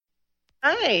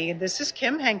Hi, this is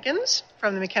Kim Hankins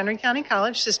from the McHenry County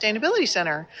College Sustainability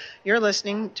Center. You're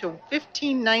listening to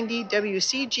 1590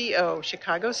 WCGO,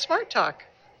 Chicago Smart Talk.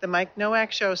 The Mike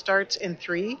Nowak Show starts in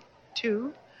 3,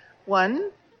 2,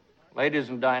 1. Ladies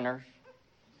and diners,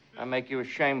 I make you a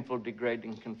shameful,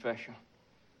 degrading confession.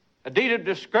 A deed of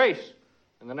disgrace.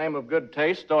 In the name of good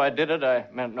taste, though I did it, I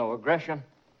meant no aggression.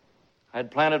 I had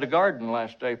planted a garden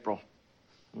last April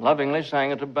and lovingly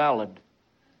sang it a ballad.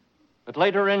 But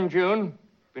later in June,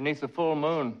 beneath the full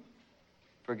moon,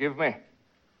 forgive me,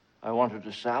 I wanted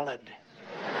a salad.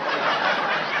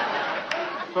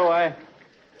 So I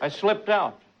slipped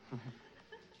out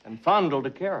and fondled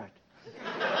a carrot,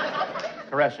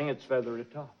 caressing its feathery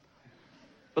top.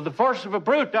 With the force of a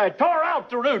brute, I tore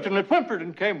out the root, and it whimpered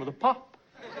and came with a pop.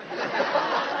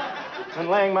 And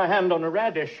laying my hand on a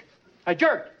radish, I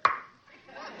jerked,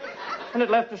 and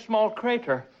it left a small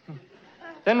crater.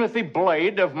 Then with the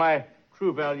blade of my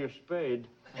true value spade,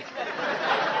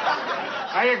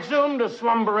 I exhumed a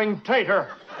slumbering tater.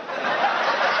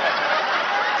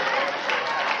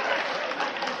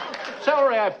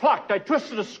 Celery I plucked, I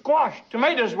twisted a squash.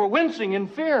 Tomatoes were wincing in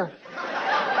fear.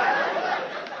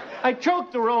 I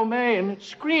choked the romaine, and it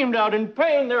screamed out in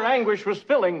pain. Their anguish was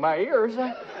filling my ears.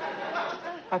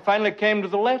 I finally came to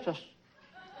the lettuce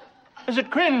as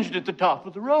it cringed at the top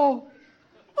of the row.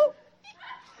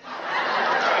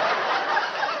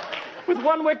 With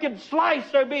one wicked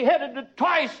slice, I beheaded it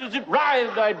twice. As it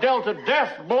writhed, I dealt a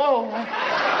death blow.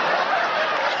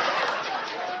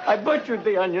 I butchered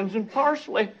the onions and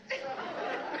parsley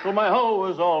till my hoe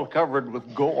was all covered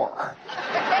with gore.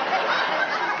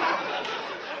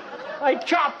 I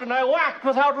chopped and I whacked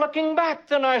without looking back.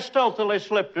 Then I stealthily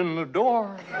slipped in the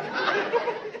door.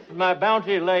 My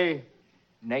bounty lay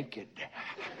naked,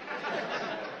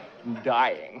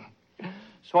 dying.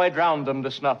 So I drowned them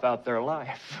to snuff out their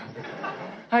life.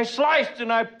 I sliced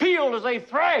and I peeled as they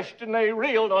thrashed, and they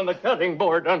reeled on the cutting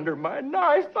board under my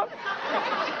knife.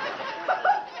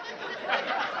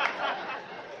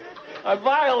 I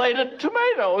violated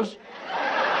tomatoes,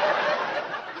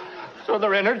 so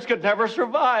their innards could never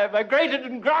survive. I grated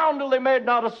and ground till they made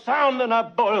not a sound, then I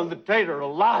boiled the tater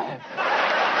alive.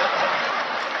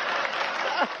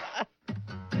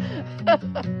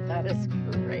 That is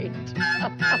great.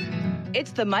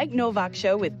 It's the Mike Nowak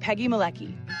Show with Peggy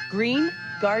Malecki. Green,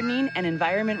 gardening, and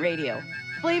environment radio.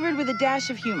 Flavored with a dash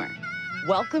of humor.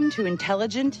 Welcome to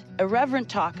intelligent, irreverent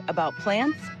talk about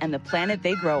plants and the planet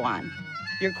they grow on.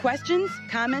 Your questions,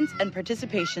 comments, and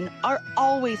participation are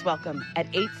always welcome at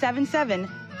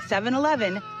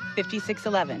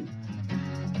 877-711-5611.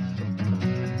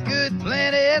 Good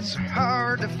planets are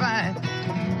hard to find.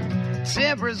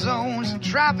 Temperate zones and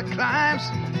tropic climes.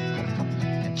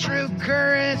 True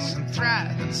currents and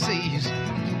thriving seas.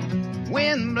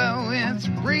 Wind blowing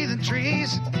through breathing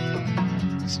trees.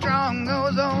 Strong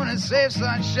ozone and safe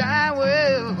sunshine.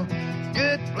 Well,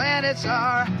 good planets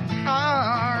are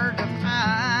hard to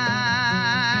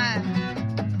find.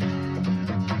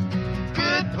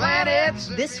 Good planets.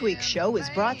 This week's show is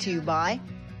brought to you by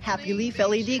Happy Leaf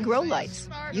LED Grow Lights.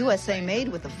 USA made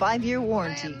with a 5-year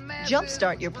warranty.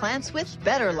 Jumpstart your plants with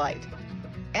better light.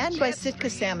 And by Sitka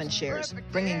Salmon Shares,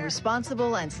 bringing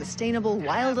responsible and sustainable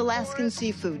wild Alaskan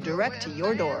seafood direct to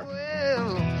your door.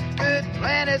 Good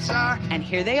planets are. And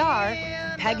here they are,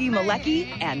 Peggy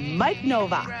Malecki and Mike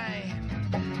Nowak.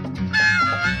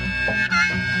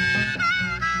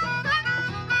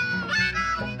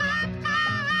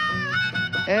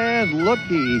 And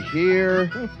looky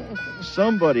here,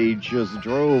 somebody just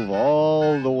drove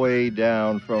all the way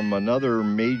down from another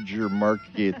major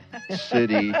market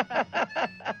city,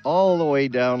 all the way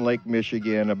down Lake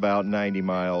Michigan, about 90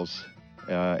 miles.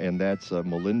 And that's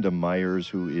Melinda Myers,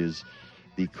 who is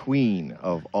the queen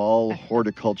of all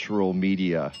horticultural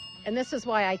media. And this is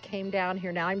why I came down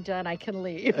here. Now I'm done. I can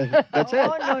leave. That's it.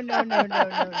 Oh, no.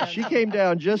 She came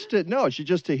down just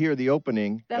to hear the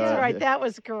opening. That's right. That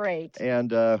was great.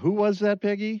 And who was that,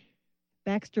 Peggy?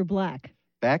 Baxter Black.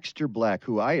 Baxter Black,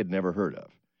 who I had never heard of.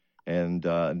 And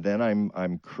then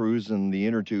I'm cruising the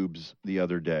inner tubes the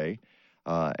other day,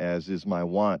 as is my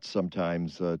wont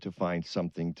sometimes to find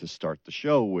something to start the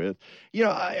show with. You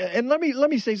know, and let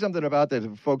me say something about that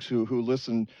to folks who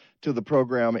listen to the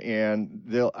program, and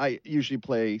I usually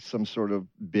play some sort of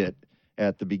bit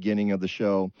at the beginning of the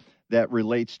show that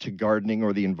relates to gardening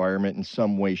or the environment in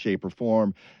some way, shape, or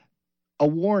form. A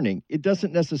warning, it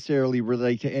doesn't necessarily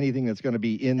relate to anything that's going to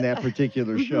be in that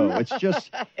particular show. It's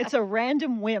just... It's a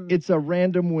random whim. It's a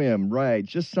random whim, right.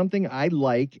 Just something I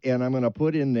like, and I'm going to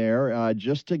put in there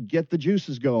just to get the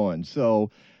juices going.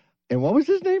 So, and what was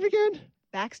his name again?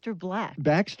 Baxter Black.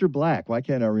 Baxter Black. Why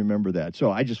can't I remember that?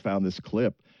 So I just found this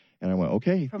clip, and I went,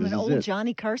 okay, From this an is old it.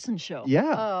 Johnny Carson show.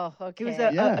 Yeah. Oh, okay. He was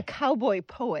Yeah. a cowboy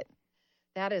poet.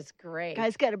 That is great.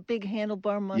 Guy's got a big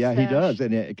handlebar mustache. Yeah, he does,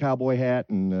 and a cowboy hat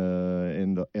and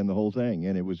the whole thing,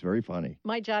 and it was very funny.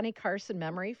 My Johnny Carson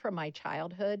memory from my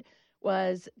childhood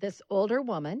was this older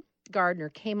woman, gardener,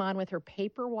 came on with her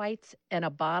paper whites and a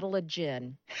bottle of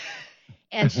gin.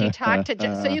 And she talked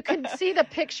to, so you can see the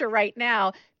picture right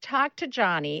now, talked to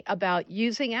Johnny about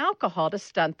using alcohol to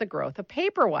stunt the growth of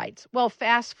paper whites. Well,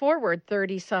 fast forward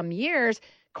 30 some years,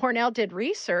 Cornell did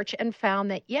research and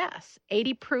found that, yes,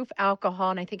 80 proof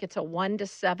alcohol, and I think it's a 1 to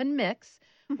 7 mix,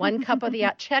 1 cup of the,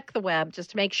 check the web just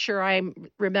to make sure I'm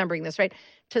remembering this right,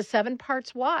 to 7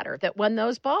 parts water, that when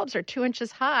those bulbs are 2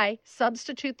 inches high,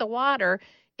 substitute the water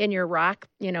in your rock,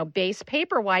 base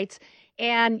paper whites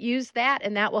and use that,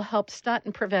 and that will help stunt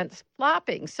and prevent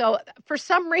flopping. So for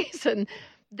some reason,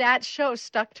 that show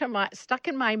stuck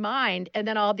in my mind, and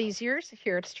then all these years,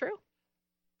 here it's true.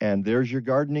 And there's your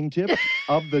gardening tip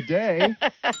of the day.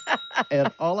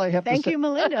 And all I have Thank to say, you,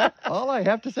 Melinda. all I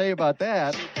have to say about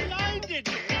that. Blinded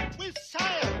with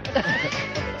science.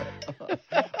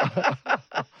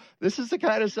 This is the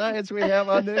kind of science we have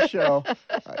on this show.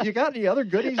 You got any other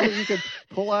goodies that you could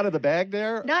pull out of the bag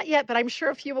there? Not yet, but I'm sure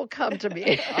a few will come to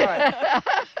me. All right.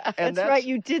 And That's right.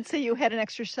 You did say you had an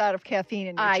extra shot of caffeine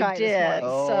in your chai I this did.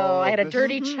 morning. So I had a this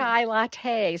dirty chai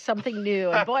latte, something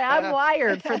new. And boy, I'm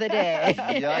wired for the day.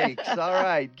 Yikes. All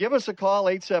right. Give us a call,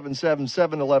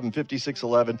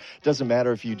 877-711-5611. Doesn't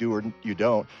matter if you do or you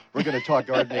don't. We're going to talk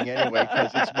gardening anyway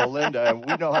because it's Melinda, and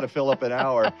we know how to fill up an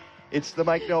hour. It's the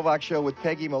Mike Novak Show with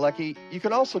Peggy Malecki. You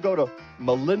can also go to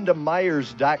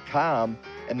melindamyers.com,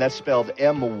 and that's spelled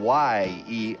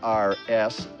MYERS.com.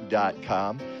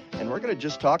 And we're going to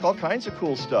just talk all kinds of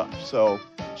cool stuff. So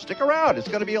stick around. It's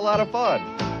going to be a lot of fun.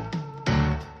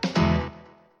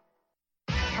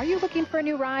 Are you looking for a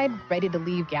new ride? Ready to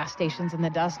leave gas stations in the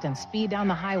dust and speed down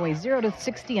the highway 0 to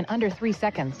 60 in under 3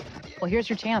 seconds? Well, here's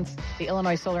your chance. The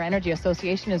Illinois Solar Energy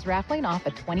Association is raffling off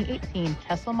a 2018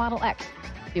 Tesla Model X,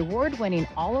 the award-winning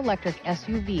all-electric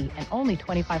SUV, and only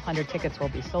 2,500 tickets will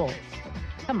be sold.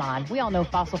 Come on, we all know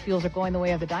fossil fuels are going the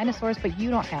way of the dinosaurs, but you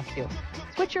don't have to.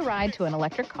 Switch your ride to an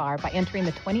electric car by entering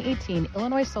the 2018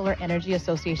 Illinois Solar Energy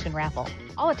Association raffle.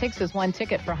 All it takes is 1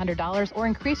 ticket for $100, or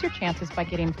increase your chances by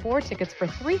getting 4 tickets for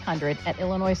 $300 at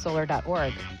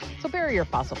illinoissolar.org. So bury your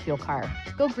fossil fuel car,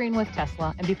 go green with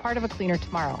Tesla, and be part of a cleaner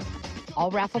tomorrow. All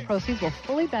raffle proceeds will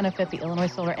fully benefit the Illinois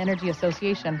Solar Energy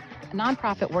Association, a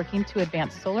nonprofit working to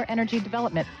advance solar energy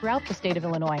development throughout the state of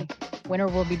Illinois. Winner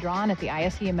will be drawn at the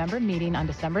ISEA member meeting on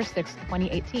December 6,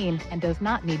 2018, and does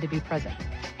not need to be present.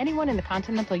 Anyone in the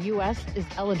continental U.S. is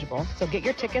eligible, so get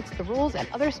your tickets, the rules, and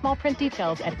other small print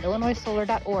details at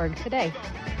illinoissolar.org today.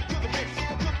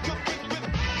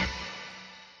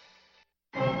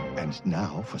 And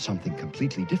now for something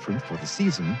completely different for the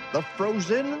season, the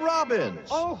Frozen Robins.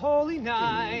 Oh, holy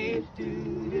night,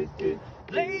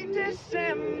 late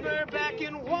December back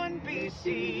in 1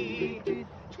 BC,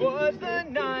 'twas the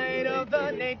night of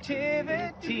the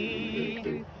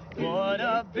nativity. What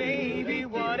a baby,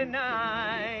 what a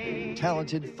night.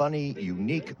 Talented, funny,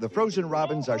 unique, the Frozen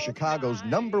Robins are Chicago's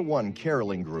 #1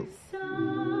 caroling group.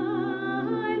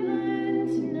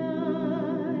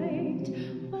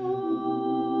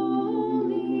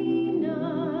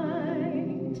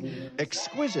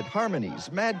 Exquisite harmonies,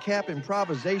 madcap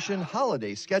improvisation,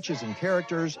 holiday sketches and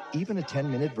characters, even a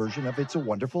 10-minute version of It's a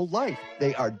Wonderful Life.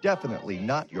 They are definitely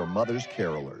not your mother's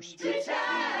carolers.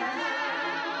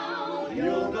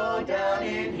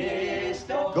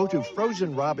 Go to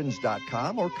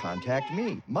frozenrobins.com or contact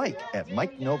me, Mike, at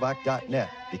MikeNovak.net,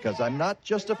 because I'm not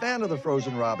just a fan of the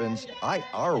Frozen Robins, I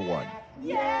are one.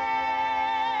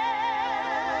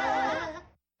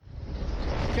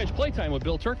 Catch Playtime with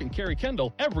Bill Turk and Carrie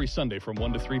Kendall every Sunday from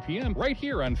 1 to 3 p.m. right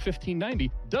here on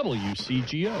 1590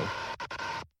 WCGO.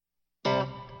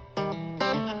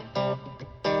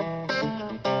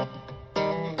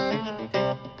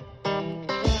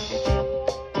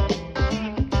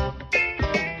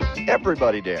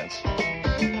 Everybody dance.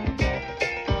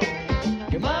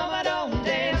 Your mama don't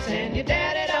dance and your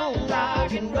daddy don't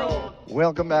rock and roll.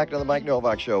 Welcome back to the Mike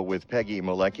Novak Show with Peggy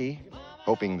Malecki.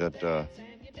 Hoping that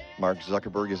Mark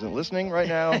Zuckerberg isn't listening right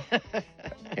now.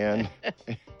 And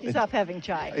he's off having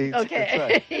chai.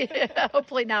 Okay. Yeah,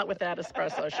 hopefully not with that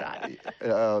espresso shot.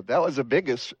 That was a big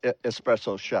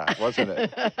espresso shot, wasn't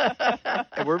it?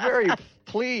 And we're very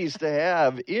pleased to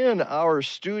have in our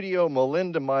studio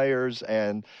Melinda Myers.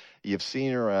 And You've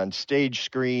seen her on stage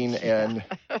screen and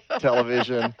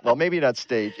television. Well, maybe not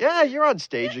stage. Yeah, you're on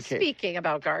stage. Speaking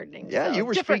about gardening. Yeah, so you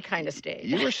were different kind of stage.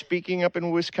 You were speaking up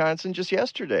in Wisconsin just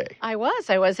yesterday. I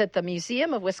was at the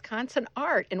Museum of Wisconsin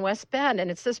Art in West Bend, and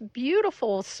it's this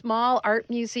beautiful small art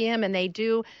museum, and they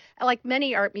do, like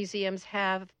many art museums,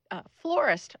 have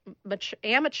florist,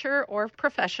 amateur or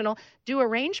professional, do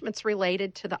arrangements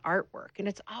related to the artwork. And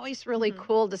it's always really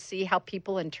cool to see how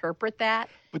people interpret that.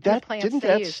 But didn't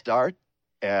that start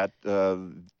at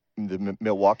the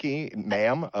Milwaukee,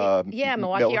 ma'am?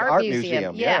 Milwaukee Art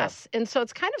Museum. Yes. Yeah. And so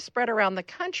it's kind of spread around the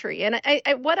country. And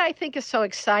what I think is so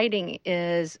exciting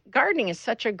is gardening is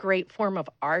such a great form of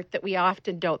art that we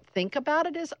often don't think about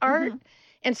it as art.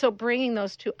 And so bringing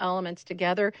those two elements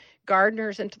together,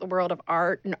 gardeners into the world of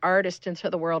art and artists into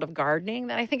the world of gardening,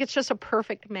 that I think it's just a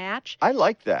perfect match. I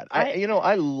like that.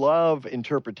 I love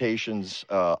interpretations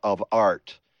of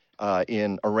art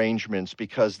in arrangements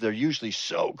because they're usually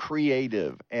so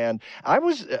creative. And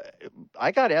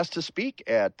I got asked to speak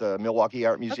at the Milwaukee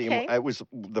Art Museum. Okay. It was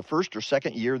the first or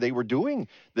second year they were doing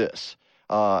this.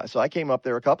 So I came up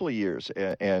there a couple of years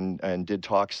and did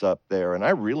talks up there, and I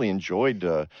really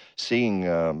enjoyed seeing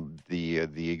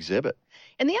the exhibit.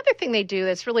 And the other thing they do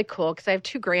that's really cool, because I have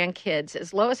two grandkids,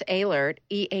 is Lois Ehlert,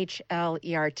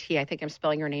 Ehlert, I think I'm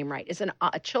spelling her name right, is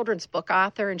a children's book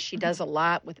author, and she does a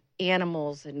lot with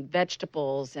animals and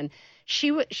vegetables. And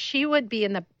she would be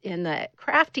in the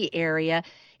crafty area,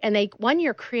 and they one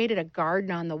year created a garden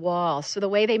on the wall. So the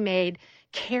way they made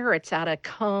carrots out of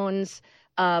cones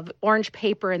of orange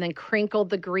paper and then crinkled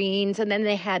the greens, and then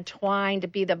they had twine to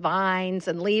be the vines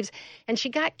and leaves. And she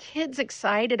got kids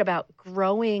excited about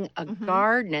growing a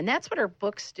garden, and that's what her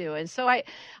books do. And so I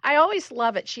always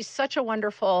love it. She's such a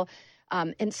wonderful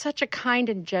and such a kind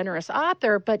and generous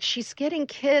author, but she's getting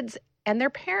kids and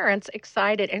their parents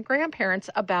excited and grandparents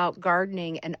about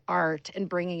gardening and art and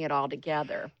bringing it all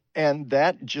together. And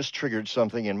that just triggered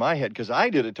something in my head because I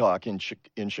did a talk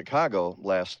in Chicago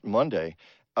last Monday,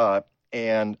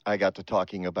 and I got to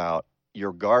talking about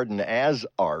your garden as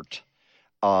art.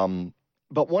 But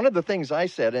one of the things I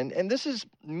said, and this is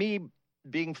me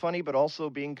being funny, but also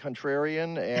being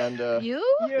contrarian. And You?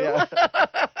 Yeah.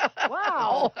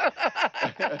 Wow.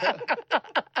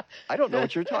 I don't know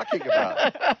what you're talking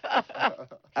about.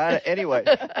 Anyway,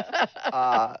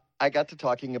 I got to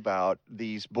talking about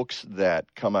these books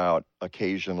that come out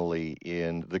occasionally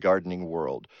in the gardening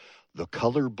world. The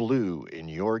Color Blue in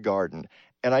Your Garden.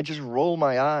 And I just roll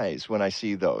my eyes when I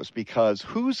see those because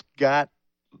who's got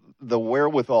the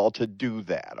wherewithal to do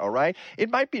that, all right? It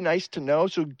might be nice to know,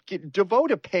 so devote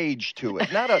a page to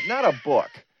it, not a book,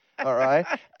 all right?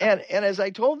 And as I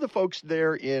told the folks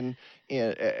there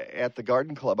at the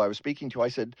garden club I was speaking to, I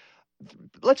said,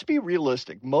 let's be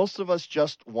realistic. Most of us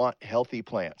just want healthy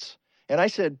plants. And I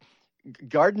said,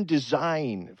 garden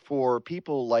design for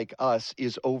people like us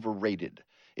is overrated.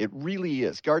 It really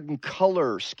is. Garden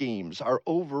color schemes are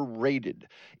overrated.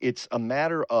 It's a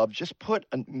matter of just put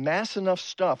mass enough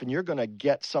stuff and you're going to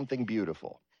get something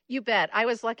beautiful. You bet. I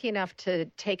was lucky enough to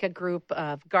take a group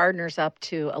of gardeners up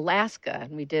to Alaska,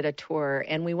 and we did a tour,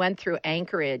 and we went through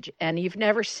Anchorage, and you've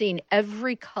never seen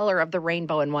every color of the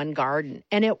rainbow in one garden,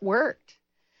 and it worked.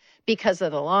 Because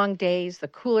of the long days, the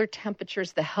cooler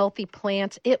temperatures, the healthy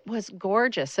plants, it was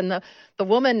gorgeous. And the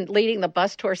woman leading the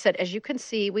bus tour said, as you can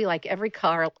see, we like every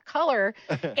color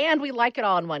and we like it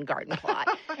all in one garden plot.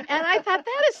 And I thought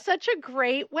that is such a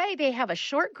great way. They have a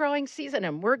short growing season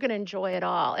and we're going to enjoy it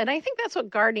all. And I think that's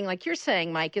what gardening, like you're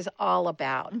saying, Mike, is all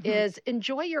about, is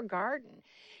enjoy your garden.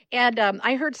 And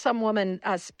I heard some woman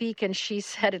speak, and she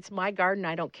said, it's my garden.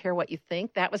 I don't care what you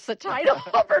think. That was the title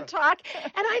of her talk.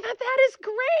 And I thought, that is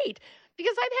great.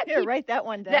 Because I've had people write that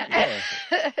one down.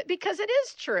 Because it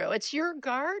is true. It's your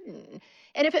garden.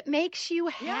 And if it makes you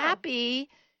happy,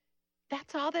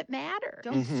 that's all that matters.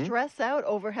 Don't stress out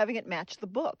over having it match the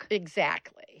book.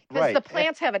 Exactly. Because the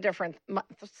plants have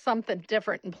something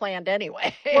different and planned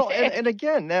anyway. Well, and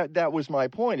again, that was my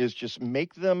point, is just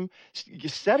make them, you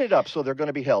set it up so they're going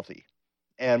to be healthy.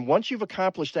 And once you've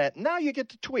accomplished that, now you get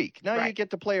to tweak. Now you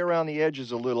get to play around the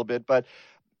edges a little bit. But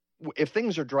if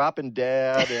things are dropping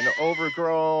dead and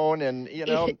overgrown and,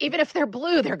 even if they're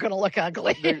blue, they're going to look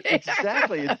ugly.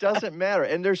 Exactly. It doesn't matter.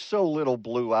 And there's so little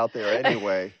blue out there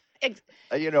anyway.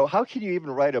 How can you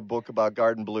even write a book about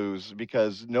garden blues?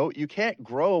 Because you can't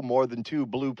grow more than 2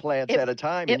 blue plants at a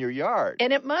time in your yard.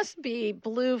 And it must be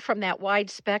blue from that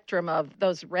wide spectrum of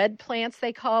those red plants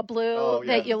they call blue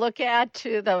that you look at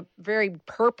to the very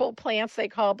purple plants they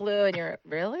call blue. And you're,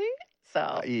 really?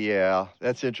 So Yeah,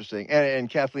 that's interesting. And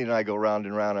Kathleen and I go round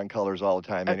and round on colors all the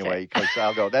time anyway, because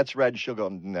I'll go, that's red. She'll go,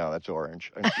 no, that's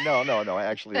orange. No,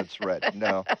 actually, it's red.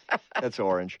 No, that's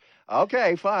orange.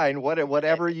 Okay, fine,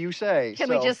 whatever you say. Can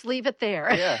we just leave it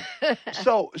there? Yeah.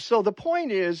 So the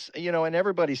point is, and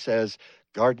everybody says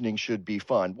gardening should be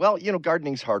fun. Well,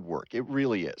 gardening's hard work. It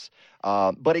really is.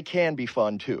 But it can be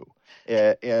fun, too.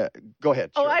 Go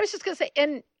ahead. Oh, sure. I was just going to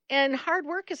say, and hard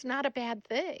work is not a bad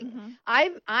thing.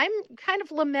 Mm-hmm. I'm kind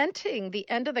of lamenting the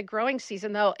end of the growing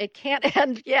season, though it can't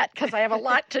end yet because I have a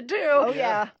lot to do. Oh,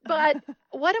 yeah. But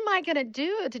what am I going to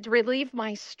do to relieve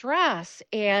my stress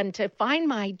and to find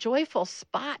my joyful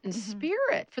spot and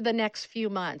spirit for the next few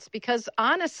months? Because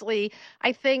honestly,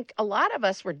 I think a lot of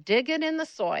us were digging in the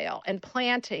soil and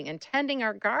planting and tending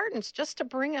our gardens just to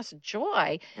bring us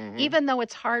joy. Even though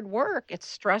it's hard work, it's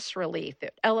stress relief.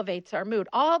 It elevates our mood.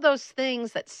 All those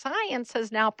things that science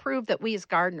has now proved that we as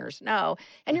gardeners know.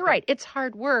 And you're right, it's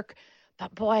hard work,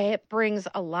 but boy, it brings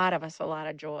a lot of us a lot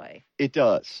of joy. It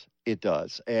does. It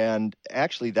does. And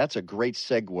actually, that's a great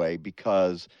segue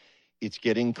because it's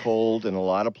getting cold in a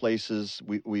lot of places.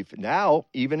 We've now,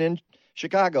 even in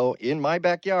Chicago, in my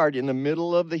backyard, in the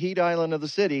middle of the heat island of the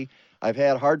city, I've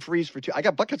had hard freeze for I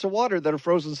got buckets of water that are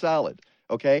frozen solid.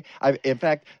 Okay. In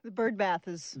fact, The bird bath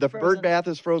is bird bath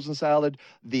is frozen solid.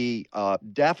 The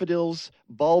daffodils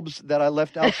bulbs that I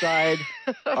left outside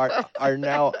are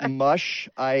now mush.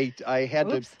 I had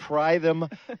to pry them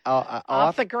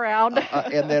off the ground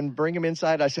and then bring them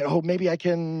inside. I said, "Oh, maybe I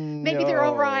can." Maybe they're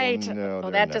all right. No,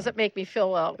 well, that doesn't make me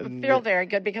feel very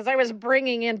good because I was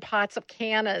bringing in pots of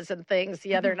cannas and things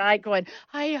the other night, going,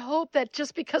 "I hope that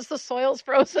just because the soil's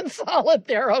frozen solid,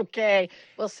 they're okay."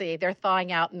 We'll see. They're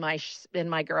thawing out in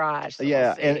my garage. So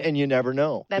yeah, we'll and you never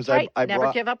know. That's right.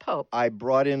 Never give up hope. I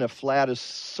brought in a flat of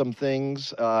some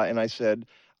things, and I said,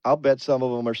 I'll bet some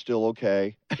of them are still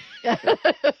okay.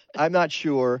 I'm not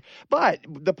sure. But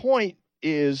the point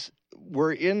is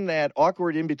we're in that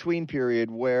awkward in-between period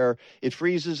where it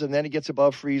freezes and then it gets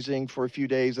above freezing for a few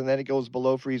days and then it goes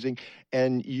below freezing.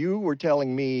 And you were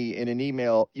telling me in an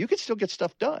email, you could still get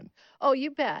stuff done. Oh,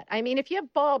 you bet. I mean, if you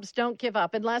have bulbs, don't give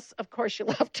up unless, of course, you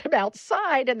left them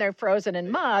outside and they're frozen in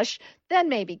mush. Then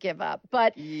maybe give up.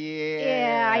 But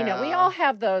yeah, I know we all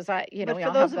have those. But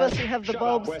for those of us who have the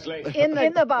bulbs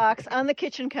in the box on the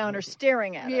kitchen counter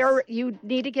staring at us, you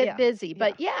need to get busy.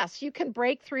 But yes, you can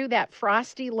break through that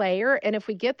frosty layer. And if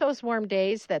we get those warm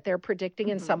days that they're predicting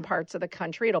in some parts of the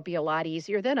country, it'll be a lot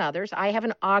easier than others. I have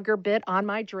an auger bit on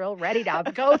my drill ready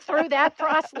to go through that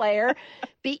frost layer.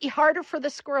 Be harder for the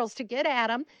squirrels to get at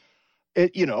them. I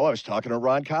was talking to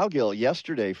Ron Cowgill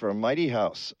yesterday from Mighty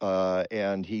House,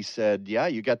 and he said, yeah,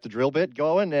 you got the drill bit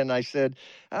going? And I said,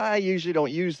 I usually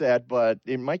don't use that, but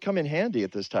it might come in handy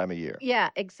at this time of year. Yeah,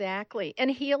 exactly. And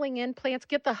healing in plants,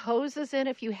 get the hoses in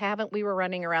if you haven't. We were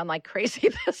running around like crazy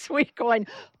this week going,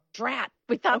 drat,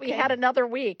 we thought we had another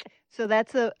week. So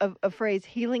that's a phrase,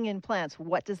 healing in plants.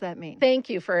 What does that mean? Thank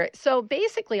you for it. So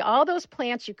basically, all those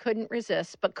plants you couldn't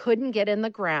resist but couldn't get in the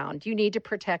ground, you need to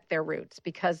protect their roots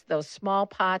because those small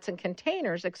pots and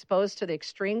containers exposed to the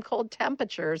extreme cold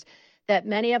temperatures that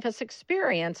many of us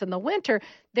experience in the winter,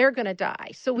 they're going to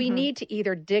die. So we need to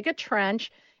either dig a trench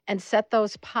and set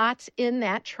those pots in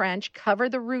that trench, cover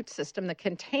the root system, the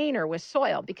container with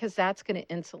soil, because that's going to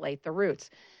insulate the roots.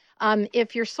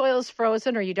 If your soil is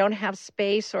frozen or you don't have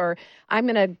space, or I'm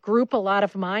going to group a lot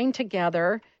of mine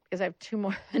together because I have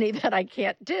too many that I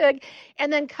can't dig,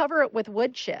 and then cover it with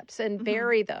wood chips and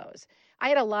bury those. I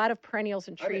had a lot of perennials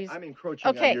and trees. I'm encroaching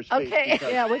on your space. Okay.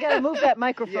 Yeah, we got to move that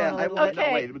microphone a little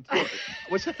bit. Wait.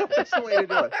 What's the way to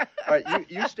do it? All right,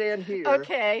 you stand here.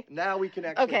 Okay. Now we can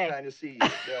actually kind of see you.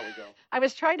 There we go. I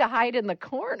was trying to hide in the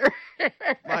corner.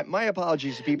 My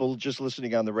apologies to people just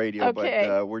listening on the radio,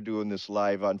 but we're doing this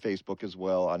live on Facebook as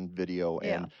well, on video,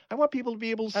 and I want people to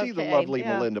be able to see the lovely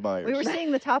Melinda Myers. We were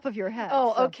seeing the top of your head.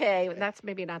 Oh, so. Okay. That's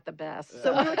maybe not the best.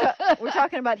 So we're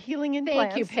talking about healing in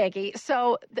plants. Thank you, Peggy.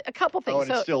 So a couple things. Oh, and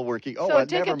it's still working. Oh, so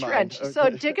dig never a trench. mind. So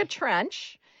dig a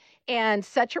trench and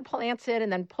set your plants in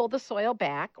and then pull the soil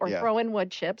back or throw in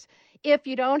wood chips. If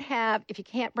you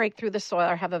can't break through the soil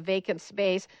or have a vacant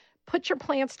space, put your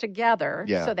plants together.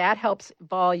 So that helps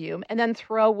volume. And then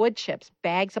throw wood chips,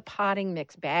 bags of potting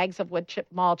mix, bags of wood chip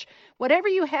mulch, whatever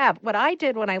you have. What I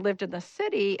did when I lived in the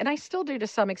city, and I still do to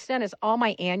some extent, is all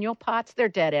my annual pots, they're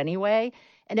dead anyway.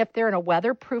 And if they're in a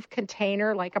weatherproof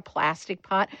container, like a plastic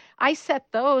pot, I set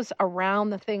those around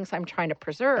the things I'm trying to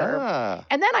preserve.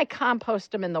 And then I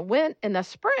compost them in the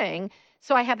spring,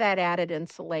 so I have that added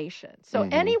insulation. So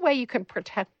any way you can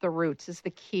protect the roots is the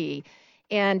key.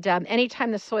 And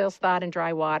anytime the soil's thawed in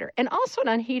dry water. And also an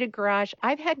unheated garage,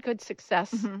 I've had good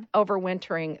success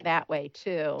overwintering that way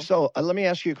too. So let me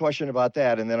ask you a question about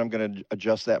that, and then I'm going to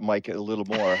adjust that mic a little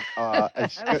more.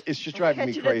 It's just driving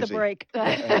me crazy. At the break.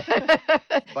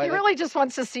 He really just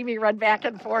wants to see me run back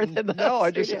and forth in the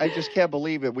studio. I just can't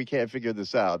believe it. We can't figure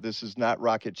this out. This is not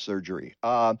rocket surgery.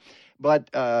 But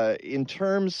in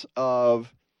terms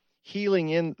of healing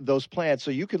in those plants,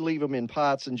 so you could leave them in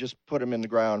pots and just put them in the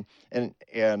ground, and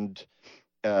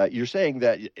you're saying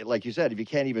that, like you said, if you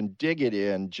can't even dig it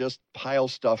in, just pile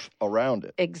stuff around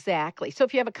it. Exactly. So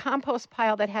if you have a compost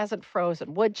pile that hasn't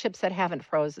frozen, wood chips that haven't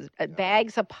frozen,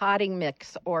 bags of potting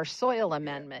mix or soil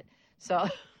amendment. So,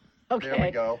 okay. There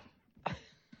we go.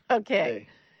 Okay. Hey,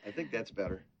 I think that's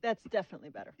better. That's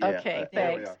definitely better. Yeah, Okay, there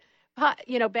we thanks. are.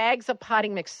 Bags of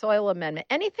potting mix, soil amendment,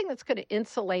 anything that's going to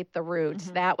insulate the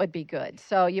roots, that would be good.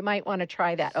 So you might want to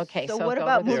try that. Okay. So what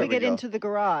about There moving we it go. into the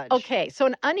garage? Okay, so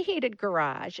an unheated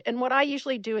garage, and what I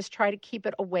usually do is try to keep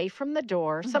it away from the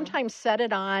door. Sometimes set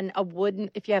it on a wooden,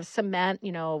 if you have cement,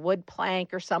 a wood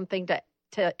plank or something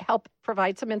to help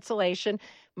provide some insulation.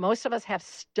 Most of us have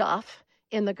stuff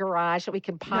in the garage that we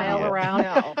can pile around.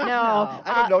 No.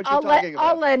 I don't know what you're talking about.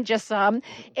 I'll lend you some.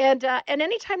 And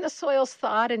anytime the soil's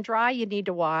thawed and dry, you need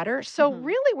to water. So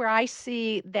really where I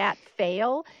see that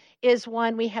fail is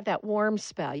when we have that warm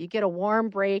spell. You get a warm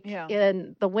break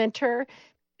in the winter,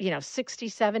 60,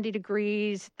 70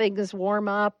 degrees, things warm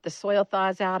up, the soil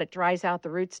thaws out, it dries out, the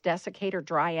roots desiccate or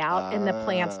dry out, and the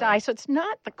plants die. So it's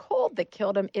not the cold that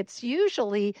killed them. It's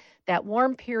usually that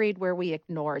warm period where we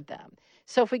ignored them.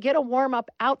 So if we get a warm up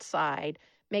outside,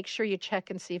 make sure you check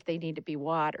and see if they need to be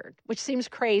watered, which seems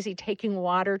crazy, taking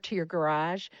water to your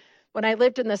garage. When I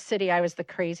lived in the city, I was the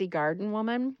crazy garden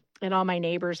woman, and all my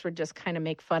neighbors would just kind of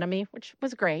make fun of me, which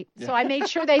was great. So I made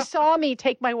sure they saw me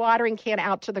take my watering can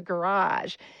out to the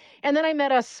garage. And then I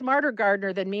met a smarter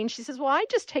gardener than me, and she says, well, I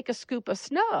just take a scoop of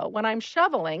snow. When I'm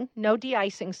shoveling, no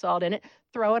de-icing salt in it,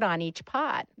 throw it on each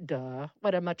pot. Duh,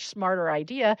 what a much smarter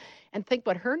idea. And think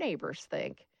what her neighbors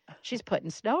think. She's putting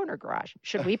snow in her garage.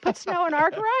 Should we put snow in our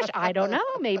garage? I don't know.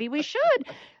 Maybe we should.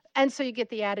 And so you get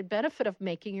the added benefit of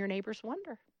making your neighbors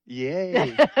wonder.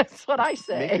 Yay. That's what I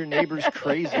say. Make your neighbors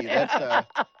crazy. That's, That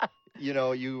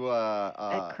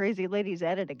crazy lady's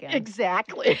at it again.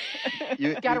 Exactly.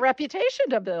 You got a reputation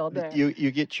to build there.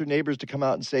 You get your neighbors to come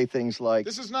out and say things like,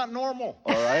 this is not normal.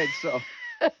 All right, so.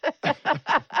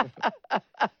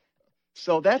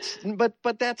 So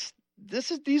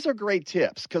these are great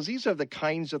tips, because these are the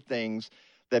kinds of things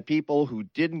that people who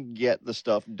didn't get the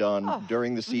stuff done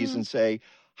during the season say,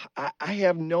 I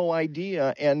have no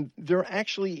idea. And there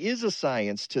actually is a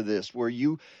science to this where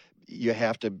you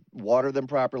have to water them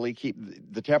properly, keep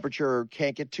the temperature,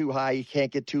 can't get too high, you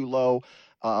can't get too low.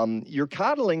 You're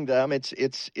coddling them. It's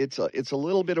a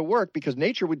little bit of work, because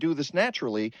nature would do this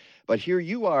naturally, but here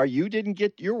you are. You didn't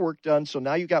get your work done, so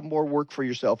now you got more work for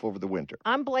yourself over the winter.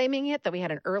 I'm blaming it that we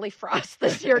had an early frost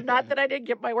this year. Not that I didn't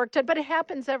get my work done, but it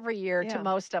happens every year to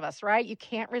most of us, right? You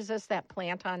can't resist that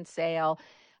plant on sale.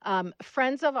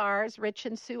 Friends of ours, Rich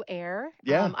and Sue Eyre.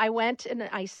 I went and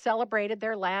I celebrated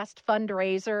their last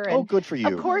fundraiser. And good for you.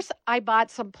 Of course, I bought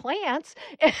some plants,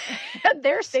 and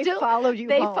they followed you.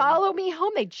 They home. follow me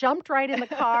home. They jumped right in the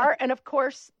car, and of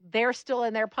course, they're still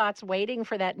in their pots waiting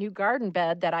for that new garden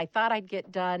bed that I thought I'd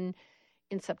get done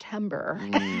in September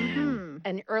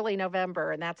and early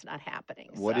November, and that's not happening.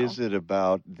 What is it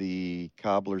about the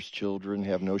cobbler's children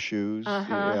have no shoes?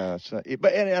 Uh-huh. Yeah,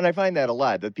 and I find that a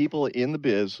lot, that people in the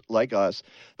biz, like us,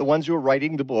 the ones who are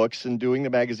writing the books and doing the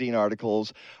magazine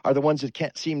articles, are the ones that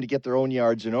can't seem to get their own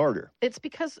yards in order. It's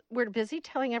because we're busy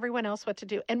telling everyone else what to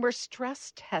do, and we're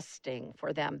stress testing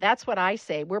for them. That's what I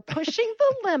say. We're pushing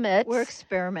the limits. We're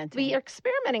experimenting. We are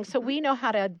experimenting, so we know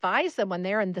how to advise them when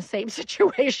they're in the same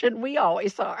situation we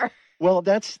always are. Well,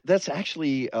 that's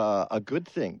actually a good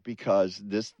thing, because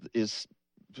this is,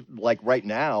 like right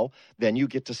now, then you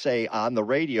get to say on the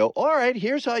radio, all right,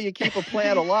 here's how you keep a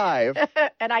plant alive.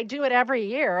 And I do it every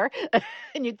year,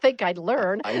 and you'd think I'd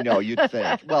learn. I know, you'd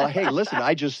think. Well, hey, listen,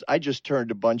 I just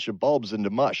turned a bunch of bulbs into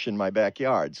mush in my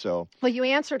backyard, so. Well, you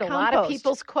answered a lot of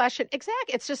people's question.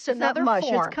 Exactly. It's just another not mush,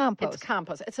 form. it's compost. It's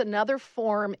compost. It's another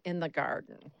form in the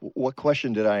garden. What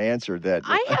question did I answer that?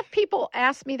 I have people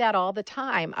ask me that all the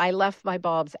time. I left my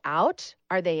bulbs out.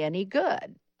 Are they any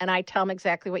good? And I tell them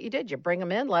exactly what you did. You bring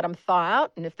them in, let them thaw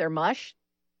out, and if they're mush,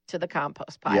 to the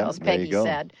compost pile, as Peggy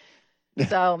said.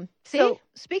 So, see? So,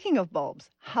 speaking of bulbs,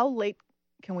 how late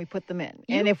can we put them in?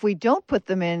 And if we don't put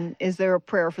them in, is there a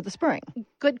prayer for the spring?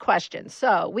 Good question.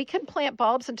 So we can plant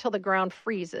bulbs until the ground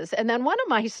freezes. And then one of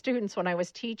my students, when I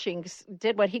was teaching,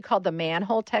 did what he called the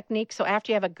manhole technique. So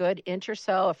after you have a good inch or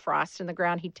so of frost in the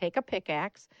ground, he'd take a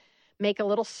pickaxe, make a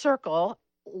little circle,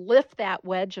 lift that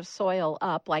wedge of soil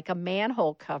up like a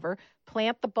manhole cover,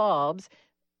 plant the bulbs,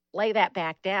 lay that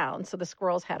back down. So the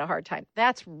squirrels had a hard time.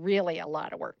 That's really a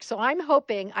lot of work. So I'm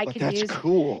hoping I can use. That's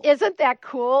cool. Isn't that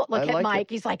cool? Look I at like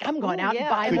Mike. it. He's like, I'm going out and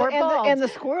buy and more bulbs. and the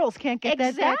squirrels can't get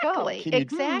that back up.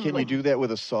 Exactly. Can you do that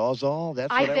with a Sawzall?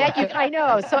 That's what I bet you. want. I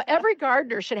know. So every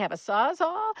gardener should have a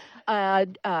Sawzall, a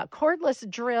cordless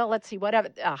drill. Let's see, whatever,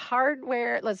 a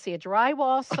hardware. Let's see, a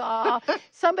drywall saw.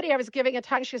 Somebody I was giving a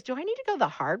talk. She goes, "Do I need to go to the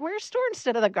hardware store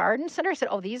instead of the garden center?" I said,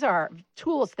 "Oh, these are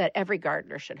tools that every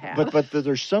gardener should have." But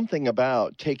there's something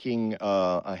about taking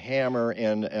a hammer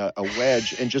and a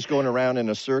wedge and just going around in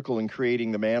a circle and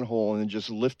creating the manhole and then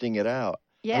just lifting it out.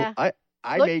 Yeah.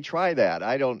 I may try that.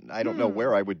 I don't know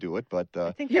where I would do it, but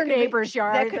I think your neighbor's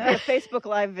yard. That could be a Facebook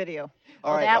Live video.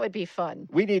 all right. That would be fun.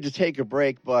 We need to take a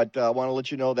break, but I want to let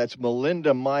you know that's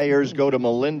Melinda Myers. Go to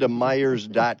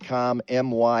melindamyers.com,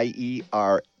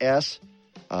 MYERS.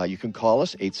 You can call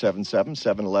us,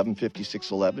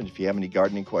 877-711-5611, if you have any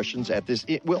gardening questions at this.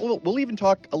 We'll even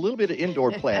talk a little bit of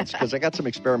indoor plants because I got some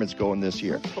experiments going this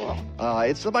year. Cool.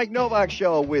 It's the Mike Novak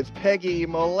Show with Peggy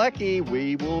Malecki.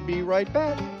 We will be right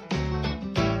back.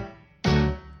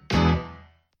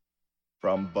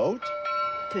 From boat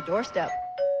To doorstep.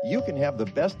 you can have the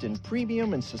best in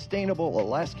premium and sustainable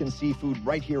Alaskan seafood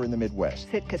right here in the Midwest.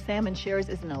 Sitka Salmon Shares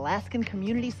is an Alaskan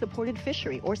community-supported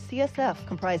fishery, or CSF,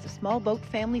 comprised of small boat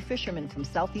family fishermen from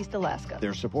southeast Alaska.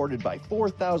 They're supported by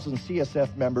 4,000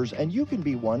 CSF members, and you can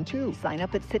be one too. Sign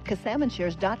up at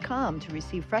SitkaSalmonShares.com to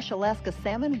receive fresh Alaska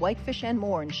salmon, whitefish, and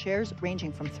more in shares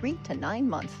ranging from 3 to 9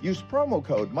 months. Use promo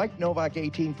code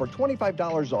MikeNovak18 for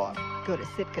 $25 off. Go to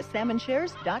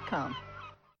SitkaSalmonShares.com.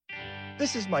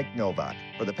 This is Mike Novak.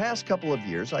 For the past couple of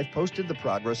years, I've posted the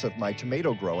progress of my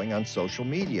tomato growing on social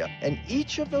media. And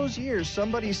each of those years,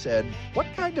 somebody said, "What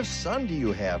kind of sun do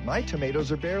you have? My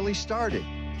tomatoes are barely started."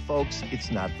 Folks, it's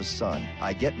not the sun.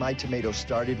 I get my tomatoes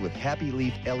started with Happy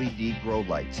Leaf LED grow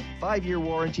lights. 5-year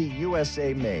warranty,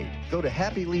 USA made. Go to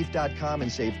happyleaf.com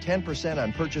and save 10%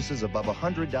 on purchases above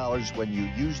 $100 when you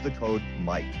use the code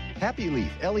MIKE. Happy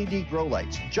Leaf LED grow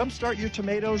lights. Jumpstart your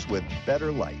tomatoes with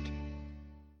better light.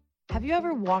 Have you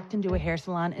ever walked into a hair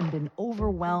salon and been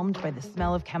overwhelmed by the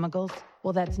smell of chemicals?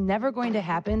 Well, that's never going to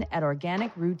happen at Organic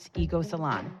Roots Eco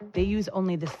Salon. They use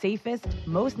only the safest,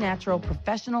 most natural,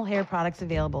 professional hair products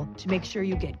available to make sure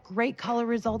you get great color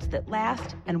results that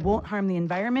last and won't harm the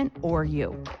environment or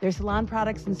you. Their salon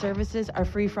products and services are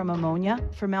free from ammonia,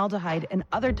 formaldehyde, and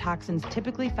other toxins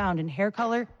typically found in hair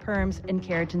color, perms, and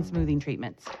keratin smoothing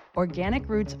treatments. Organic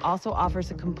Roots also offers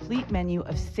a complete menu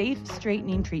of safe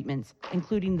straightening treatments,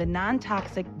 including the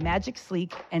non-toxic Magic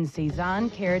Sleek and Cezanne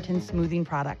keratin smoothing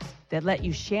products that let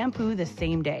you shampoo the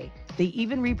same day. They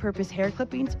even repurpose hair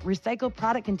clippings, recycle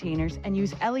product containers, and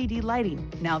use LED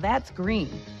lighting. Now that's green.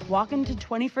 Walk into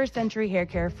 21st century hair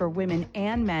care for women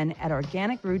and men at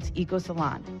Organic Roots Eco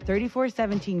Salon,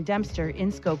 3417 Dempster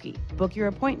in Skokie. Book your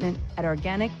appointment at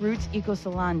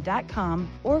organicrootsecosalon.com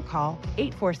or call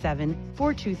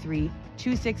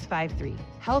 847-423-2653.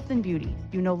 Health and beauty.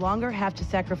 You no longer have to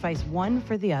sacrifice one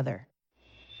for the other.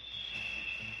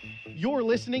 You're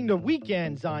listening to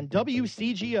Weekends on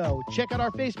WCGO. Check out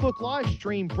our Facebook live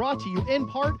stream brought to you in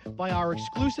part by our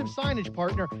exclusive signage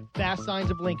partner, Fast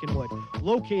Signs of Lincolnwood.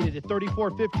 Located at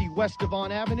 3450 West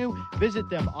Devon Avenue, visit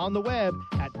them on the web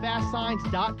at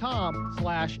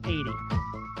fastsigns.com/80.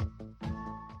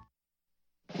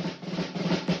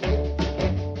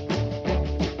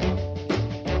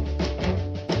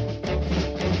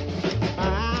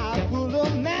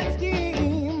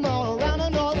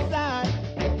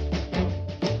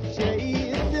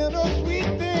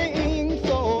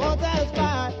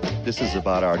 This is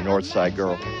about our North Side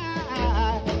girl.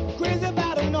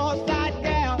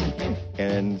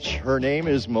 And her name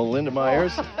is Melinda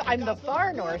Myers. I'm the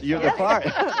far north. You're the far.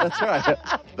 That's right.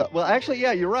 Well, actually,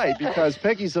 yeah, you're right, because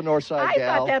Peggy's the North Side gal.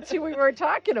 I thought that's who we were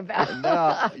talking about.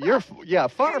 No, you're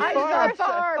far way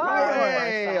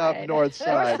up North Side.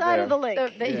 North side of the lake.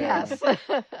 Yes.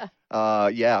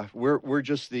 Yeah, we're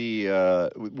just the.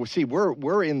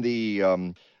 We're in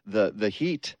the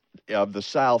heat of the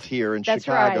South here in That's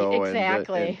Chicago. Right,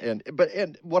 exactly. And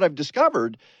what I've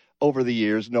discovered over the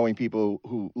years, knowing people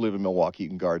who live in Milwaukee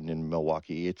and garden in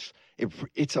Milwaukee,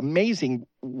 it's amazing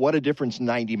what a difference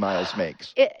 90 miles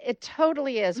makes. It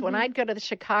totally is. When I'd go to the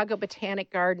Chicago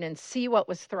Botanic Garden and see what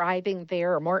was thriving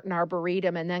there, or Morton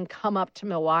Arboretum, and then come up to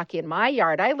Milwaukee in my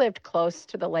yard, I lived close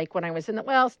to the lake when I was in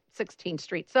 16th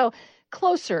Street, so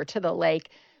closer to the lake.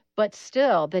 But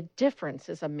still, the difference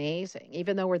is amazing,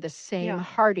 even though we're the same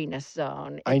hardiness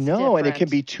zone. I know, different. and it can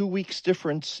be 2 weeks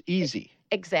difference easy.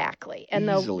 Exactly. And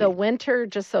Easily. the winter,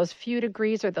 just those few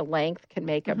degrees or the length can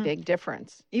make a big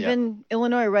difference. Even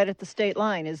Illinois, right at the state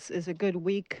line, is a good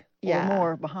week or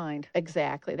more behind.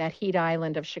 Exactly. That heat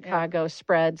island of Chicago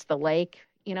spreads the lake.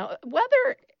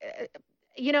 Weather,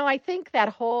 I think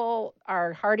that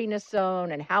our hardiness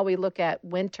zone and how we look at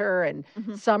winter and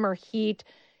summer heat,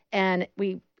 and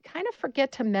we kind of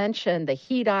forget to mention the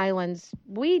heat islands.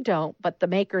 We don't, but the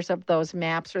makers of those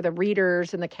maps or the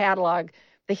readers in the catalog,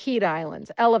 the heat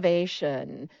islands,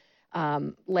 elevation,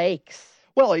 lakes.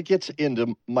 Well, it gets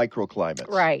into microclimates.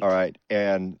 Right. All right.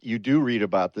 And you do read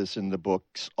about this in the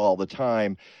books all the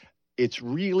time. It's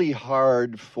really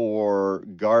hard for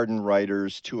garden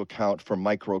writers to account for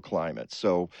microclimates.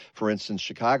 So, for instance,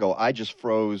 Chicago,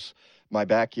 my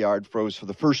backyard froze for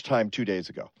the first time 2 days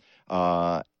ago.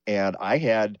 And I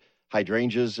had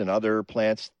hydrangeas and other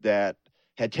plants that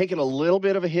had taken a little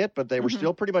bit of a hit, but they were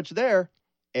still pretty much there.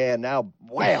 And now,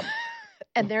 wham!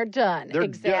 And they're done. They're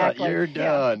exactly. done. You're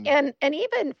done. And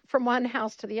even from one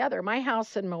house to the other, my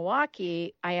house in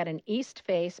Milwaukee, I had an east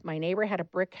face. My neighbor had a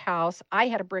brick house. I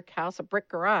had a brick house, a brick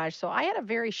garage. So I had a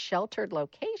very sheltered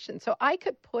location. So I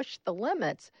could push the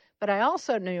limits, but I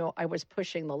also knew I was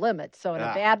pushing the limits. So in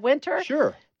a bad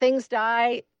winter, things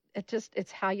die.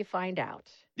 It's how you find out.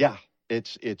 Yeah.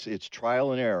 It's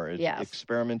trial and error. It's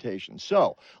experimentation.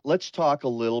 So let's talk a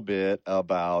little bit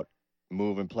about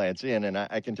moving plants in. And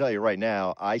I can tell you right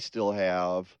now, I still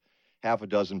have half a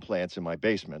dozen plants in my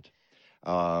basement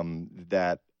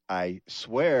that I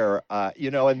swear,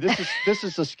 and this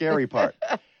is the scary part.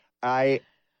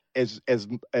 As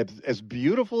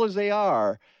beautiful as they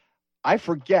are, I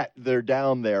forget they're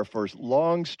down there for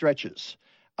long stretches.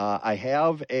 I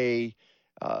have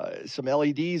some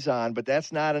LEDs on, but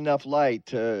that's not enough light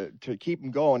to keep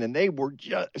them going. And they were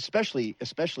just, especially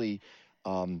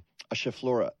a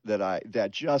Chiflora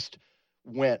that just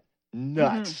went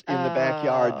nuts in the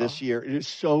backyard this year. It is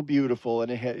so beautiful,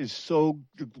 and the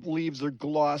leaves are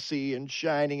glossy and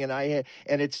shining,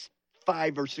 and it's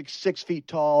 5 or 6 feet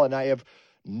tall, and I have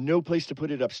no place to put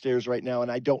it upstairs right now,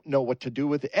 and I don't know what to do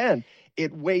with it. And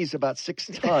it weighs about 6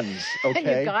 tons, okay?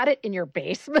 And you got it in your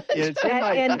basement? It's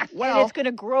and it's going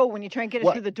to grow when you try and get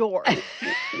it through the door.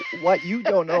 What you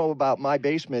don't know about my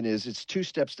basement is it's 2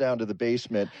 steps down to the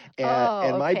basement,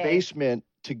 and my basement,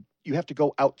 you have to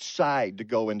go outside to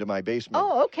go into my basement.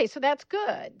 Oh, okay, so that's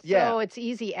good. Yeah. So it's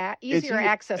easier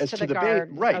access to the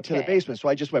garden. To the basement. So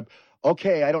I just went,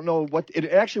 okay, I don't know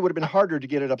it actually would have been harder to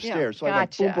get it upstairs. So I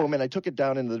went boom, boom, and I took it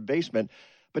down into the basement.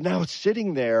 But now it's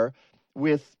sitting there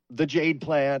with the jade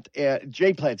plant.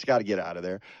 Jade plant's got to get out of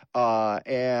there,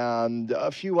 and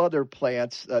a few other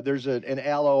plants. There's an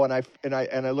aloe, and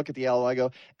I look at the aloe. And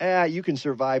I go, you can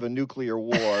survive a nuclear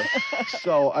war.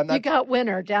 So I'm not. You got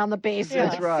winter down the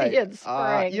basement. That's right. In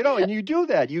spring. And you do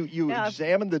that. You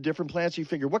examine the different plants. You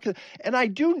figure and I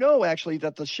do know actually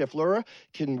that the Chiflora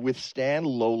can withstand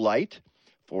low light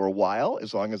for a while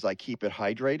as long as I keep it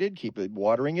hydrated, keep it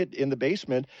watering it in the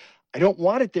basement. I don't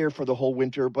want it there for the whole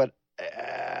winter, but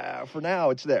for now,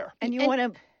 it's there. And you want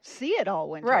to see it all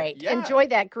winter. Right. Yeah. Enjoy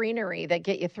that greenery that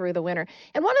get you through the winter.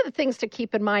 And one of the things to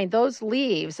keep in mind, those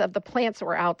leaves of the plants that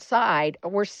were outside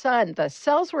were the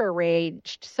cells were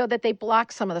arranged so that they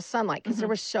block some of the sunlight because there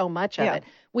was so much of it.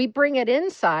 We bring it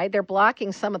inside, they're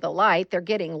blocking some of the light, they're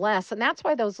getting less, and that's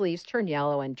why those leaves turn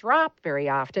yellow and drop very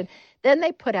often. Then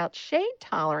they put out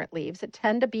shade-tolerant leaves that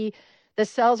tend to be the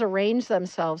cells arrange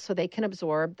themselves so they can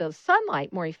absorb the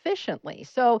sunlight more efficiently.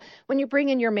 So when you bring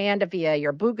in your mandevilla,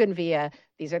 your bougainvillea,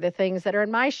 these are the things that are in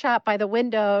my shop by the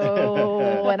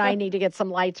window, and I need to get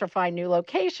some lights or find new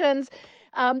locations,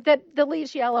 that the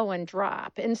leaves yellow and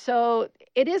drop. And so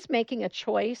it is making a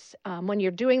choice when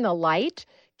you're doing the light,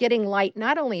 getting light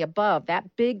not only above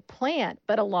that big plant,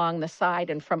 but along the side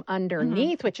and from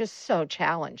underneath, which is so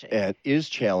challenging. It is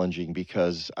challenging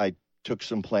because I took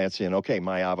some plants in. Okay,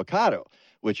 my avocado,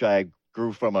 which I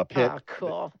grew from a pit. Oh,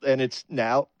 cool. And it's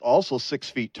now also 6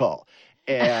 feet tall.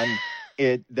 And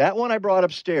that one I brought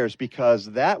upstairs because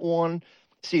that one,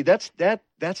 that's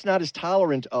not as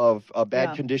tolerant of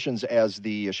bad conditions as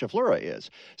the Chiflora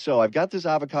is. So I've got this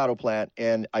avocado plant,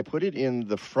 and I put it in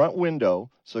the front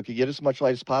window so it could get as much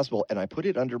light as possible, and I put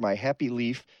it under my happy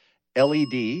leaf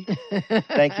LED.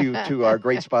 Thank you to our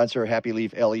great sponsor, Happy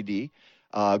Leaf LED.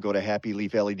 Go to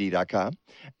happyleafled.com.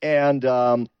 And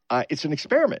it's an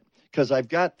experiment because I've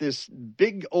got this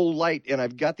big old light and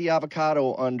I've got the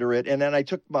avocado under it. And then I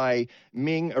took my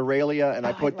Ming Aurelia and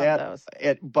I put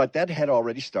but that had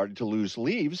already started to lose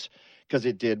leaves because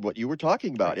it did what you were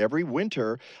talking about. Every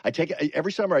winter,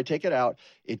 every summer I take it out.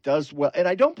 It does well. And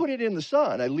I don't put it in the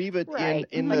sun. I leave it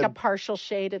in like a partial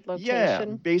shaded location. Yeah,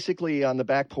 basically on the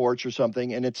back porch or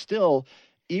something. And it's still...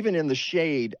 Even in the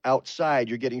shade outside,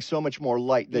 you're getting so much more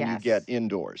light than you get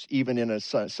indoors, even in a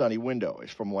sunny window, is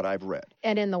from what I've read.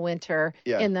 And in the winter,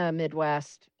 in the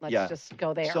Midwest, let's just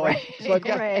go there. So, I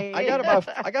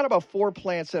got about 4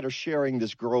 plants that are sharing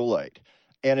this grow light,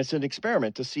 and it's an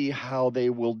experiment to see how they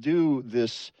will do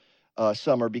this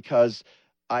summer. Because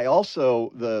I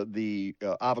also the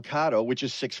avocado, which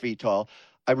is 6 feet tall,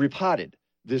 I repotted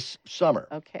this summer.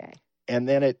 Okay. And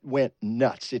then it went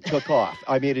nuts. It took off.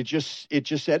 I mean, it just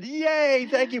said, "Yay,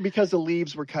 thank you," because the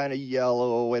leaves were kind of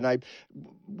yellow, and I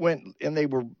went and they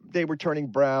were turning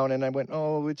brown, and I went,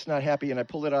 "Oh, it's not happy," and I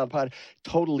pulled it out of the pot,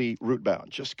 totally root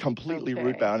bound, just completely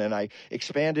root bound, and I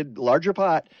expanded, larger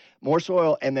pot, more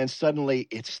soil, and then suddenly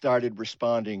it started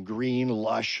responding, green,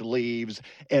 lush leaves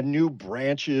and new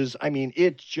branches. I mean,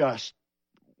 it just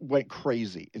went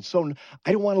crazy. And so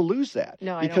I don't want to lose that.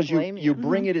 No, because I don't blame you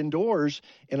bring it indoors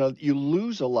and you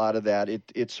lose a lot of that.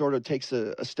 It sort of takes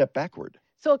a step backward.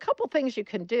 So a couple things you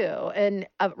can do, and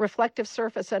a reflective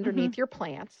surface underneath your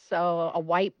plants. So a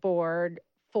whiteboard,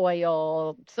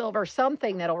 foil, silver,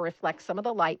 something that'll reflect some of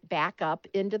the light back up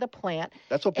into the plant.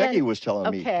 That's what Peggy was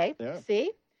telling me. Okay, yeah.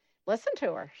 See? Listen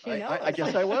to her. She knows. I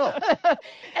guess I will.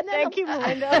 And then Thank you,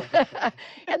 Melinda.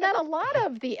 And then a lot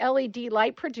of the LED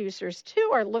light producers,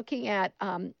 too, are looking at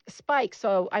spikes.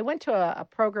 So I went to a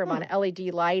program on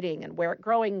LED lighting and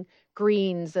growing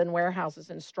greens in warehouses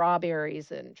and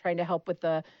strawberries and trying to help with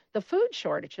the food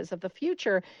shortages of the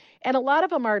future. And a lot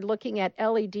of them are looking at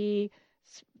LED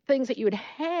things that you would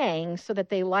hang so that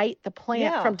they light the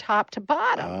plant from top to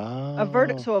bottom. A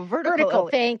vertical.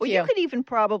 Thank you. You could even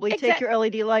probably take your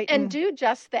LED light and do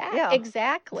just that. Yeah.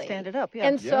 Exactly. Stand it up. Yeah.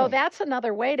 And so that's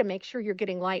another way to make sure you're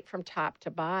getting light from top to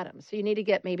bottom. So you need to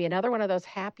get maybe another one of those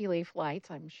Happy Leaf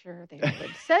lights. I'm sure they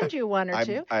would send you one or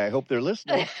two. I hope they're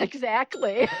listening.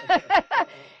 Exactly.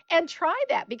 And try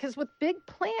that, because with big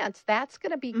plants, that's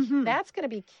going to be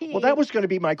key. Well, that was going to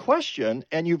be my question,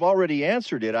 and you've already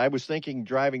answered it. I was thinking,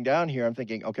 driving down here, I'm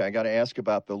thinking, okay, I got to ask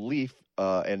about the leaf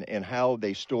and how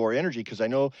they store energy, because I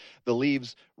know the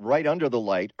leaves right under the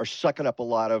light are sucking up a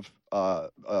lot of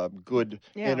good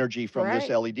energy from this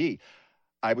LED.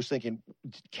 I was thinking,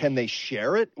 can they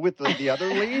share it with the other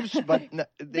leaves? But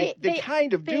they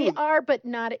kind of do. They are, but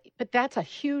not. But that's a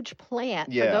huge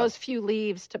plant for those few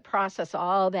leaves to process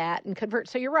all that and convert.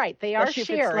 So you're right. They are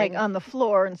sharing. If it's like on the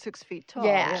floor and 6 feet tall.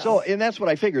 Yeah. So, and that's what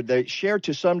I figured. They share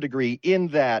to some degree in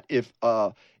that if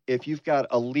you've got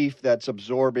a leaf that's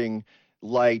absorbing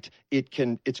light, it's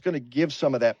going to give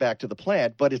some of that back to the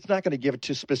plant, but it's not going to give it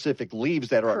to specific leaves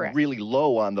that are really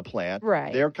low on the plant.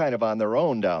 Right. They're kind of on their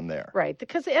own down there. Right,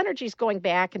 because the energy is going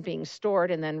back and being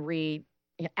stored and then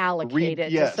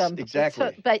reallocated to some.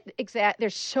 Exactly.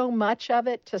 There's so much of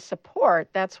it to support.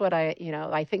 That's what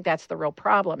I think that's the real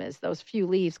problem, is those few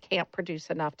leaves can't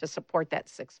produce enough to support that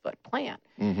 6-foot plant.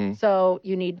 Mm-hmm. So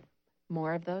you need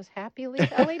more of those Happy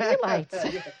Leaf LED lights.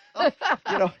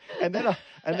 And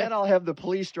then I'll have the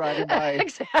police driving by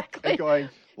and going,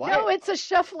 why? No, it's a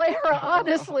chef-lera,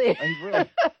 honestly. Really,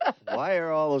 why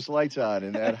are all those lights on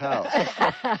in that house?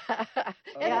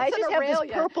 I just have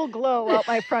this purple glow out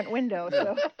my front window.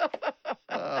 So.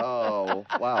 Oh,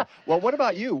 wow. Well, what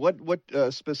about you? What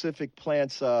specific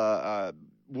plants, what are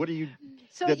you...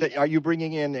 are you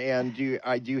bringing in, and do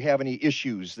you have any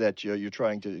issues that you're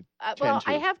trying to tend to?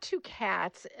 I have 2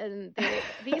 cats, and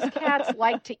these cats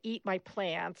like to eat my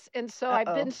plants, and so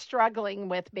I've been struggling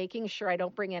with making sure I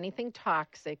don't bring anything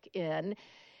toxic in.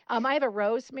 I have a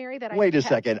rosemary that Wait a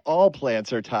second. All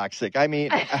plants are toxic. I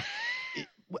mean...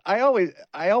 I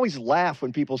always laugh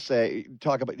when people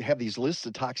have these lists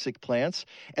of toxic plants,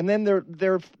 and then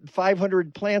there are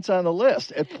 500 plants on the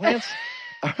list. And plants...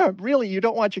 Really, you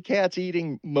don't want your cats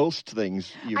eating most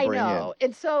things you bring in. I know.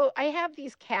 And so I have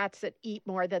these cats that eat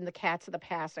more than the cats of the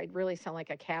past. I'd really sound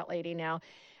like a cat lady now.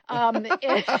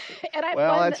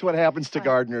 That's what happens to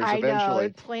gardeners eventually. I know,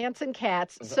 plants and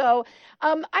cats. So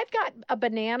I've got a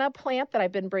banana plant that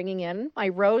I've been bringing in. My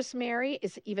rosemary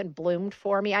is even bloomed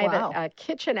for me. I have a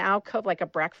kitchen alcove, like a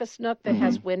breakfast nook that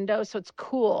has windows, so it's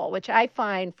cool, which I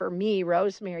find for me,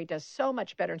 rosemary does so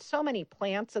much better. And so many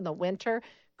plants in the winter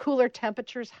cooler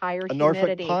temperatures, higher A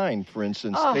humidity. Norfolk pine, for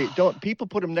instance, people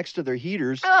put them next to their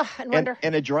heaters,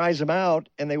 and it dries them out,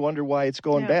 and they wonder why it's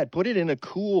going bad. Put it in a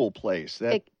cool place.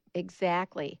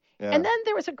 Exactly. Yeah. And then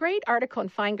there was a great article in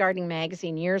Fine Gardening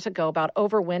magazine years ago about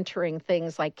overwintering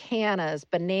things like cannas,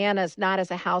 bananas, not as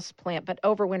a house plant, but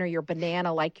overwinter your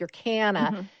banana like your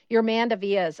canna, your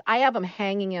mandavillas. I have them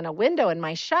hanging in a window in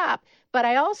my shop, but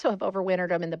I also have overwintered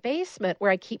them in the basement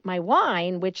where I keep my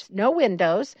wine, which no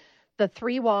windows. The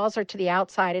 3 walls are to the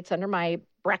outside. It's under my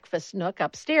breakfast nook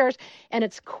upstairs, and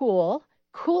it's cool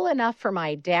enough for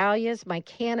my dahlias, my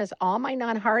cannas, all my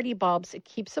non-hardy bulbs. It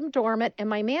keeps them dormant. And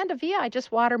my mandevilla, I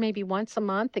just water maybe once a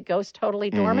month. It goes totally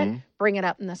dormant. Bring it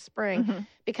up in the spring.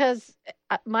 Because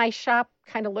my shop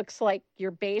kind of looks like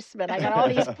your basement. I got all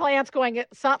these plants going.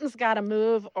 Something's got to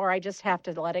move, or I just have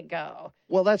to let it go.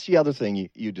 Well, that's the other thing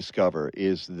you discover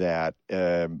is that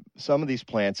some of these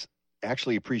plants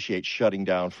actually appreciate shutting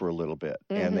down for a little bit.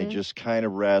 And they just kind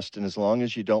of rest. And as long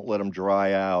as you don't let them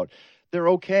dry out, they're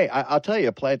okay. I'll tell you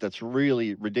a plant that's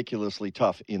really ridiculously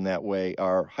tough in that way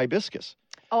are hibiscus.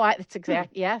 Oh, that's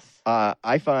exact. Yes.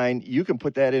 I find you can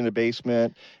put that in a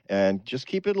basement and just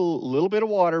keep it a little bit of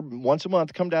water once a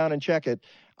month. Come down and check it,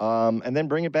 and then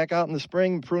bring it back out in the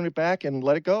spring, prune it back, and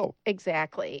let it go.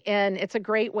 Exactly. And it's a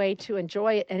great way to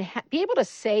enjoy it and be able to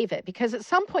save it, because at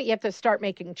some point you have to start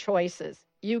making choices.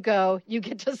 You go, you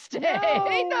get to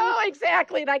stay. No,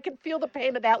 exactly. And I can feel the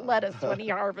pain of that lettuce when he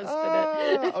harvested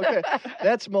it. Okay.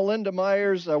 That's Melinda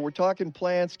Myers. We're talking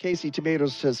plants. Casey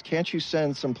Tomatoes says, can't you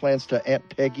send some plants to Aunt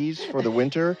Peggy's for the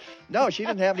winter? No, she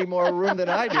didn't have any more room than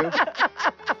I do.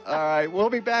 All right. We'll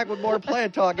be back with more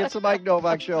plant talk. It's the Mike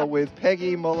Novak Show with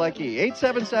Peggy Malecki.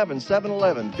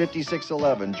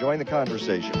 877-711-5611. Join the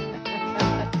conversation.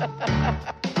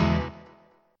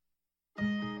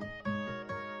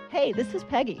 Hey, this is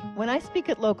Peggy. When I speak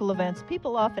at local events,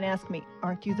 people often ask me,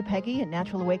 aren't you the Peggy in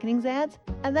Natural Awakenings ads?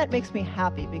 And that makes me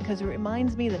happy because it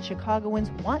reminds me that Chicagoans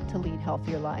want to lead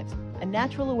healthier lives. And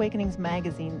Natural Awakenings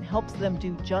magazine helps them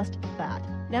do just that.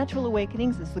 Natural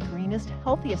Awakenings is the greenest,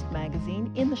 healthiest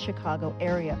magazine in the Chicago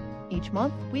area. Each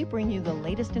month, we bring you the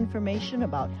latest information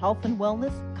about health and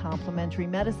wellness, complementary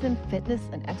medicine, fitness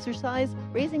and exercise,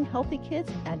 raising healthy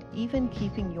kids, and even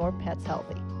keeping your pets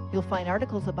healthy. You'll find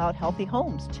articles about healthy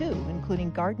homes, too,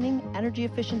 including gardening, energy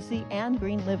efficiency, and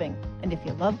green living. And if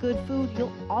you love good food,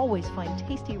 you'll always find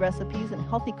tasty recipes and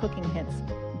healthy cooking hints.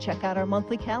 And check out our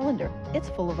monthly calendar. It's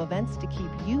full of events to keep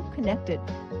you connected.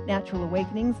 Natural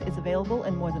Awakenings is available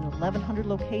in more than 1,100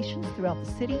 locations throughout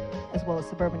the city, as well as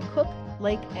suburban Cook,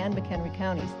 Lake, and McHenry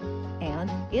counties.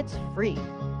 And it's free.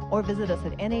 Or visit us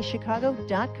at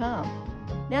nachicago.com.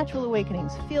 Natural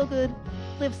Awakenings. Feel good,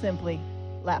 live simply,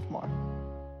 laugh more.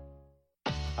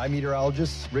 I'm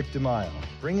meteorologist Rick DeMaio.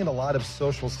 Bringing a lot of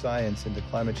social science into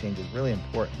climate change is really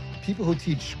important. People who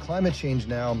teach climate change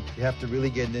now, you have to really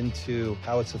get into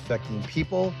how it's affecting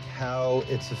people, how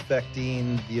it's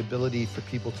affecting the ability for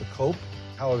people to cope,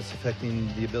 how it's affecting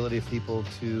the ability of people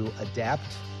to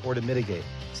adapt or to mitigate.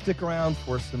 Stick around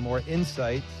for some more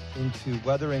insight into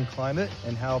weather and climate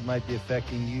and how it might be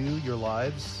affecting you, your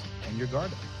lives, and your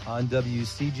garden. On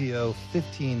WCGO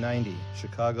 1590,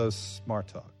 Chicago's Smart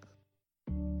Talk.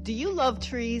 Do you love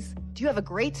trees? Do you have a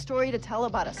great story to tell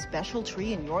about a special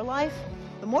tree in your life?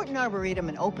 The Morton Arboretum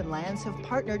and Open Lands have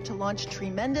partnered to launch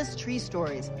Tremendous Tree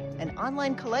Stories, an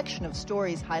online collection of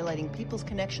stories highlighting people's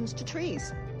connections to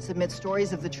trees. Submit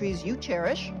stories of the trees you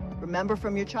cherish, remember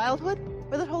from your childhood,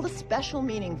 or that hold a special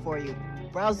meaning for you.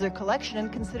 Browse their collection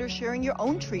and consider sharing your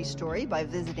own tree story by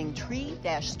visiting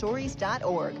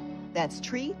tree-stories.org. That's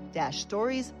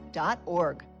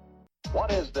tree-stories.org.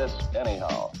 What is this,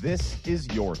 anyhow? This is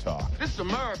Your Talk. This is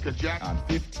America, Jack. On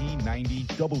 1590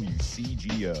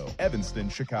 WCGO, Evanston,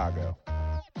 Chicago.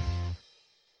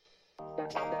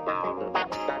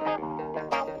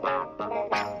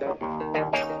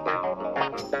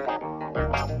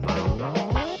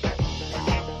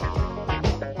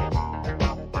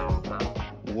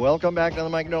 Welcome back to the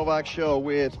Mike Novak Show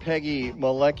with Peggy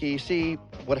Malecki. See,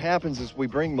 what happens is we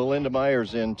bring Melinda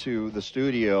Myers into the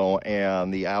studio,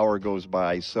 and the hour goes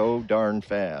by so darn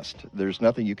fast. There's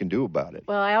nothing you can do about it.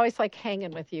 Well, I always like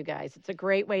hanging with you guys. It's a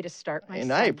great way to start my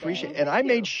Sunday. I appreciate it. And I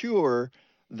made sure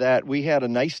that we had a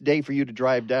nice day for you to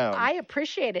drive down. I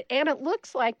appreciate it. And it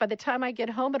looks like by the time I get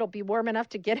home, it'll be warm enough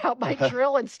to get out my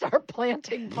drill and start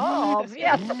planting bulbs.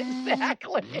 Yes,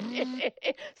 exactly.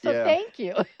 So thank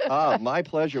you. My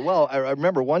pleasure. Well, I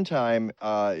remember one time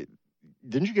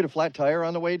Didn't you get a flat tire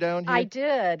on the way down here? I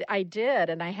did,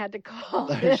 and I had to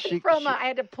call I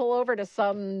had to pull over to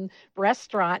some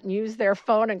restaurant and use their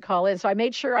phone and call in. So I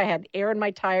made sure I had air in my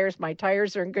tires. My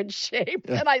tires are in good shape,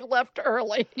 and I left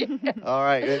early. All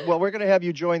right. Well, we're going to have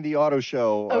you join the auto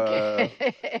show.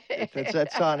 Okay.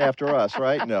 That's on after us,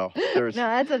 right? No. No,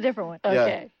 that's a different one.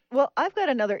 Okay. Well, I've got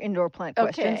another indoor plant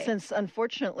question Okay. since,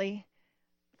 unfortunately,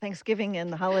 Thanksgiving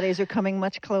and the holidays are coming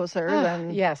much closer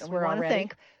than yes, we we're want all to ready.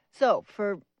 think. So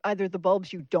for either the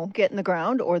bulbs you don't get in the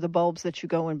ground or the bulbs that you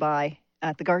go and buy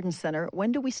at the garden center,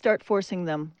 when do we start forcing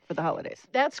them for the holidays?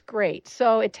 That's great.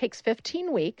 So it takes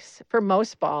 15 weeks for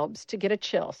most bulbs to get a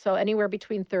chill. So anywhere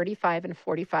between 35 and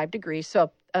 45 degrees. So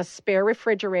a spare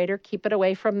refrigerator, keep it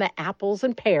away from the apples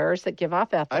and pears that give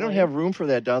off ethylene. I don't have room for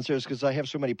that downstairs because I have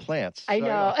so many plants. I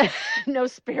know. No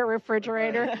spare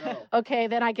refrigerator. Okay,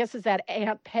 then I guess is that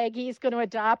Aunt Peggy's going to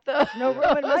adopt those? No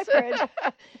room in my fridge.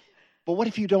 But what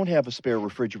if you don't have a spare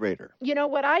refrigerator? You know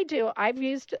what I do? I've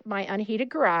used my unheated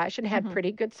garage and had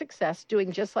pretty good success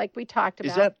doing just like we talked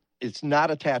about. It's not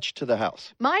attached to the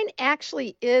house? Mine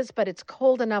actually is, but it's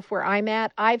cold enough where I'm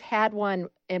at. I've had one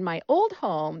in my old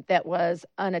home that was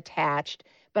unattached,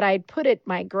 but I'd put it,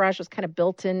 my garage was kind of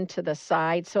built into the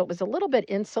side, so it was a little bit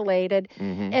insulated.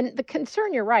 Mm-hmm. And the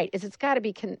concern, you're right, is it's got to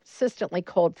be consistently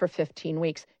cold for 15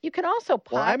 weeks. You can also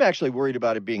pop... Well, I'm actually worried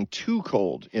about it being too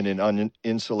cold in an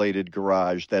uninsulated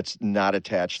garage that's not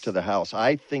attached to the house.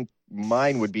 I think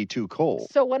mine would be too cold.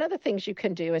 So one of the things you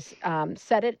can do is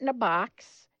set it in a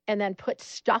box and then put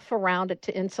stuff around it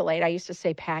to insulate. I used to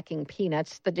say packing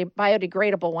peanuts. The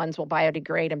biodegradable ones will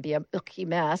biodegrade and be a milky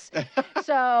mess.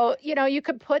 So, you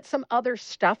could put some other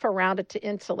stuff around it to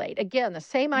insulate. Again, the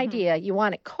same idea. You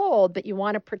want it cold, but you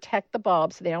want to protect the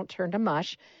bulbs so they don't turn to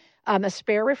mush. A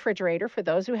spare refrigerator for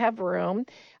those who have room.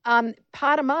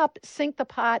 Pot them up, sink the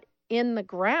pot in the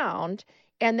ground,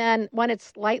 and then when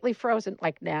it's lightly frozen,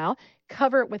 like now,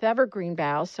 cover it with evergreen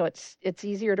boughs so it's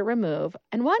easier to remove.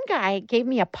 And one guy gave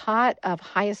me a pot of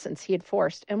hyacinths he had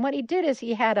forced. And what he did is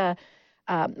he had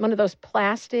one of those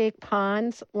plastic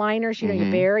ponds liners,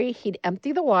 you bury. He'd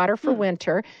empty the water for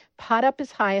winter, pot up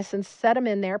his hyacinths, set them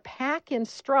in there, pack in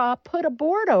straw, put a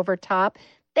board over top.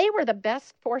 They were the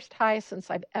best forced hyacinths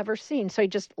I've ever seen. So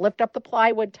he'd just lift up the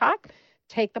plywood top,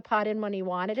 take the pot in when he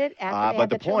wanted it. But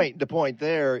the point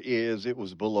there is it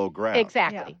was below ground.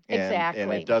 Exactly. Exactly.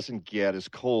 And it doesn't get as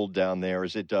cold down there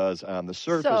as it does on the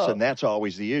surface, and that's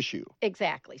always the issue.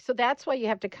 Exactly. So that's why you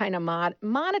have to kind of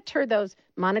monitor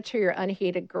your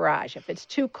unheated garage. If it's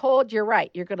too cold, you're right,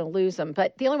 you're going to lose them.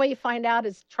 But the only way you find out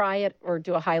is try it or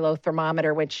do a high-low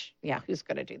thermometer, which, who's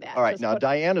going to do that? All right, now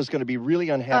Diana's going to be really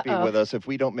unhappy with us if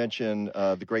we don't mention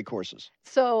the great courses.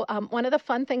 So one of the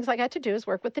fun things I got to do is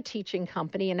work with the teaching company,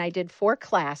 and I did 4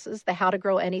 classes, the How to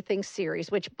Grow Anything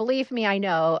series, which, believe me, I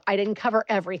know I didn't cover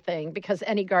everything because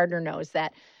any gardener knows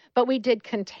that. But we did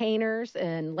containers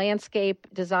and landscape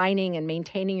designing and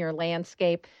maintaining your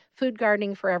landscape, food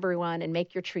gardening for everyone, and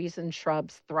make your trees and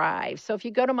shrubs thrive. So if you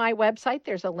go to my website,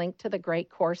 there's a link to the great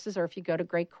courses, or if you go to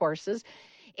great courses.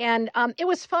 And it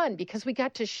was fun because we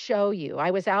got to show you.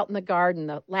 I was out in the garden.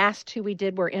 The last 2 we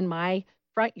did were in my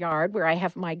front yard where I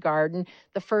have my garden.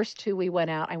 The first 2 I went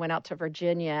out to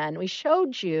Virginia, and we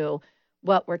showed you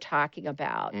what we're talking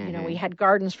about. Mm-hmm. We had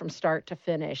gardens from start to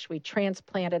finish. We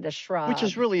transplanted a shrub. Which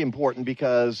is really important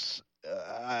because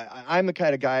I'm the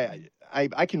kind of guy,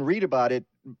 I can read about it,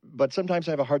 but sometimes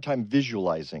I have a hard time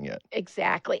visualizing it.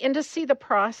 Exactly. And to see the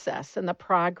process and the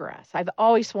progress. I've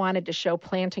always wanted to show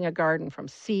planting a garden from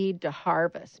seed to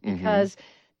harvest because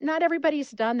not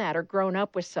everybody's done that or grown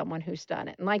up with someone who's done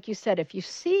it. And like you said, if you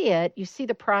see it, you see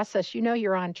the process,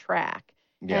 you're on track.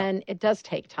 Yeah. And it does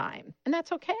take time. And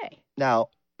that's okay. Now,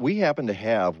 we happen to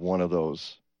have one of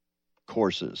those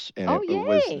courses, and it yay.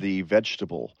 Was the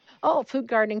vegetable. Oh, food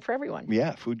gardening for everyone.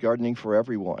 Yeah, food gardening for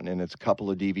everyone. And it's a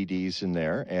couple of DVDs in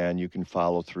there, and you can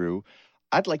follow through.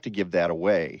 I'd like to give that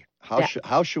away.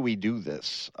 How should we do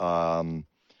this?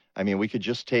 We could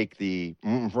just take the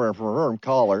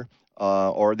caller,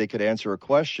 or they could answer a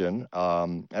question.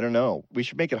 I don't know. We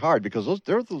should make it hard because those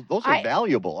are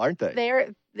valuable, aren't they?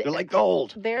 They're like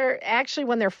gold. They're actually,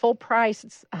 when they're full price,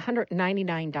 it's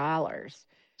 $199.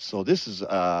 So this is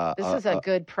a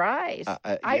good price.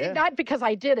 Yeah. Not because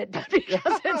I did it, but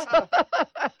because it's.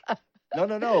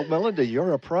 No, Melinda,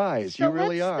 you're a prize. So you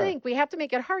really are. Let's think. We have to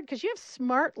make it hard because you have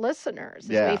smart listeners,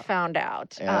 as we found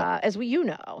out,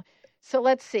 So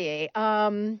let's see.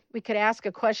 We could ask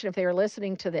a question if they were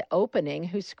listening to the opening,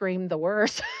 who screamed the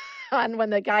worst on when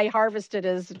the guy harvested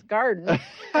his garden.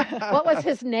 What was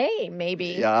his name,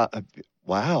 maybe? Yeah.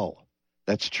 Wow.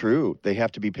 That's true. They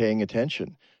have to be paying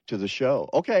attention. to the show.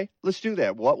 Okay, let's do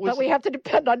that. But we have to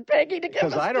depend on Peggy to give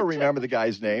us because I don't remember the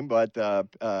guy's name, but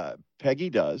Peggy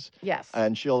does. Yes.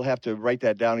 And she'll have to write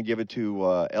that down and give it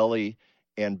to Ellie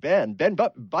and Ben.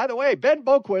 By the way, Ben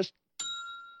Boquist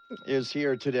is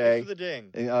here today. Thanks for the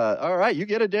ding. All right, you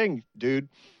get a ding, dude.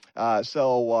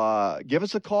 So give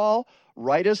us a call.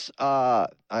 Write us.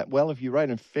 If you write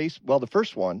in the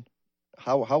first one,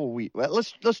 how will we? Well,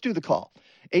 let's do the call.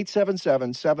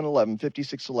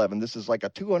 877-711-5611. This is like a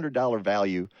 $200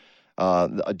 value,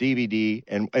 a DVD.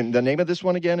 And the name of this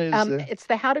one again is? It's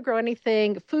the How to Grow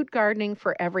Anything Food Gardening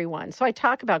for Everyone. So I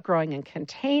talk about growing in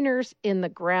containers, in the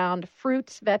ground,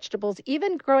 fruits, vegetables,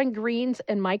 even growing greens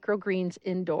and microgreens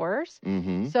indoors.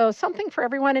 Mm-hmm. So something for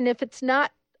everyone. And if it's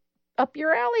not up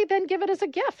your alley, then give it as a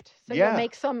gift. So you'll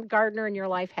make some gardener in your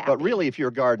life happy. But really, if you're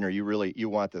a gardener, you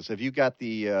want this. Have you got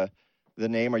the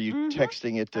name? Are you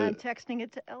texting it to? I'm texting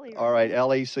it to Ellie. All right,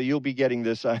 Ellie. So you'll be getting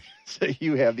this. So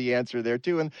you have the answer there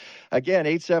too. And again,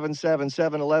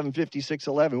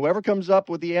 877-711-5611. Whoever comes up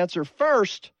with the answer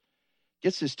first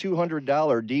gets this $200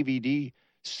 DVD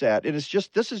set. And this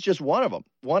is just one of them.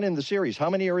 One in the series. How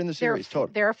many are in the series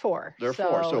total? There are 4. There are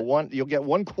 4. So you'll get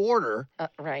 1/4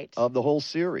 right. of the whole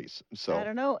series. So I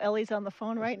don't know. Ellie's on the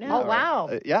phone right now. Oh, wow.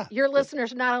 Yeah. Your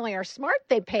listeners not only are smart,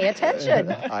 they pay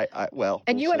attention.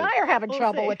 And you and I are having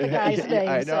trouble with the guy's name.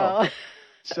 I know.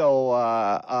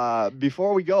 So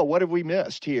before we go, what have we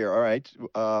missed here? All right.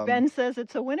 Ben says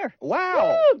it's a winner.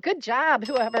 Wow. Woo, good job,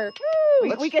 whoever.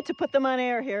 We get to put them on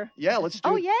air here. Yeah, let's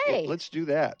do yay. Let's do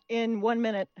that. In 1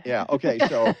 minute. Yeah, okay.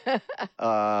 So,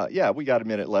 we got a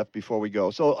minute left before we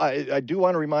go. So I do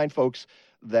want to remind folks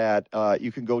that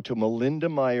you can go to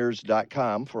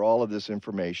melindamyers.com for all of this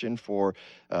information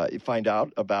find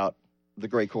out about the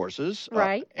great courses.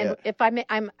 Right. And if I'm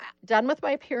done with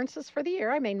my appearances for the year.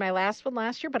 I made my last one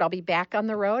last year, but I'll be back on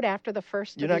the road after the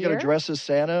first You're of the year. You're not going to dress as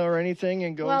Santa or anything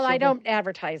and go Well, somewhere? I don't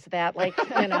advertise that, And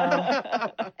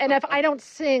if I don't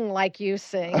sing like you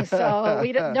sing, so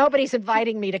nobody's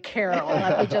inviting me to carol,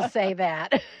 let me just say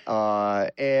that.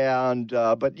 But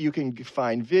you can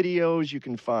find videos, you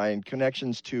can find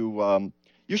connections to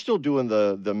you're still doing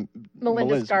the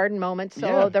Melinda's Garden Moments.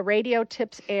 So the radio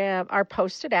tips are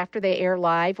posted after they air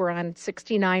live. We're on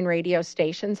 69 radio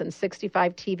stations and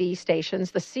 65 TV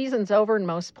stations. The season's over in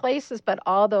most places, but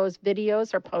all those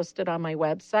videos are posted on my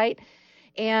website.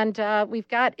 And we've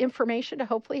got information to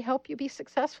hopefully help you be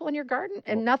successful in your garden.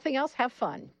 And nothing else, have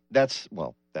fun. That's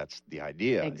the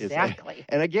idea. Exactly.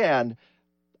 And again,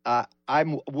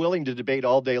 I'm willing to debate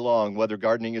all day long whether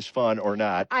gardening is fun or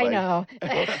not. I know.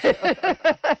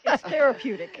 It's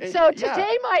therapeutic. So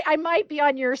today I might be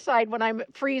on your side when I'm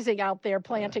freezing out there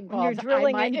planting bulbs. You're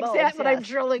drilling in bulbs, when I'm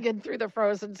drilling in through the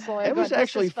frozen soil. It was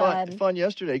actually fun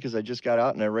yesterday because I just got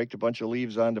out and I raked a bunch of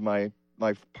leaves onto my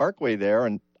parkway there,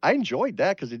 and I enjoyed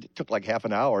that because it took like half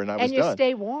an hour and I was done. And you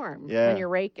stay warm when you're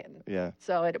raking. Yeah.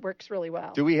 So it works really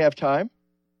well. Do we have time?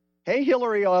 Hey,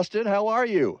 Hillary Austin, how are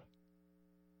you?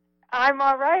 I'm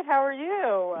all right. How are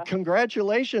you?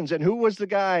 Congratulations. And who was the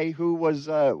guy who was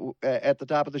at the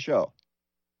top of the show?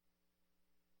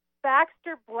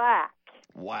 Baxter Black.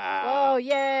 Wow. Oh,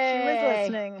 yay. She was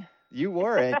listening. You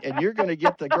were, and you're going to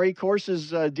get the Great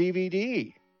Courses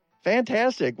DVD.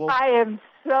 Fantastic. Well, I am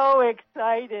so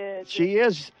excited. She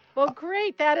is. Well,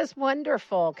 great. That is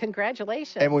wonderful.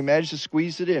 Congratulations. And we managed to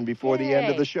squeeze it in before the end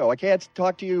of the show. I can't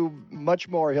talk to you much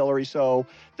more, Hillary, so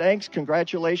thanks,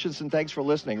 congratulations, and thanks for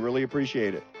listening. Really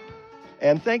appreciate it.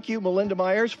 And thank you, Melinda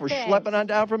Myers, for schlepping on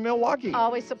down from Milwaukee.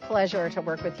 Always a pleasure to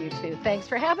work with you, too. Thanks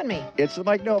for having me. It's the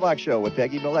Mike Novak Show with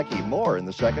Peggy Malecki. More in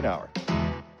the second hour.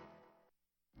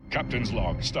 Captain's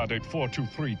log, stardate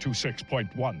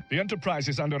 42326.1. The Enterprise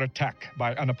is under attack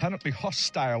by an apparently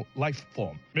hostile life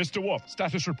form. Mr. Wolf,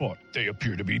 status report. They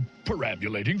appear to be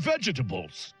perambulating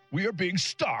vegetables. We are being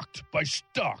stalked by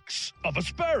stalks of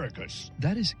asparagus.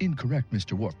 That is incorrect,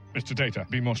 Mr. Wolf. Mr. Data,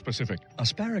 be more specific.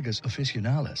 Asparagus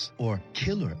officinalis, or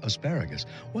killer asparagus,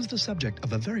 was the subject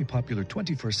of a very popular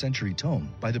 21st century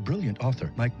tome by the brilliant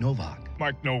author Mike Novak.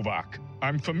 Mike Novak.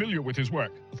 I'm familiar with his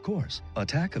work. Of course.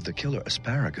 Attack of the Killer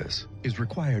Asparagus is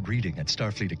required reading at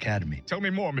Starfleet Academy. Tell me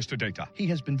more, Mr. Data. He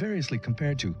has been variously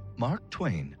compared to Mark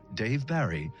Twain, Dave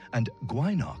Barry, and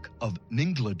Gwynok of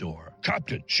Ninglador.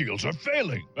 Captain, shields are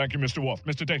failing. Thank you, Mr. Wolf.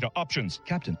 Mr. Data, options.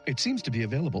 Captain, it seems to be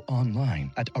available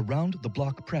online at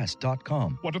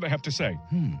aroundtheblockpress.com. What do they have to say?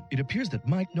 It appears that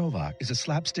Mike Novak is a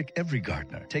slapstick every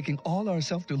gardener, taking all our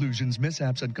self-delusions,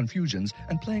 mishaps, and confusions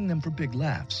and playing them for big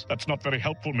laughs. That's not very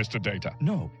helpful, Mr. Data.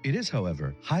 No, it is,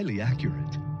 however, highly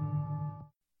accurate.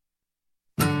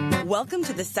 Welcome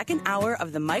to the second hour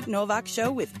of the Mike Novak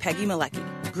Show with Peggy Malecki.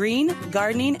 Green,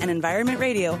 gardening, and environment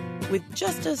radio with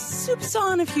just a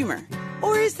soupçon of humor.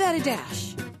 Or is that a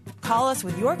dash? Call us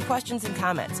with your questions and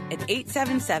comments at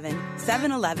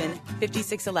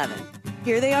 877-711-5611.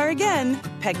 Here they are again,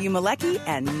 Peggy Malecki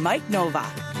and Mike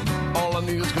Novak. All I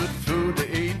need is good food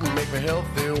to eat and make me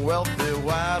healthy, wealthy,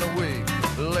 wide awake.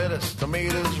 Lettuce,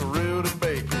 tomatoes, root and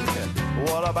bacon.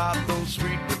 What about those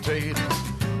sweet potatoes?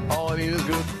 All I need is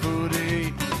good food to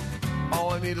eat.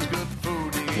 All I need is good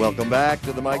food to eat. Welcome back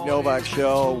to the Mike Novak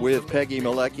Show with Peggy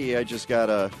Malecki. I just got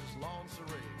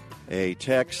a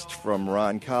text from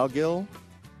Ron Calgill,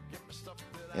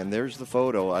 and there's the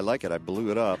photo. I like it. I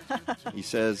blew it up. He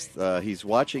says he's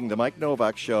watching the Mike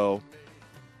Novak Show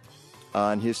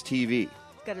on his TV. He's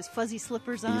got his fuzzy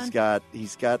slippers on.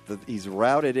 He's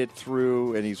routed it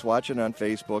through, and he's watching on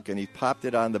Facebook, and he popped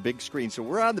it on the big screen. So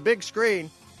we're on the big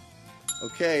screen.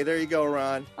 Okay, there you go,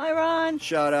 Ron. Hi, Ron.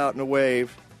 Shout out and a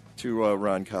wave to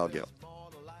Ron Calgill.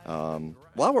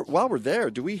 While we're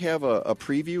there, do we have a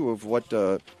preview of what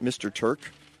Mr. Turk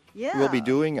will be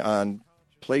doing on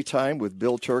Playtime with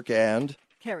Bill Turk and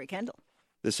Carrie Kendall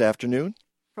this afternoon?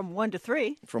 From 1 to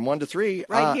 3. From 1 to 3.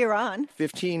 Right here on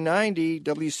 1590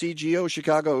 WCGO,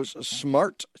 Chicago's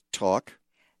Smart Talk.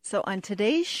 So on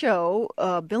today's show,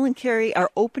 Bill and Carrie are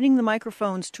opening the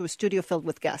microphones to a studio filled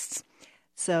with guests.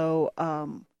 So,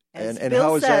 and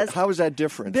how is that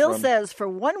different? Bill says for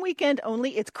one weekend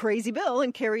only, it's Crazy Bill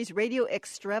and Carrie's Radio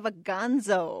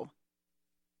Extravaganzo.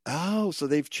 Oh, so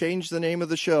they've changed the name of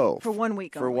the show for 1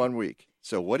 week. For 1 week.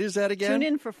 So what is that again? Tune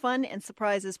in for fun and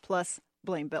surprises plus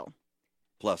Blame Bill.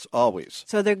 Plus always.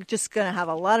 So they're just going to have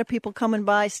a lot of people coming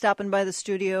by, stopping by the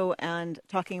studio, and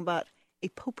talking about a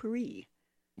potpourri.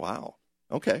 Wow.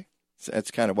 Okay. So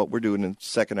that's kind of what we're doing in the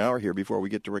second hour here before we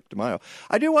get to Rick DeMaio.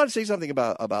 I do want to say something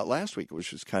about last week,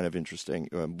 which was kind of interesting.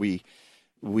 We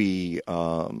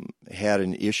had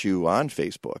an issue on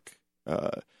Facebook,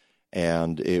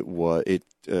 and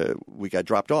we got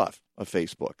dropped off of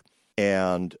Facebook,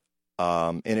 and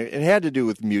it had to do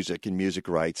with music and music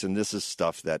rights, and this is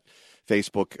stuff that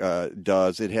Facebook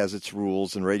does. It has its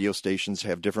rules, and radio stations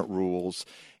have different rules.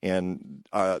 And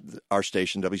our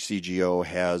station, WCGO,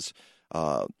 has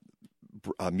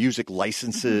music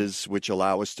licenses, which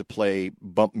allow us to play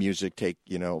bump music. I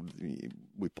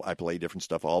play different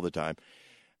stuff all the time,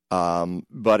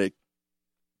 but it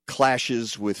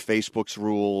clashes with Facebook's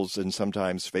rules, and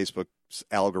sometimes Facebook's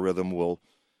algorithm will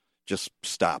just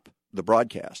stop the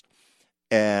broadcast.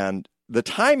 And the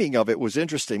timing of it was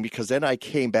interesting because then I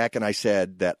came back and I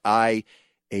said that IHATE,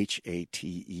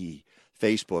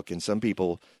 Facebook, and some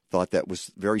people thought that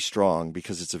was very strong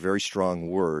because it's a very strong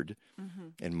word. Mm-hmm.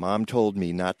 And Mom told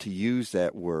me not to use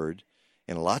that word,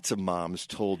 and lots of moms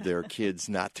told their kids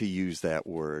not to use that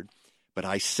word. But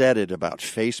I said it about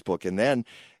Facebook, and then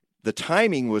the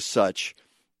timing was such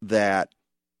that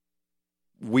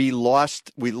we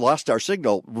lost our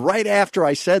signal right after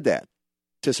I said that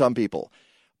to some people.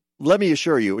 Let me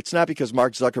assure you, it's not because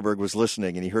Mark Zuckerberg was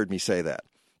listening and he heard me say that.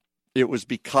 It was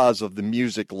because of the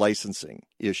music licensing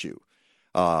issue.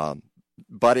 But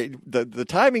the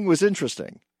timing was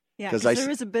interesting. Yeah, because there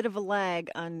is a bit of a lag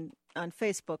on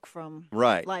Facebook from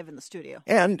live in the studio.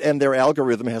 And their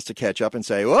algorithm has to catch up and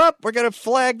say, "Whoop, we're going to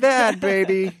flag that,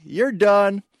 baby. You're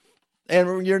done."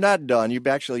 And you're not done. You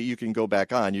can go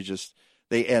back on.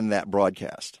 They end that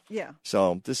broadcast. Yeah.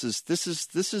 So this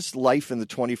is life in the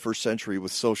 21st century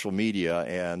with social media,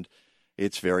 and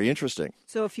it's very interesting.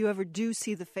 So if you ever do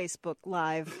see the Facebook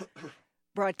live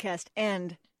broadcast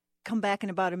end, come back in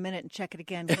about a minute and check it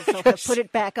again because they'll have put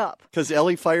it back up. Because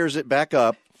Ellie fires it back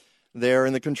up there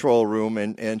in the control room,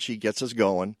 and she gets us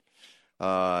going.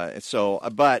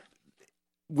 But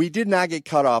we did not get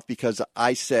cut off because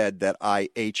I said that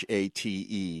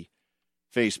IHATE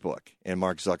Facebook, and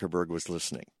Mark Zuckerberg was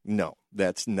listening. No,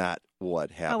 that's not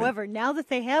what happened. However, now that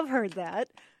they have heard that.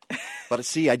 But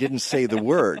see, I didn't say the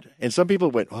word. And some people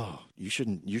went, "Oh, you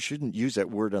shouldn't use that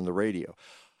word on the radio."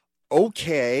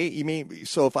 Okay, you mean,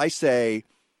 so if I say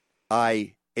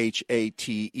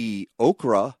IHATE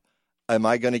okra, am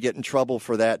I going to get in trouble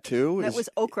for that too? That was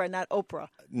okra, not Oprah.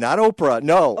 Not Oprah,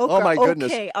 no. Okra, oh my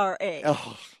goodness. OKRA.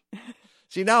 Oh.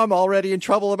 See, now I'm already in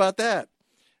trouble about that.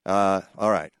 All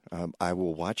right. I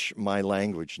will watch my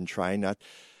language and try not.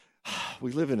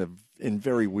 We live in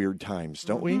very weird times,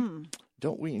 don't we?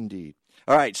 Don't we indeed?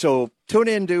 All right, so tune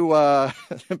in to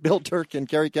Bill Turk and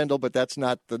Carrie Kendall, but that's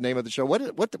not the name of the show. What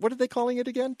are they calling it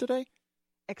again today?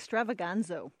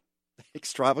 Extravaganzo.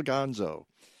 Extravaganzo.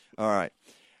 All right.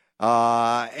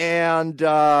 And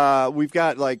we've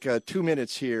got like 2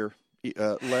 minutes here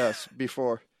less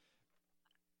before.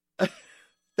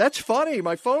 That's funny.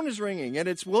 My phone is ringing, and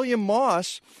it's William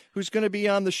Moss, who's going to be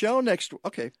on the show next.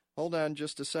 Okay, hold on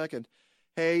just a second.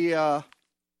 Hey,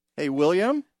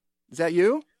 William, is that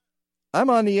you? I'm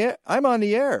on the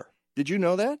air. Did you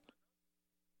know that?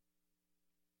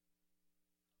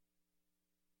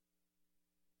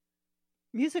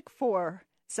 Music for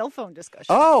cell phone discussion.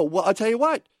 Oh, well, I'll tell you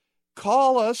what.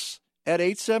 Call us at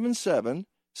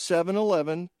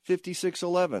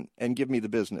 877-711-5611 and give me the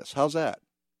business. How's that?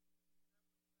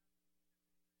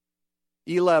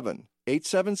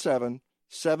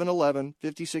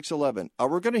 877-711-5611.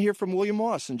 We're going to hear from William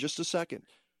Moss in just a second.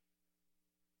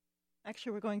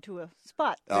 Actually, we're going to a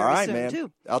spot All right, soon, man.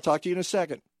 too. I'll talk to you in a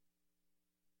second.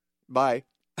 Bye.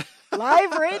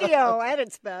 Live radio at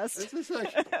its best.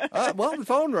 Well, the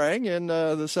phone rang and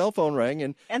the cell phone rang.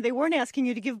 And they weren't asking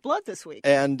you to give blood this week.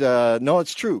 And no,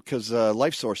 it's true, because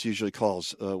LifeSource usually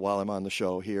calls while I'm on the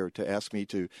show here to ask me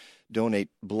to donate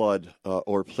blood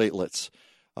or platelets.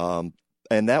 And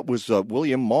that was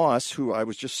William Moss, who I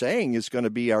was just saying is going to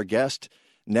be our guest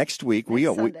next week. And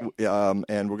we're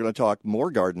going to talk more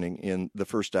gardening in the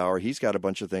first hour. He's got a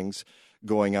bunch of things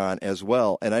going on as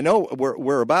well. And I know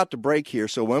we're about to break here,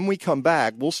 so when we come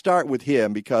back, we'll start with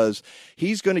him because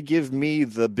he's going to give me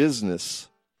the business,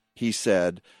 he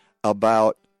said,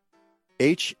 about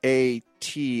HATINGOKRA.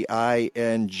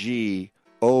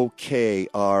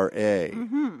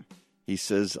 Mm-hmm. He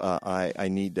says, I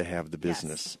need to have the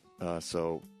business. Yes.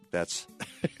 So that's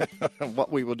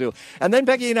what we will do. And then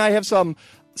Peggy and I have some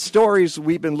stories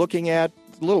we've been looking at,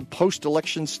 little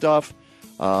post-election stuff,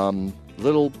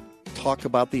 little talk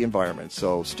about the environment.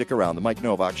 So stick around. The Mike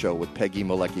Novak Show with Peggy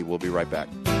Malecki. We'll be right back.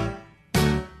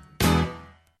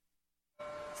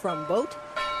 From boat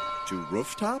to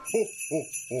rooftop? Ho, ho,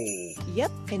 ho.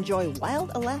 Yep, enjoy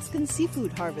wild Alaskan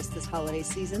seafood harvest this holiday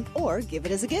season or give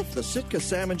it as a gift. The Sitka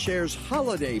Salmon Shares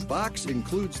Holiday Box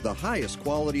includes the highest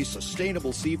quality,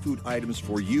 sustainable seafood items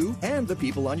for you and the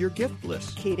people on your gift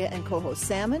list. Kata and coho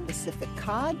salmon, Pacific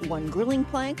cod, 1 grilling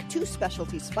plank, 2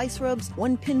 specialty spice rubs,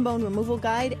 1 pin bone removal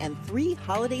guide, and 3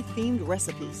 holiday-themed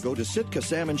recipes. Go to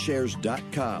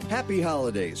SitkaSalmonShares.com. Happy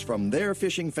holidays from their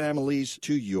fishing families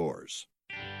to yours.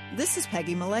 This is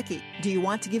Peggy Malecki. Do you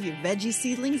want to give your veggie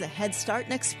seedlings a head start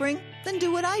next spring? Then do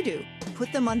what I do.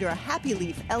 Put them under a Happy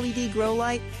Leaf LED grow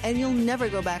light, and you'll never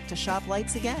go back to shop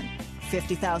lights again.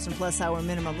 50,000 plus hour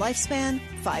minimum lifespan,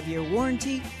 5-year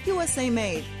warranty, USA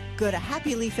made. Go to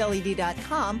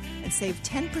happyleafled.com and save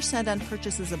 10% on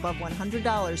purchases above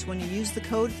 $100 when you use the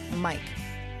code MIKE.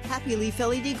 Happy Leaf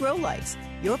LED grow lights.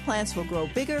 Your plants will grow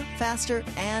bigger, faster,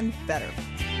 and better.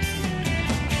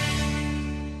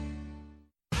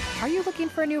 Are you looking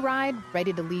for a new ride?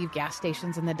 Ready to leave gas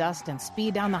stations in the dust and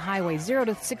speed down the highway 0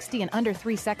 to 60 in under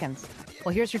 3 seconds?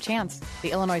 Well, here's your chance.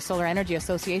 The Illinois Solar Energy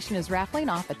Association is raffling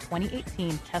off a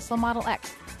 2018 Tesla Model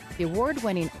X, the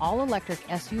award-winning all-electric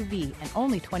SUV, and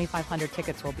only 2,500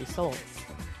 tickets will be sold.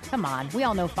 Come on, we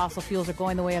all know fossil fuels are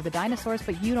going the way of the dinosaurs,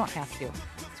 but you don't have to.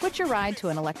 Switch your ride to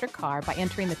an electric car by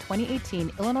entering the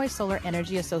 2018 Illinois Solar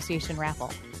Energy Association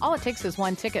raffle. All it takes is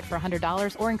 1 ticket for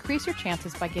 $100 or increase your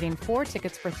chances by getting 4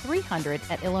 tickets for $300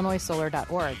 at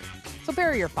illinoissolar.org. So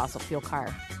bury your fossil fuel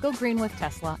car, go green with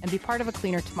Tesla, and be part of a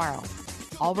cleaner tomorrow.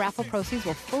 All raffle proceeds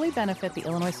will fully benefit the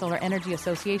Illinois Solar Energy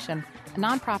Association, a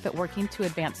nonprofit working to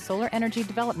advance solar energy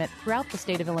development throughout the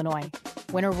state of Illinois.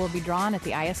 Winner will be drawn at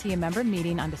the ISEA member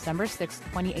meeting on December 6,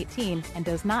 2018, and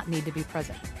does not need to be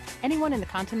present. Anyone in the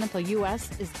continental U.S.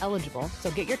 is eligible,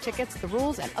 so get your tickets, the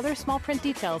rules, and other small print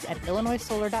details at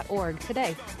illinoissolar.org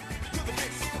today.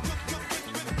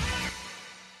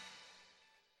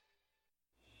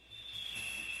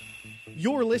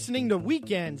 You're listening to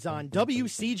Weekends on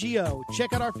WCGO.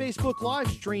 Check out our Facebook live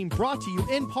stream brought to you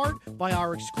in part by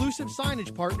our exclusive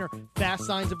signage partner, Fast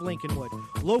Signs of Lincolnwood.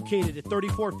 Located at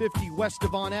 3450 West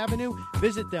Devon Avenue,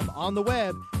 visit them on the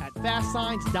web at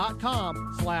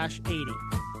fastsigns.com/80.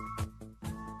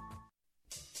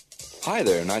 Hi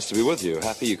there, nice to be with you.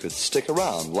 Happy you could stick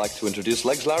around. Like to introduce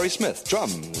Legs Larry Smith,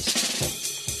 drums.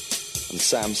 And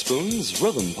Sam Spoon's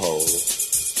rhythm pole.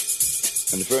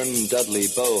 And Vern Dudley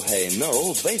Bohay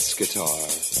Knoll, bass guitar.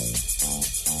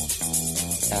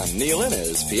 And Neil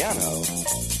Innes, piano.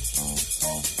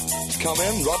 Come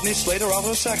in, Rodney Slater,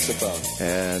 alto saxophone.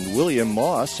 And William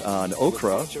Moss on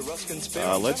okra.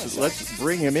 Let's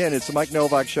bring him in. It's the Mike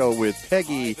Novak Show with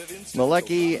Peggy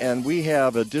Malecki, and we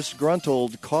have a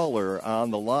disgruntled caller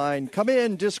on the line. Come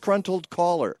in, disgruntled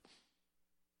caller.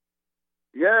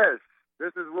 Yes,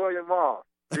 this is William Moss,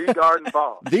 the garden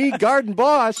boss. The garden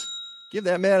boss. Give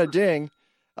that man a ding.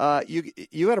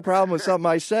 You had a problem with something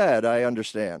I said, I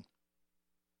understand.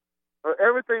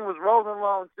 Everything everything was rolling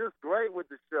along just great with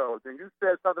the show. Then you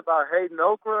said something about hating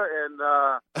okra, and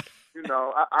you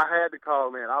know, I had to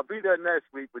call in. I'll be there next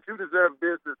week, but you deserve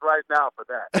business right now for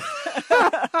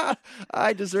that.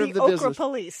 I deserve the okra business.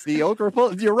 Police. The okra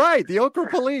police. You're right. The okra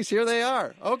police. Here they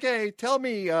are. Okay, tell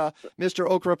me, Mr.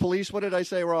 Okra Police, what did I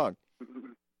say wrong?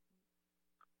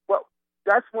 Well,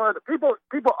 that's one of the people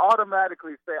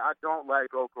automatically say I don't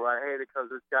like okra. I hate it because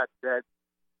it's got that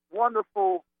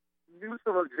wonderful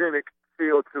mucilagenic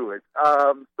feel to it.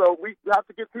 So we have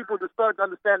to get people to start to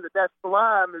understand that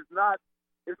slime is not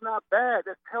bad.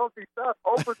 That's healthy stuff.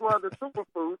 Okra's one of the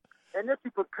superfoods, and if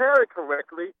you prepare it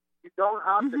correctly, you don't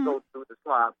have to go through the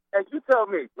slime. And you tell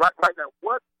me right now,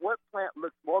 what plant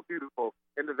looks more beautiful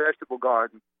in the vegetable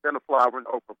garden than a flowering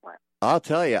okra plant? I'll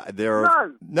tell you,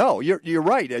 None. No, you're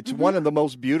right. It's one of the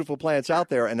most beautiful plants out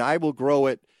there, and I will grow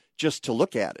it just to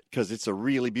look at it because it's a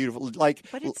really beautiful,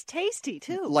 but it's tasty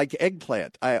too. Like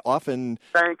eggplant. I often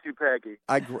thank you, Peggy.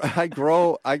 I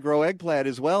grow eggplant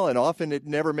as well, and often it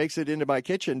never makes it into my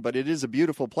kitchen, but it is a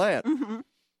beautiful plant.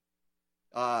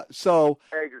 So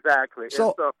exactly.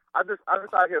 So I just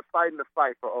out here fighting the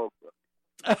fight for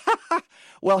okra.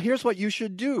 Well, here's what you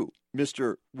should do,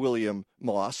 Mr. William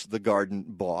Moss, the garden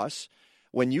boss.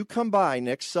 When you come by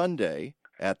next Sunday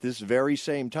at this very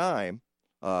same time,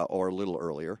 or a little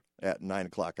earlier at 9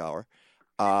 o'clock hour,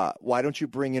 why don't you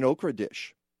bring an okra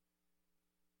dish?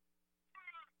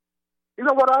 You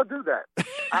know what? I'll do that.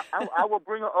 I will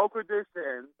bring an okra dish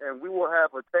in, and we will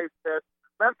have a taste test.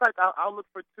 Matter of fact, I'll look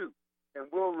for two, and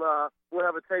we'll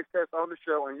have a taste test on the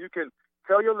show, and you can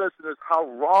tell your listeners how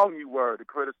wrong you were to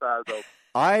criticize okra.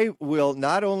 I will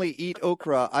not only eat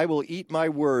okra, I will eat my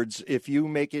words if you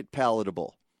make it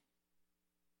palatable.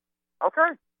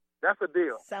 Okay. That's a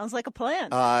deal. Sounds like a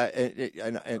plan.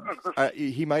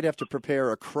 He might have to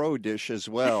prepare a crow dish as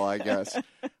well, I guess.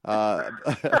 All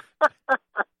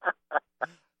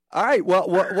right. Well,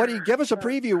 what do you give us a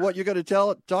preview? What you're going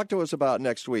to talk to us about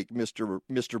next week,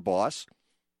 Mr. Boss?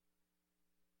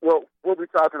 Well, we'll be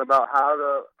talking about how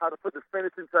to put the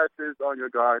finishing touches on your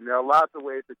garden. There are lots of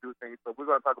ways to do things, but we're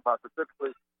going to talk about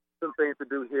specifically some things to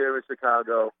do here in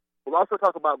Chicago. We'll also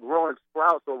talk about growing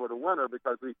sprouts over the winter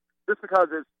because just because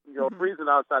it's freezing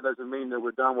outside doesn't mean that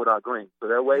we're done with our greens. So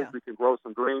there are ways we can grow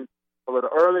some greens a little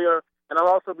earlier. And I'll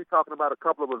also be talking about a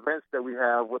couple of events that we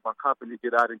have with my company,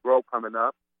 Get Out and Grow, coming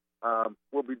up.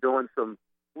 We'll be doing some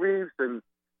wreaths and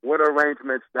winter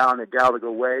arrangements down at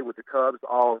Gallagher Way with the Cubs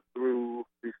all through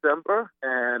December.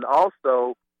 And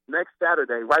also next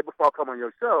Saturday, right before I come on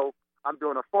your show, I'm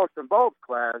doing a forks and bulbs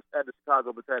class at the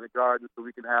Chicago Botanic Garden so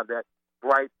we can have that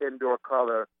bright indoor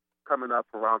color coming up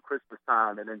around Christmas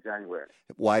time and in January.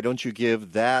 Why don't you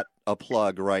give that a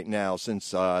plug right now,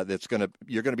 since you're going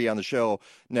to be on the show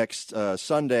next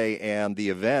Sunday, and the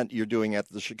event you're doing at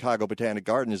the Chicago Botanic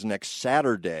Garden is next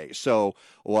Saturday. So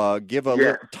give a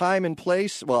little time and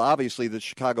place. Well, obviously the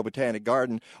Chicago Botanic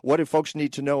Garden. What do folks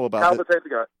need to know about Chicago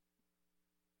Botanic Garden?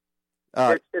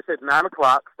 It's at 9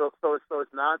 o'clock, so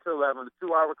it's 9 to 11, a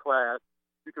 2-hour class.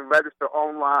 You can register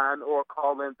online or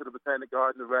call into the Botanic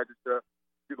Garden to register.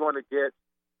 You're going to get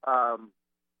a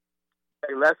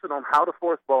lesson on how to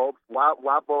force bulbs, why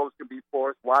bulbs can be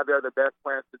forced, why they're the best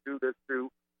plants to do this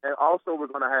to. And also we're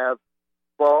going to have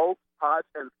bulbs, pots,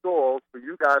 and soils for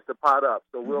you guys to pot up.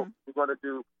 So we're going to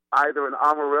do either an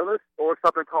amaryllis or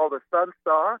something called a sun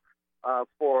star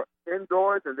for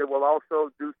indoors, and then we'll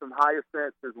also do some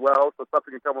hyacinths as well, so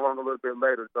something can come along a little bit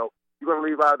later. So you're going to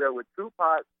leave out there with 2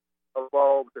 pots of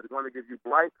bulbs that are going to give you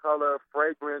bright color,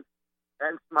 fragrance,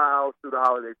 and smiles through the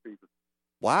holiday season.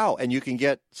 Wow, and you can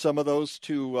get some of those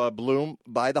to bloom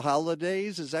by the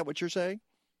holidays? Is that what you're saying?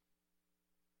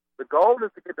 The goal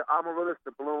is to get the amaryllis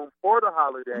to bloom for the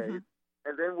holidays,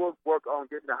 and then we'll work on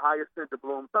getting the hyacinth to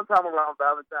bloom sometime around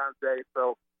Valentine's Day.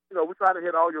 So, we try to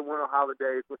hit all your winter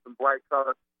holidays with some bright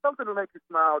color, something to make you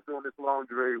smile during this long,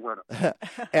 dreary winter.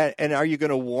 And are you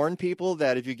going to warn people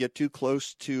that if you get too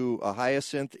close to a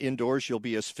hyacinth indoors, you'll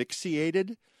be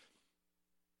asphyxiated?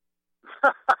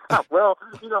 Well,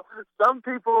 some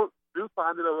people do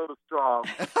find it a little strong.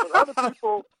 But other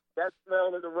people, that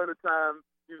smell in the wintertime,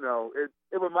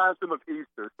 it reminds them of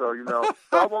Easter. So,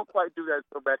 so I won't quite do that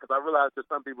so bad because I realize there's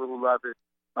some people who love it.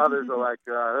 Others are like,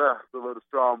 it's a little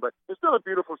strong. But it's still a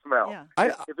beautiful smell.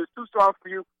 Yeah. If it's too strong for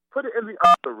you, put it in the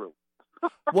other room.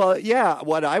 Well, yeah,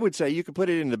 what I would say, you could put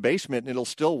it in the basement and it'll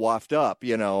still waft up,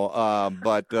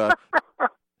 but...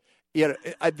 Yeah,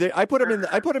 I put them in.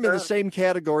 I put them in the same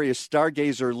category as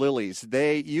stargazer lilies.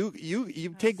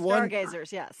 You take one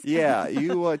stargazers, yes. Yeah,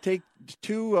 you take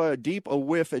too deep a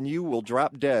whiff and you will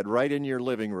drop dead right in your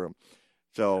living room.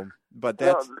 So But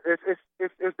that's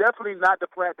it's definitely not the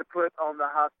plant to put on the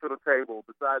hospital table.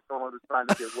 Besides someone who's trying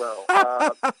to get well,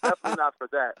 definitely not for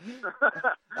that.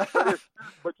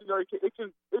 but it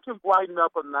can brighten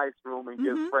up a nice room and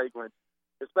give fragrance,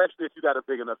 especially if you got a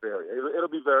big enough area. It'll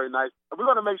be very nice. And we're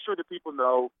going to make sure that people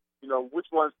know, which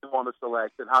ones they want to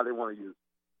select and how they want to use.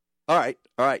 All right.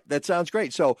 That sounds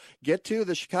great. So get to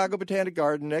the Chicago Botanic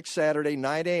Garden next Saturday,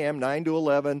 9 a.m., 9 to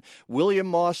 11. William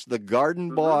Moss, the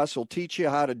garden boss, will teach you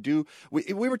how to do.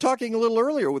 We were talking a little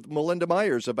earlier with Melinda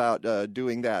Myers about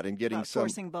doing that and getting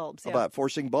forcing bulbs. Yeah. About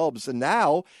forcing bulbs. And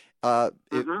now a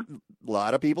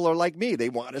lot of people are like me. They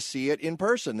want to see it in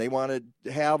person. They want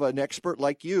to have an expert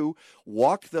like you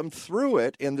walk them through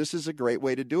it, and this is a great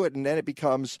way to do it. And then it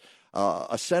becomes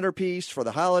a centerpiece for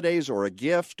the holidays or a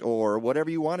gift or whatever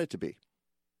you want it to be.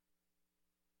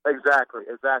 Exactly.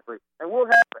 And we'll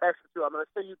have extra too. I mean,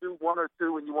 let's say you do one or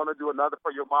two and you want to do another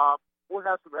for your mom. We'll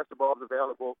have some extra bulbs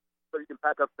available so you can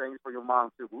pack up things for your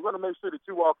mom too. We're going to make sure that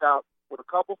you walk out with a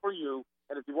couple for you.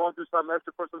 And if you want to do something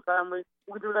extra for some family,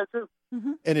 we can do that too.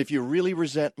 And if you really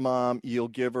resent mom, you'll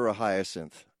give her a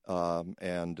hyacinth. If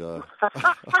you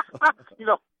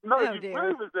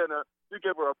really resent her, you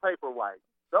give her a paper white.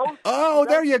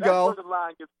 There you go. That's where the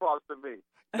line gets crossed to me.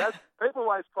 Paper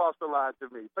whites cross the line to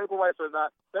me. Paper whites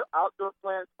they're outdoor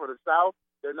plants for the South.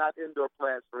 They're not indoor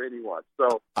plants for anyone.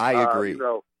 So I agree.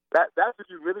 That's if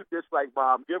you really dislike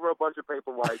mom. Give her a bunch of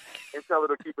paper whites and tell her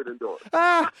to keep it indoors.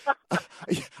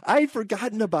 I'd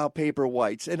forgotten about paper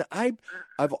whites, and I've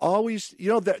always,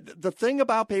 the thing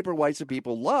about paper whites that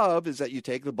people love is that you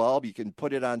take the bulb, you can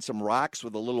put it on some rocks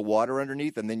with a little water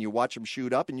underneath, and then you watch them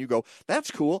shoot up, and you go,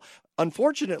 "That's cool."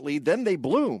 Unfortunately, then they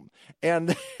bloom,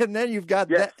 and then you've got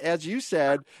that, as you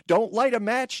said, don't light a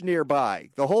match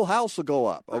nearby. The whole house will go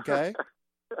up. Okay.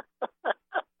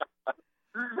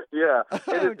 Yeah, it's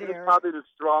probably the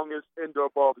strongest indoor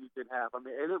bulb you can have. I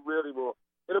mean, and it really will.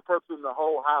 It'll perfume the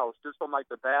whole house just from like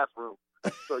the bathroom.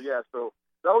 So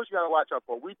those you got to watch out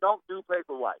for. We don't do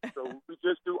paper whites, so we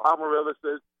just do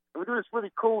amaryllises. And we do this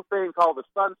really cool thing called the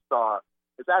sun star.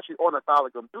 It's actually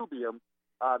Ornithologum dubium.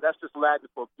 That's just Latin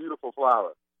for beautiful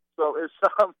flower. So it's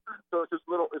this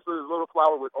little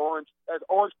flower with orange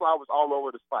flowers all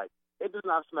over the spike. It does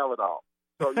not smell at all.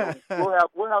 So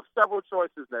we'll have several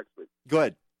choices next week.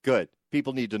 Good.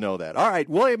 People need to know that. All right,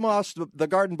 William Moss, the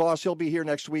garden boss, he'll be here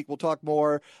next week. We'll talk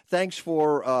more. Thanks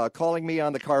for calling me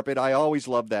on the carpet. I always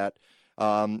love that.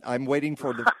 I'm waiting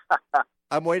for the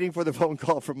phone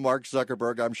call from Mark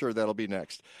Zuckerberg. I'm sure that'll be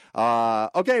next.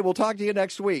 Okay, we'll talk to you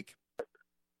next week.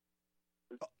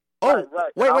 Oh,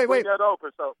 right. Wait. That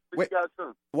over, so see you guys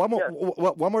soon. One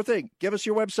more thing. Give us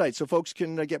your website so folks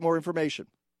can get more information.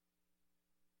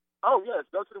 Oh, yes.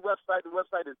 Go to the website. The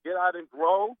website is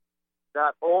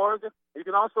getouandgrow.org. You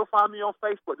can also find me on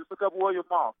Facebook. Just look up William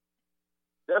Moss.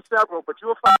 There's several, but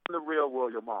you'll find the real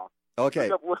William Moss. Okay.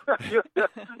 You'll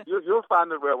find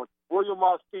the real one. William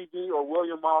Moss TV or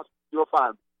William Moss, you'll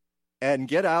find me. And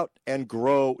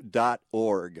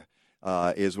getouandgrow.org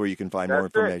is where you can find more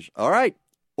information. All right.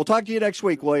 We'll talk to you next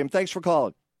week, William. Thanks for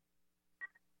calling.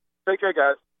 Take care,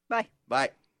 guys. Bye.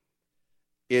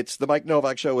 It's the Mike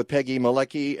Novak Show with Peggy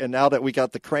Malecki, and now that we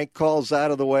got the crank calls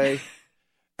out of the way,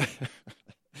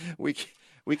 we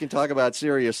can talk about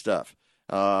serious stuff.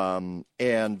 And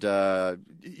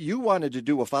you wanted to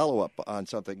do a follow-up on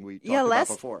something we talked about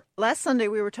before. Last Sunday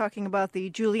we were talking about the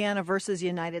Juliana versus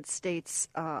United States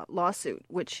lawsuit,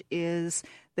 which is,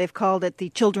 they've called it the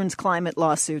Children's Climate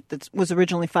Lawsuit that was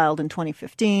originally filed in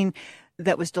 2015,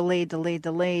 that was delayed,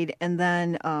 and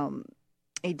then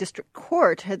a district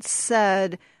court had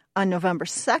said on November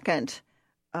 2nd,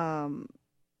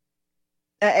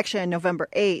 actually on November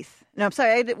 8th, no, I'm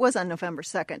sorry, it was on November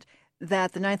 2nd,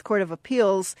 that the Ninth Court of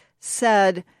Appeals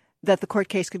said that the court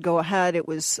case could go ahead. It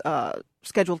was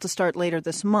scheduled to start later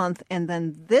this month. And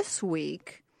then this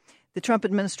week, the Trump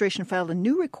administration filed a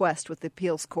new request with the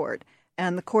appeals court.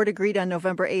 And the court agreed on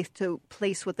November 8th to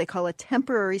place what they call a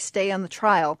temporary stay on the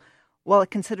trial while it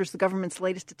considers the government's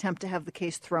latest attempt to have the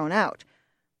case thrown out.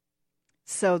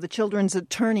 So the children's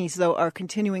attorneys, though, are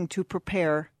continuing to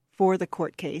prepare for the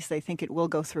court case. They think it will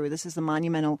go through. This is a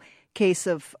monumental case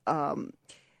of,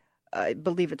 I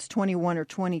believe it's 21 or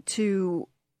 22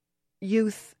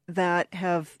 youth that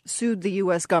have sued the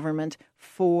U.S. government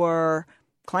for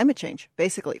climate change,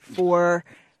 basically. For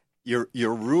You're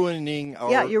ruining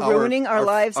our our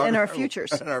lives and our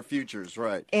futures. And our futures,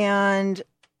 right. And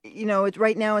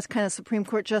right now it's kind of Supreme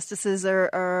Court justices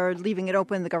are leaving it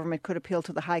open. The government could appeal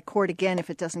to the high court again if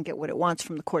it doesn't get what it wants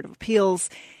from the Court of Appeals.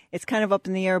 It's kind of up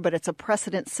in the air, but it's a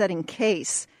precedent-setting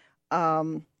case.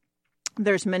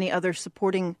 There's many other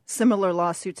supporting similar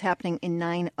lawsuits happening in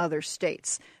 9 other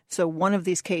states. So one of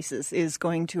these cases is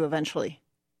going to eventually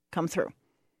come through.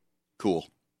 Cool.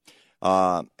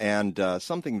 And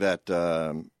something that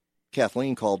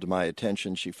Kathleen called to my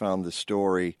attention, she found the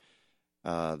story,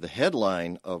 the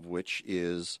headline of which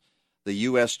is, the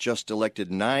U.S. just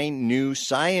elected 9 new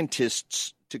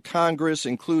scientists to Congress,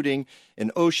 including an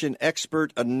ocean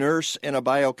expert, a nurse, and a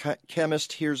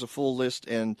biochemist. Here's a full list.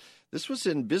 And this was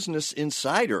in Business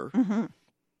Insider. Mm-hmm.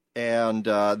 And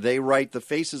they write, the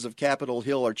faces of Capitol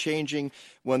Hill are changing.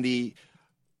 When the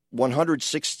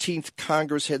 116th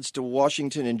Congress heads to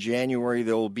Washington in January,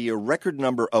 there will be a record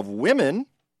number of women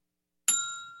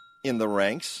in the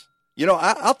ranks. You know,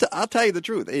 I'll tell you the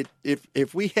truth.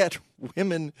 If we had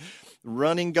women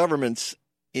running governments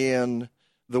in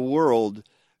the world,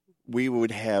 we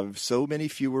would have so many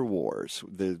fewer wars.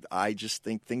 I just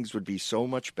think things would be so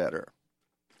much better.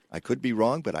 I could be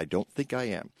wrong, but I don't think I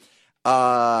am.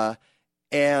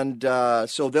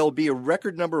 So there'll be a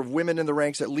record number of women in the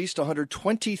ranks, at least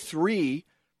 123,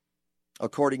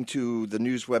 according to the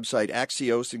news website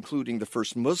Axios, including the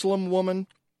first Muslim woman,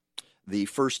 the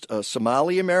first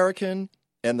Somali American,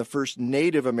 and the first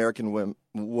Native American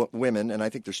women, and I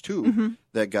think there's 2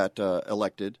 that got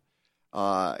elected.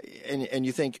 And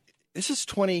you think, this is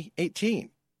 2018.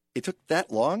 It took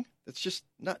that long? It's just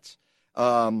nuts.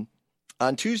 On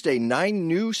Tuesday, 9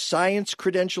 new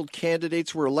science-credentialed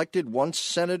candidates were elected, 1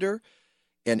 senator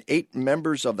and 8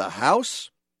 members of the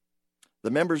House. The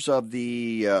members of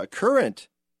the current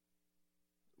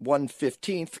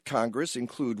 115th Congress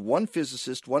include 1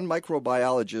 physicist, 1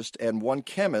 microbiologist, and 1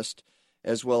 chemist,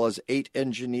 as well as 8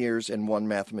 engineers and 1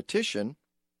 mathematician.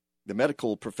 The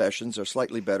medical professions are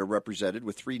slightly better represented,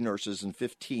 with 3 nurses and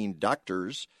 15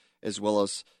 doctors, as well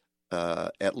as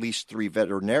at least 3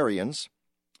 veterinarians.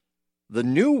 The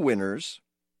new winners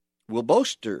will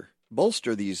bolster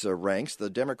these ranks.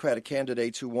 The Democratic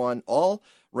candidates who won all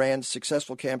ran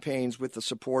successful campaigns with the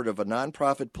support of a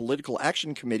nonprofit political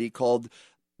action committee called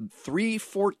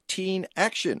 314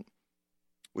 Action,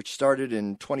 which started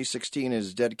in 2016 and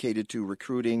is dedicated to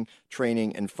recruiting,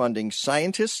 training, and funding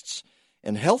scientists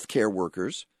and healthcare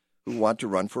workers who want to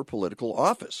run for political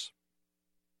office.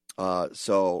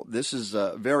 So this is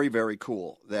very, very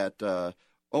cool that,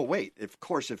 of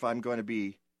course, if I'm going to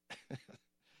be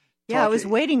yeah, I was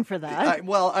waiting for that.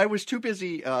 I was too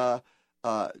busy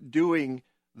doing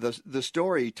the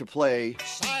story to play.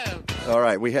 Science. All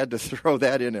right, we had to throw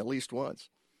that in at least once.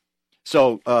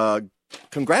 So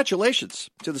congratulations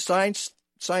to the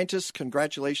scientists.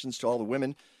 Congratulations to all the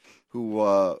women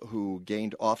who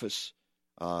gained office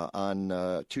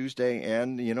on Tuesday.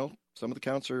 And, you know, some of the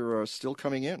counts are still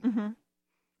coming in. Mm-hmm.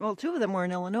 Well, 2 of them were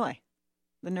in Illinois.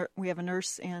 We have a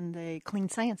nurse and a clean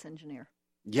science engineer.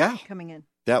 Yeah, coming in.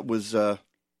 That was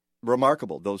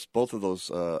remarkable. Both of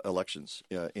those elections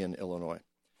in Illinois.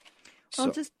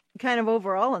 Well, just kind of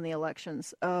overall in the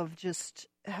elections of just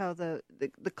how the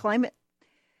climate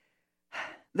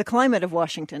of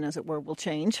Washington, as it were, will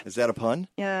change. Is that a pun?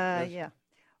 Yeah.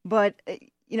 But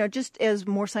you know, just as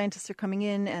more scientists are coming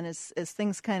in and as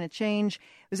things kind of change,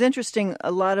 it was interesting.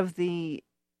 A lot of the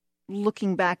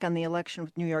looking back on the election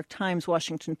with New York Times,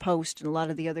 Washington Post, and a lot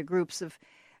of the other groups of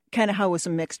kind of how it was a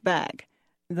mixed bag.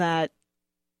 That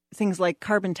things like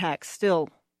carbon tax still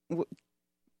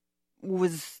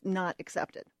was not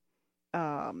accepted.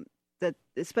 That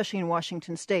especially in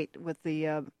Washington State with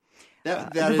the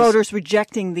voters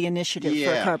rejecting the initiative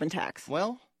for a carbon tax.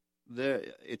 Well,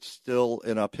 it's still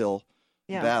an uphill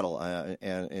battle,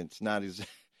 and it's not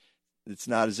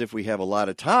as if we have a lot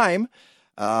of time.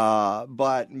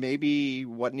 But maybe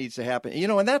what needs to happen, you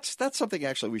know, and that's something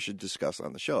actually we should discuss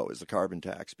on the show is the carbon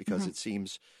tax, because it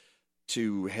seems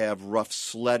to have rough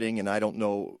sledding, and I don't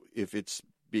know if it's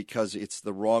because it's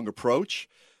the wrong approach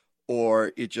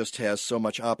or it just has so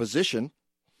much opposition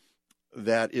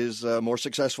that is more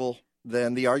successful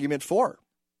than the argument for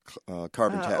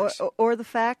carbon tax. Or the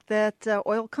fact that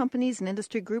oil companies and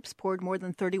industry groups poured more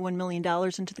than $31 million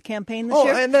into the campaign this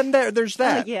year. Oh, and then there's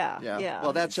that. Yeah.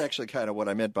 Well, that's actually kind of what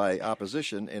I meant by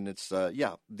opposition, and it's,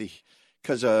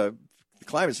 because the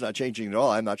climate's not changing at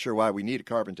all. I'm not sure why we need a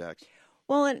carbon tax.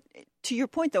 Well, and to your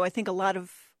point, though, I think a lot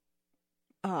of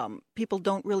people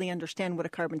don't really understand what a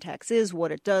carbon tax is,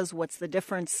 what it does, what's the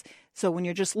difference. So when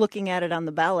you're just looking at it on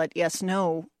the ballot, yes,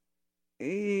 no,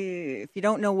 if you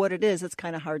don't know what it is, it's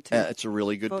kind of hard to. It's a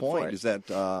really good point. Is that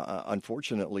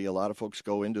unfortunately a lot of folks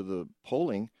go into the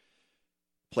polling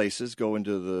places, go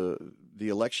into the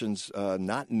elections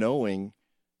not knowing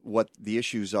what the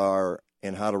issues are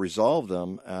and how to resolve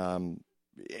them.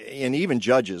 And even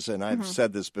judges, and I've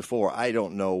said this before, I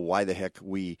don't know why the heck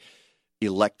we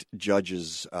elect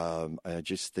judges. I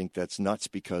just think that's nuts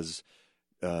because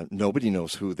nobody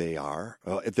knows who they are.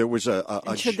 There was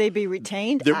and should they be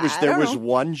retained? There was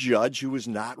one judge who was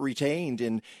not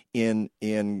retained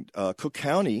in Cook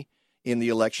County in the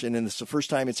election, and it's the first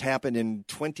time it's happened in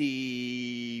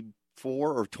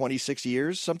 24 or 26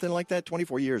 years, something like that.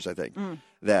 24 years, I think.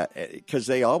 That because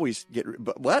they always get,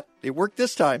 but what? It worked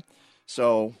this time.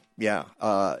 So yeah,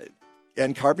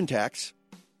 and carbon tax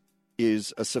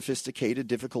is a sophisticated,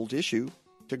 difficult issue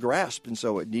to grasp, and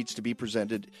so it needs to be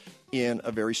presented in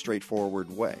a very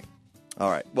straightforward way. All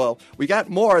right. Well, we got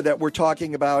more that we're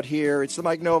talking about here. It's the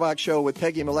Mike Novak Show with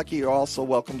Peggy Malecki. You're also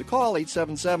welcome to call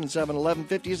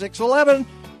 877-711-5611,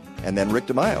 and then Rick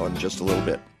DeMaio in just a little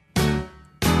bit.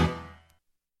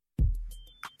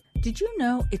 Did you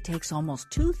know it takes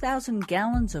almost 2,000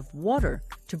 gallons of water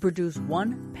to produce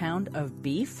 1 pound of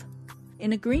beef?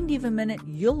 In a Green Diva Minute,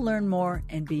 you'll learn more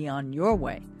and be on your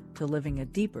way to living a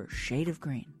deeper shade of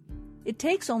green. It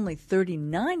takes only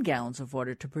 39 gallons of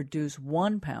water to produce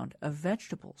 1 pound of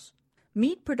vegetables.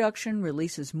 Meat production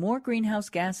releases more greenhouse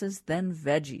gases than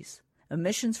veggies.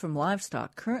 Emissions from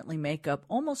livestock currently make up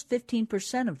almost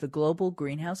 15% of the global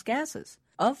greenhouse gases.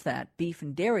 Of that, beef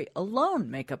and dairy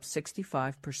alone make up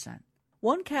 65%.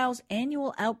 One cow's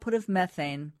annual output of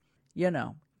methane,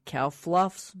 cow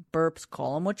fluffs, burps,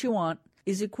 call them what you want,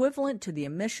 is equivalent to the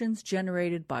emissions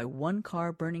generated by one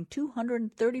car burning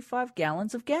 235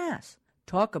 gallons of gas.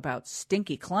 Talk about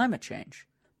stinky climate change.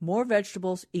 More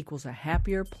vegetables equals a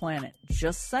happier planet.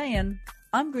 Just saying.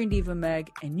 I'm Green Diva Meg,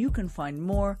 and you can find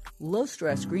more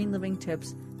low-stress green living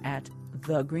tips at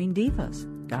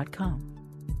thegreendivas.com.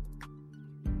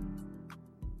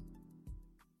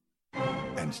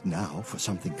 And now for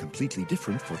something completely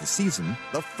different for the season,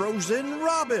 the Frozen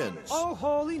Robins. Oh,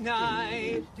 holy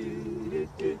night,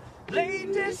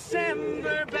 late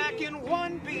December back in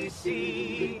 1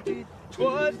 BC,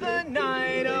 'twas the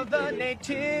night of the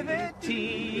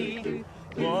nativity.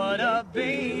 What a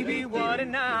baby, what a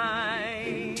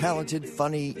night. Talented,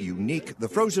 funny, unique, the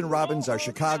Frozen Robins are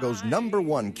Chicago's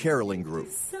 #1 caroling group.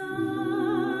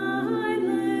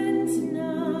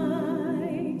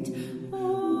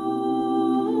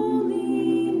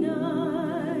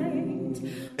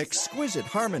 Exquisite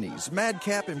harmonies,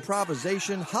 madcap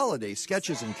improvisation, holiday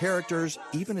sketches and characters,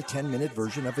 even a 10-minute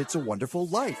version of It's a Wonderful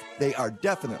Life. They are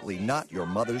definitely not your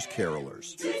mother's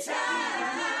carolers.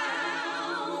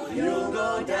 You'll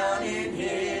go down in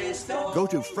history. Go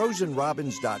to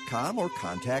frozenrobins.com or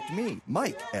contact me,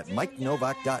 Mike, at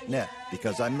MikeNovak.net,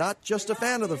 because I'm not just a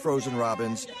fan of the Frozen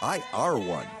Robins, I are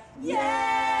one.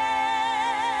 Yeah!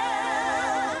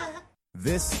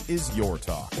 This is Your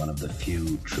Talk. One of the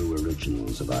few true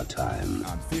originals of our time.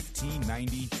 On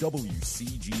 1590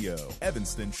 WCGO,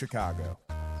 Evanston, Chicago.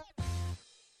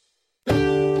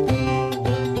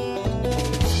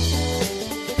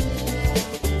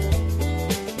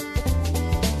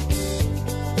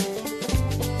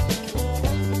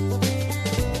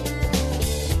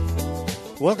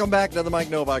 Welcome back to the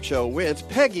Mike Novak Show with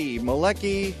Peggy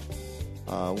Malecki.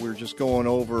 We're just going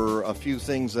over a few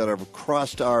things that have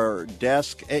crossed our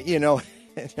desk.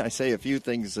 I say a few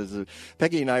things as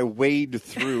Peggy and I wade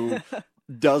through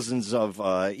dozens of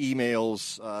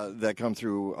emails that come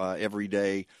through every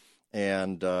day,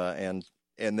 and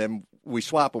then we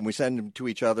swap them. We send them to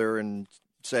each other and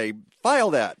say, file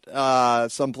that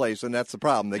someplace, and that's the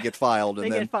problem. They get filed.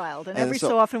 And every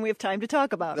so often we have time to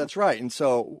talk about That's right, and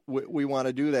so we want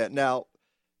to do that. Now,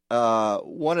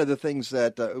 one of the things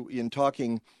that in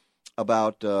talking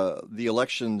about the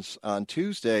elections on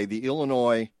Tuesday, the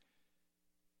Illinois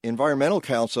Environmental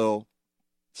Council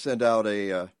sent out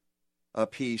a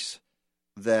piece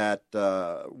that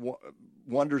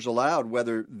wonders aloud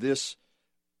whether this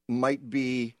might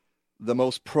be the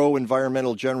most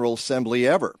pro-environmental General Assembly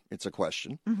ever. It's a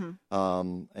question.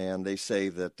 Mm-hmm. And they say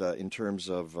that in terms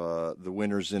of the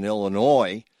winners in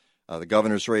Illinois, the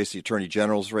governor's race, the attorney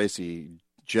general's race, the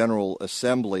General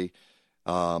Assembly,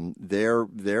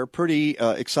 they're pretty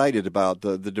excited about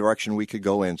the direction we could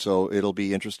go in. So it'll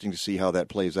be interesting to see how that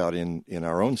plays out in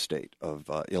our own state of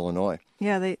Illinois.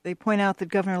 Yeah, they point out that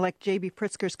Governor-elect J.B.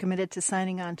 Pritzker is committed to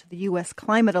signing on to the U.S.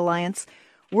 Climate Alliance,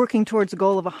 working towards a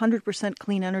goal of 100%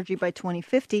 clean energy by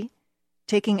 2050,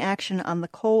 taking action on the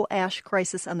coal ash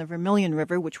crisis on the Vermilion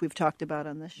River, which we've talked about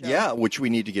on this show. Yeah, which we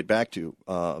need to get back to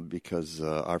because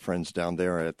our friends down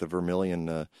there at the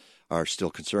Vermilion are still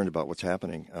concerned about what's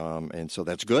happening. And so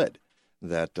that's good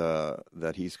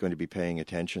that he's going to be paying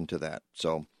attention to that.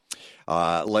 So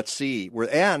let's see.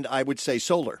 And I would say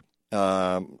solar.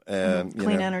 Clean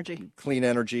energy. Clean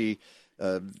energy.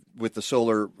 With the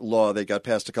solar law that got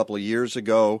passed a couple of years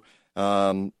ago,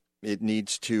 it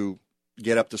needs to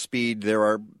get up to speed. There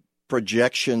are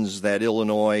projections that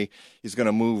Illinois is going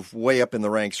to move way up in the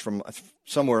ranks from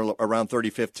somewhere around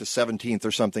 35th to 17th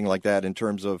or something like that in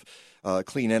terms of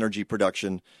clean energy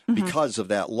production because of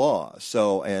that law.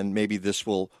 So, and maybe this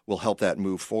will help that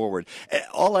move forward.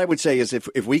 All I would say is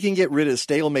if we can get rid of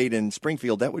stalemate in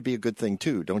Springfield, that would be a good thing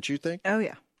too, don't you think? Oh,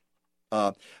 yeah.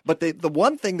 But the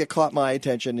one thing that caught my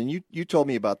attention, and you told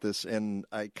me about this, and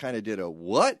I kind of did a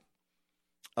what,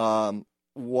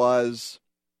 was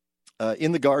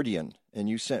in The Guardian, and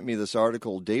you sent me this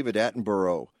article, David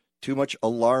Attenborough, Too Much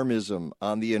Alarmism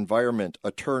on the Environment,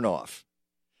 a Turnoff.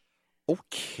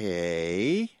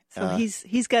 Okay. So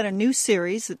he's got a new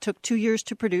series that took 2 years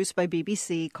to produce by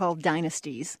BBC called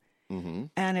Dynasties, and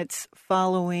it's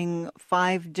following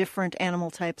 5 different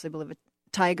animal types, I believe,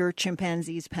 tiger,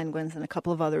 chimpanzees, penguins, and a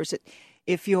couple of others.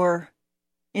 If you're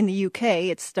in the UK,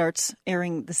 it starts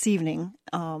airing this evening,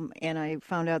 and I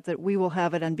found out that we will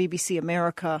have it on BBC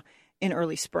America in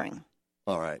early spring.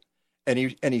 All right. And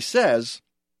he says,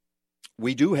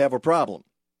 we do have a problem.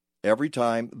 Every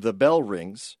time the bell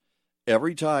rings,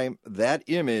 every time that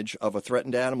image of a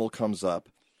threatened animal comes up,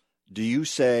 do you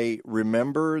say,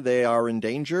 remember they are in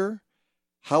danger?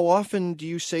 How often do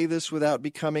you say this without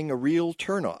becoming a real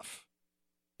turnoff?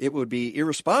 It would be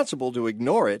irresponsible to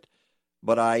ignore it,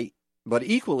 but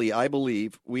equally, I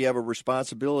believe we have a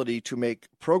responsibility to make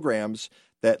programs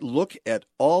that look at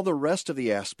all the rest of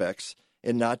the aspects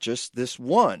and not just this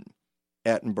one.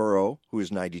 Attenborough, who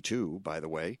is 92, by the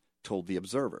way, told The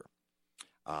Observer.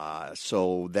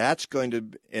 So that's going to,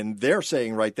 and they're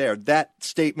saying right there, that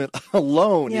statement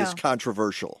alone is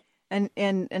controversial. And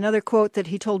another quote that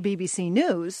he told BBC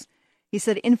News, he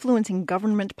said, influencing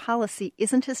government policy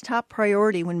isn't his top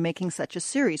priority when making such a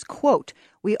series. Quote,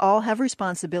 we all have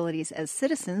responsibilities as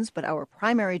citizens, but our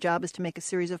primary job is to make a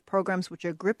series of programs which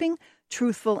are gripping,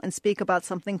 truthful, and speak about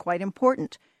something quite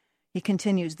important. He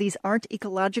continues, these aren't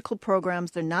ecological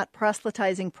programs, they're not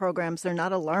proselytizing programs, they're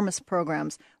not alarmist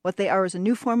programs. What they are is a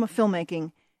new form of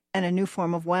filmmaking and a new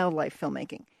form of wildlife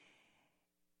filmmaking.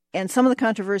 And some of the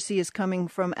controversy is coming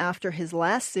from after his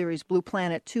last series, Blue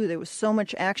Planet 2. There was so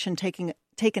much action taken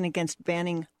against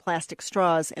banning plastic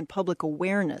straws and public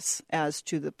awareness as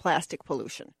to the plastic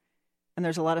pollution. And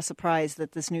there's a lot of surprise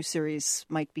that this new series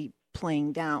might be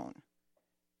playing down.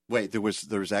 Wait, there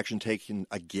was action taken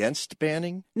against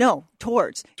banning? No,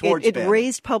 towards it banning.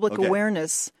 Raised public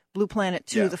awareness. Blue Planet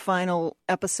 2, the final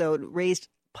episode, raised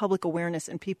public awareness,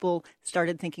 and people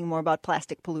started thinking more about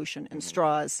plastic pollution and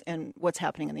straws and what's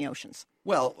happening in the oceans.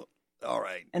 Well, all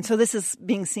right. And so this is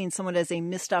being seen somewhat as a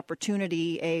missed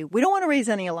opportunity. We don't want to raise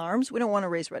any alarms. We don't want to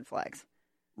raise red flags.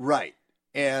 Right.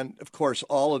 And, of course,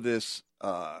 all of this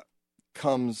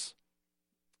comes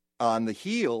on the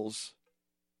heels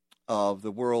of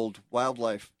the World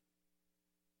Wildlife,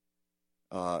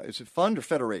 is it Fund or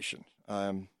Federation?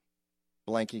 I'm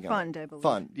blanking on Fund, I believe.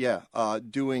 Fund, yeah.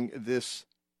 Doing this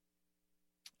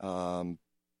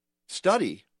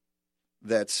study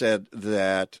that said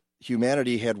that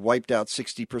humanity had wiped out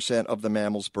 60% of the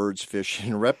mammals, birds, fish,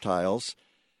 and reptiles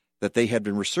that they had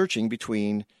been researching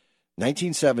between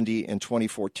 1970 and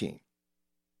 2014.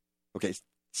 Okay,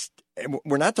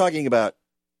 we're not talking about,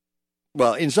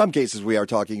 well, in some cases we are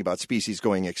talking about species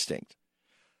going extinct.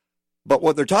 But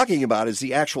what they're talking about is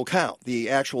the actual count, the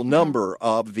actual number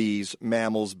of these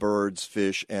mammals, birds,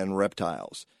 fish, and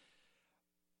reptiles.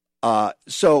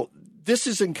 So this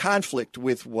is in conflict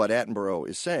with what Attenborough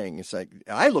is saying. It's like,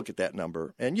 I look at that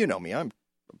number, and you know me, I'm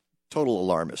a total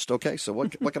alarmist, okay? So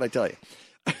what can I tell you?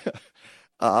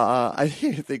 I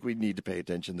think we need to pay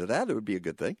attention to that. It would be a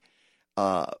good thing.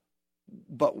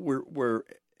 But we're,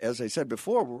 as I said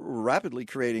before, we're rapidly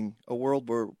creating a world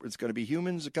where it's going to be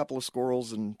humans, a couple of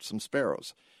squirrels, and some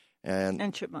sparrows.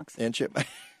 And chipmunks.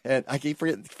 And I keep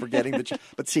forgetting the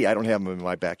but see, I don't have them in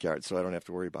my backyard, so I don't have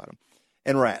to worry about them.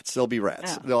 And rats. There'll be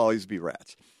rats. Yeah. There'll always be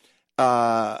rats.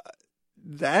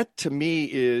 That, to me,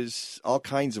 is all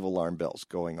kinds of alarm bells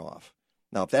going off.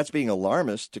 Now, if that's being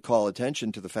alarmist to call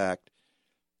attention to the fact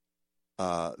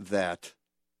that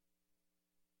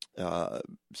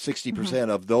 60%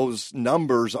 of those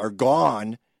numbers are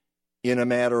gone in a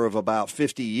matter of about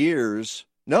 50 years.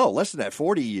 No, less than that,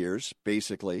 40 years,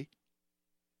 basically.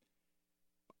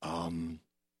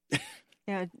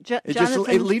 Yeah,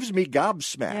 it leaves me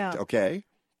gobsmacked, okay?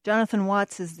 Jonathan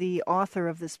Watts is the author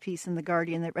of this piece in The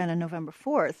Guardian that ran on November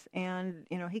 4th. And,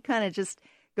 he kind of just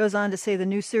goes on to say the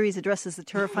new series addresses the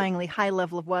terrifyingly high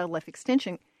level of wildlife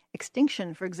extinction.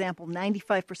 For example,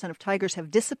 95% of tigers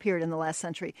have disappeared in the last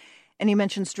century. And he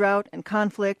mentions drought and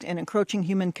conflict and encroaching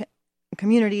human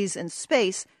communities and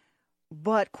space.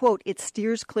 But, quote, it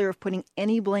steers clear of putting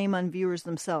any blame on viewers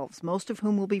themselves, most of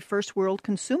whom will be first world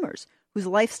consumers, whose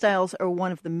lifestyles are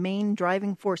one of the main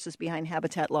driving forces behind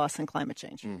habitat loss and climate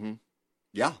change. Mm-hmm.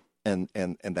 Yeah, and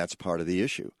that's part of the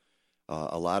issue.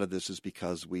 A lot of this is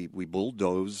because we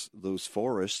bulldoze those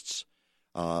forests,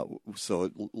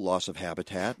 so loss of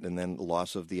habitat and then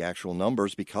loss of the actual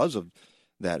numbers because of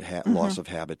that loss of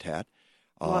habitat.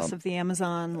 Loss of the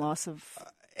Amazon, loss of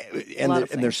and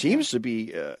there seems to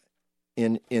be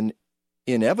an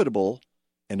inevitable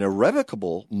and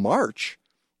irrevocable march.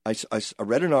 I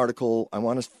read an article, I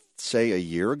want to say a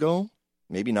year ago,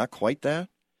 maybe not quite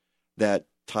that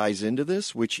ties into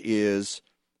this, which is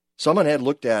someone had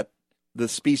looked at the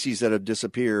species that have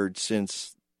disappeared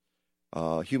since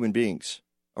human beings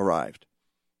arrived.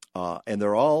 And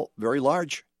they're all very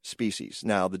large species.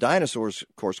 Now, the dinosaurs,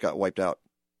 of course, got wiped out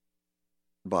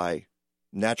by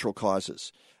natural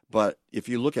causes. But if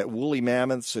you look at woolly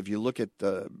mammoths, if you look at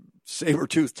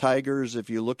saber-toothed tigers, if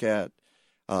you look at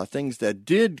things that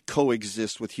did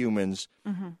coexist with humans,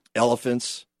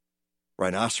 elephants,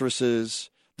 rhinoceroses,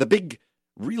 the big,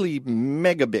 really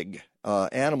mega big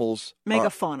animals.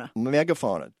 Megafauna.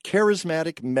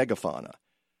 Charismatic megafauna.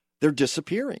 They're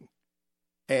disappearing.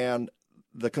 And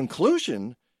the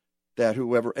conclusion that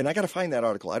whoever, and I got to find that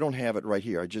article. I don't have it right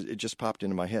here. It just popped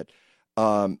into my head.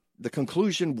 The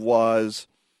conclusion was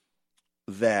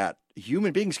that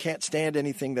human beings can't stand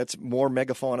anything that's more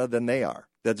megafauna than they are,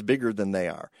 that's bigger than they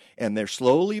are. And they're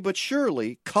slowly but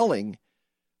surely culling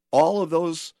all of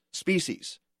those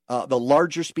species, the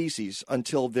larger species,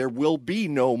 until there will be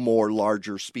no more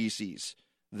larger species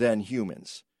than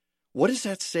humans. What does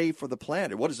that say for the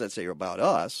planet? What does that say about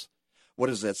us? What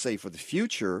does that say for the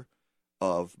future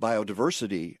of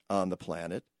biodiversity on the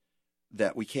planet?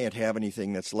 That we can't have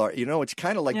anything that's large. You know, it's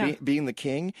kind of like being the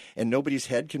king, and nobody's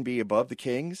head can be above the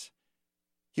king's.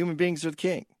 Human beings are the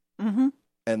king. Mm-hmm.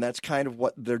 And that's kind of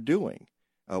what they're doing,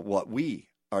 what we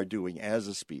are doing as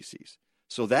a species.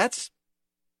 So that's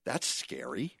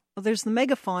scary. Well, there's the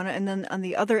megafauna, and then on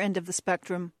the other end of the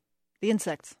spectrum, the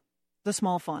insects, the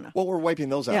small fauna. Well, we're wiping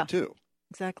those out too.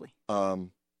 Exactly.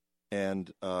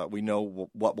 And we know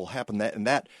what will happen.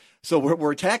 So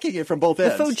we're attacking it from both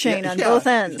ends. The food chain on both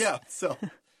ends. Yeah. So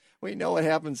we know what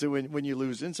happens when you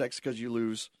lose insects, because you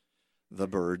lose the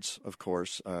birds, of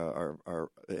course,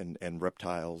 and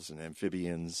reptiles and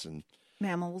amphibians and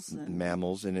mammals,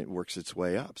 and it works its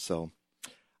way up. So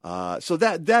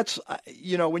that's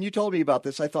when you told me about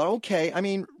this, I thought, okay. I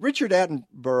mean, David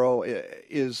Attenborough.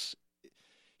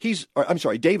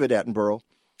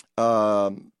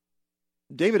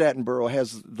 David Attenborough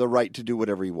has the right to do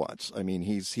whatever he wants. I mean,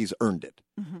 he's earned it.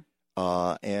 Mm-hmm.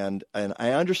 And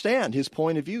I understand his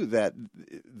point of view that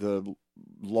the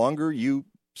longer you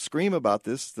scream about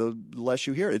this, the less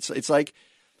you hear. It's like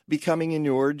becoming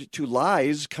inured to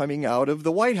lies coming out of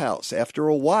the White House. After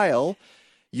a while,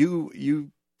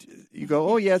 you go,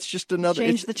 oh yeah, it's just another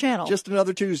change the channel, just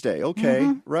another Tuesday. Okay,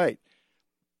 mm-hmm. Right.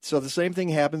 So the same thing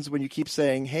happens when you keep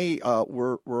saying, hey,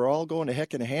 we're all going to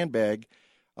heck in a handbag.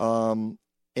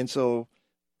 And so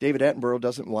David Attenborough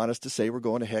doesn't want us to say we're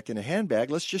going to heck in a handbag.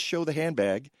 Let's just show the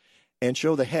handbag and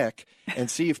show the heck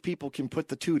and see if people can put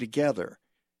the two together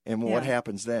and what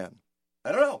happens then.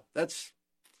 I don't know.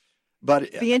 But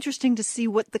it'd be interesting to see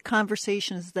what the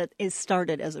conversations that is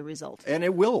started as a result. And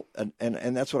it will.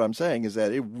 And that's what I'm saying is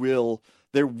that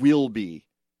there will be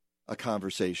a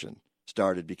conversation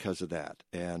started because of that.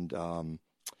 And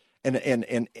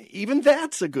even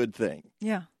that's a good thing.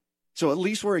 Yeah. So at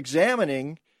least we're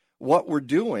examining what we're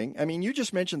doing. I mean, you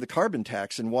just mentioned the carbon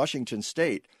tax in Washington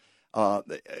State.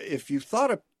 If you thought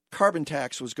a carbon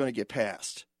tax was going to get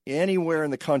passed anywhere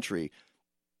in the country,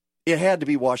 it had to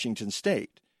be Washington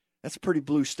State. That's a pretty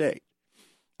blue state,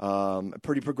 a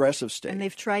pretty progressive state. And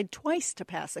they've tried twice to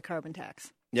pass a carbon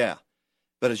tax. Yeah.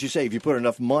 But as you say, if you put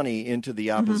enough money into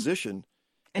the opposition,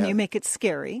 and you make it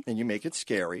scary.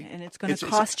 And it's going to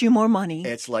cost you more money.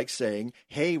 It's like saying,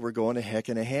 hey, we're going to heck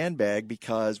in a handbag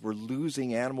because we're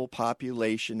losing animal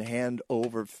population hand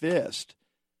over fist.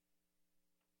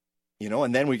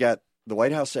 And then we got the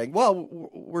White House saying, well,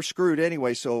 we're screwed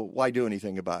anyway, so why do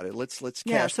anything about it? Let's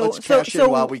cash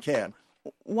in while we can.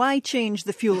 Why change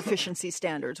the fuel efficiency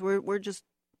standards? We're just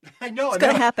I know it's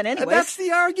going to happen anyway. That's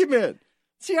the argument.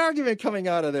 It's the argument coming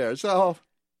out of there. So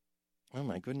oh,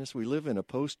 my goodness, we live in a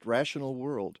post-rational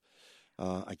world,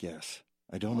 I guess.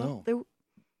 I don't know.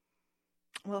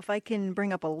 Well, if I can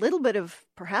bring up a little bit of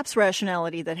perhaps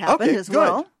rationality that happened as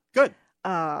well. Good.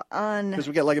 Because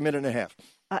we got like a minute and a half.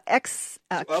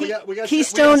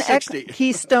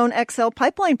 Keystone XL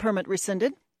pipeline permit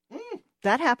rescinded.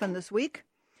 That happened this week.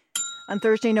 On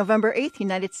Thursday, November 8th,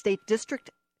 United States District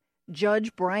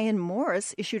Judge Brian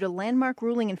Morris issued a landmark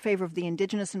ruling in favor of the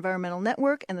Indigenous Environmental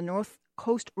Network and the North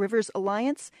Coast Rivers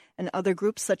Alliance and other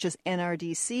groups such as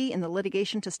NRDC in the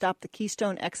litigation to stop the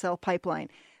Keystone XL pipeline.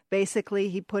 Basically,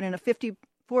 he put in a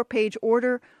 54-page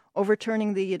order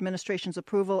overturning the administration's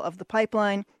approval of the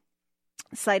pipeline,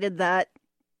 cited that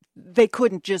they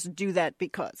couldn't just do that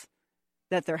because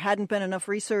that there hadn't been enough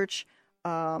research.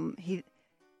 He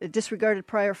disregarded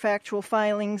prior factual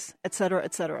filings, et cetera,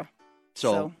 et cetera.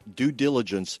 So due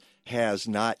diligence has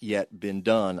not yet been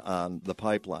done on the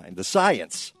pipeline. The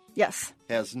science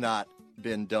has not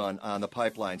been done on the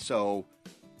pipeline. So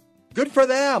good for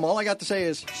them. All I got to say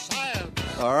is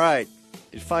science. All right.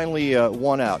 It finally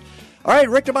won out. All right,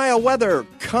 Rick DeMaio weather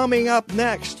coming up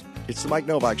next. It's the Mike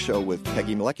Novak Show with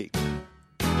Peggy Malecki.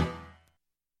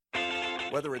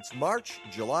 Whether it's March,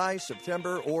 July,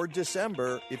 September, or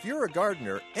December, if you're a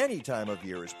gardener, any time of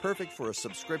year is perfect for a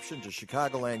subscription to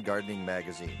Chicagoland Gardening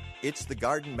Magazine. It's the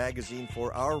garden magazine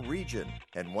for our region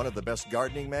and one of the best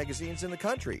gardening magazines in the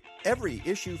country. Every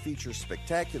issue features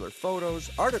spectacular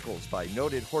photos, articles by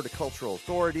noted horticultural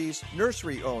authorities,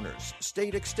 nursery owners,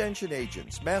 state extension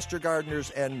agents, master gardeners,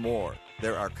 and more.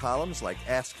 There are columns like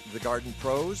Ask the Garden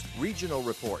Pros, regional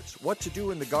reports, what to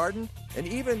do in the garden, and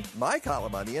even my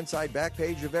column on the inside back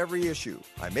page of every issue.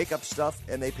 I make up stuff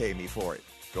and they pay me for it.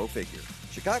 Go figure.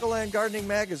 Chicagoland Gardening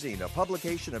Magazine, a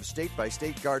publication of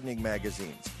state-by-state gardening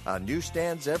magazines, on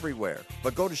newsstands everywhere.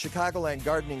 But go to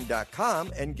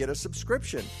chicagolandgardening.com and get a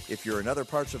subscription. If you're in other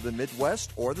parts of the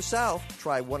Midwest or the South,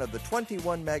 try one of the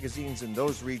 21 magazines in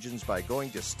those regions by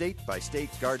going to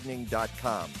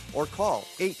statebystategardening.com or call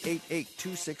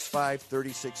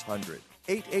 888-265-3600.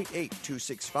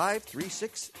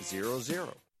 888-265-3600.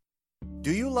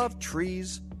 Do you love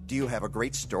trees? Do you have a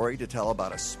great story to tell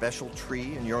about a special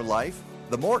tree in your life?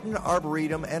 The Morton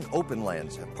Arboretum and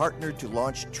Openlands have partnered to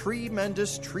launch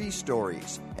Tremendous Tree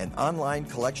Stories, an online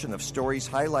collection of stories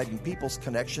highlighting people's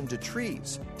connection to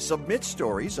trees. Submit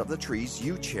stories of the trees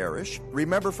you cherish,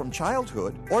 remember from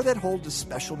childhood, or that hold a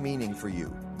special meaning for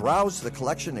you. Browse the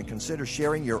collection and consider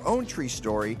sharing your own tree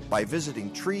story by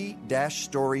visiting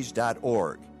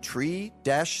tree-stories.org.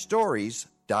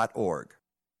 tree-stories.org.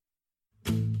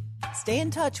 Stay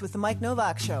in touch with The Mike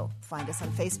Novak Show. Find us on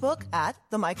Facebook at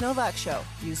The Mike Novak Show.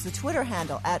 Use the Twitter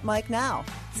handle at Mike Now.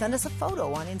 Send us a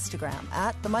photo on Instagram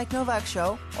at The Mike Novak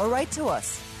Show or write to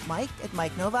us,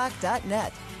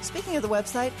 mike@mikenovak.net. Speaking of the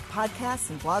website,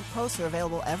 podcasts and blog posts are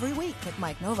available every week at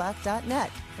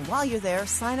mikenovak.net. And while you're there,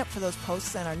 sign up for those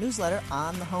posts and our newsletter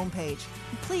on the homepage.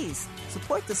 And please,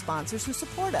 support the sponsors who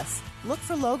support us. Look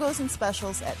for logos and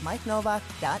specials at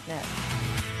mikenovak.net.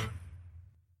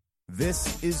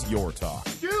 This is Your Talk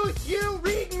Do you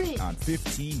read me? on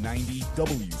 1590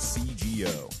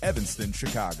 WCGO, Evanston,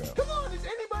 Chicago. Come on, is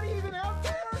anybody even out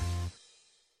there?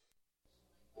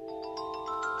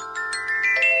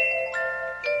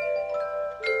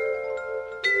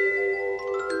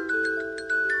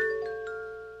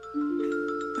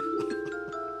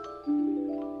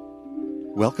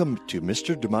 Welcome to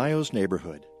Mr. DeMaio's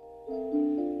Neighborhood.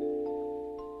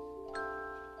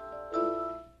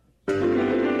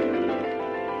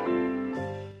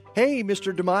 Hey,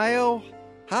 Mr. DeMaio,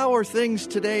 how are things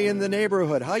today in the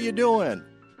neighborhood? How you doing?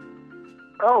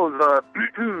 Oh,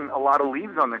 a lot of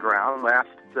leaves on the ground. Last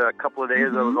couple of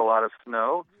days there was a lot of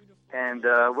snow, and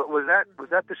what was that? Was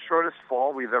that the shortest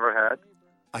fall we've ever had?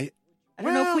 I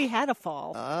don't know if we had a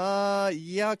fall.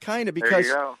 Yeah, kind of, There because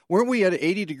you go. weren't we at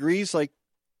 80 degrees like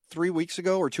 3 weeks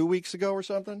ago or 2 weeks ago or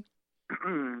something?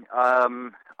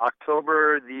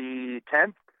 October the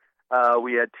 10th,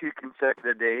 we had 2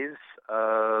 consecutive days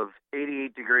of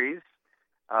 88 degrees,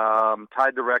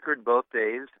 tied the record both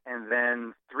days, and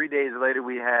then 3 days later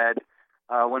we had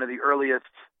one of the earliest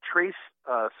trace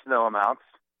snow amounts.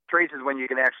 Trace is when you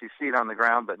can actually see it on the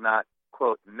ground but not,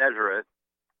 quote, measure it.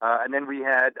 And then we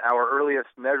had our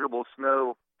earliest measurable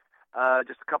snow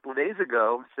just a couple of days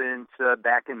ago since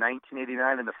back in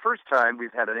 1989, and the first time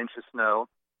we've had an inch of snow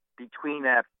between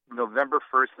that November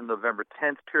 1st and November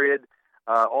 10th period,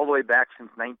 all the way back since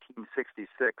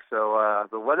 1966. So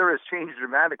the weather has changed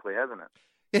dramatically, hasn't it?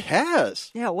 It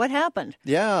has. Yeah, what happened?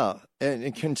 Yeah,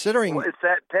 and considering... Well, it's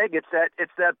that, Peg, it's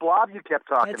that blob you kept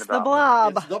talking It's about. the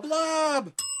blob. It's the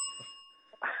blob!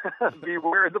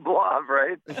 Beware the blob,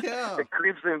 right? Yeah. It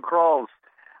creeps and crawls.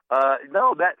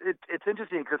 No, it's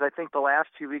interesting because I think the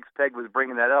last 2 weeks Peg was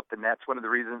bringing that up, and that's one of the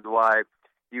reasons why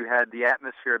you had the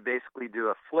atmosphere basically do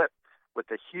a flip with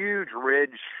a huge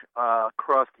ridge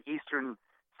across the eastern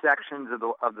sections of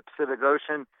the Pacific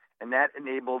Ocean, and that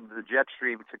enabled the jet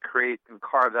stream to create and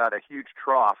carve out a huge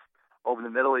trough over the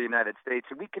middle of the United States.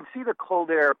 And we can see the cold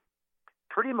air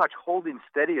pretty much holding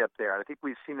steady up there. I think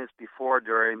we've seen this before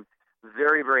during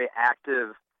very, very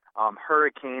active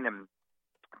hurricane and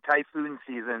typhoon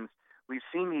seasons. We've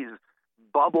seen these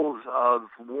bubbles of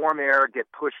warm air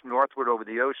get pushed northward over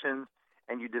the oceans,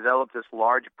 and you develop this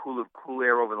large pool of cool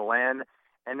air over the land.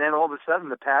 And then all of a sudden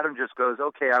the pattern just goes,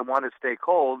 okay, I want to stay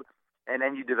cold. And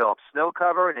then you develop snow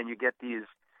cover, and then you get these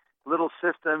little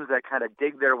systems that kind of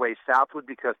dig their way southward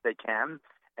because they can.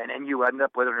 And then you end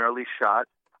up with an early shot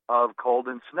of cold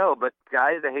and snow. But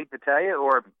guys, I hate to tell you,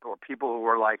 or people who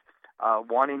are like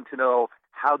wanting to know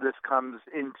how this comes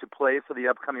into play for the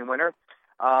upcoming winter,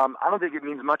 I don't think it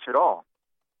means much at all.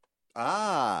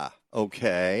 Ah,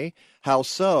 okay. How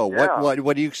so? Yeah.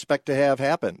 What do you expect to have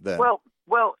happen then?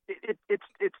 Well,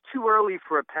 it's too early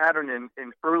for a pattern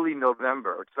in early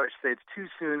November. So I should say it's too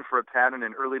soon for a pattern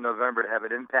in early November to have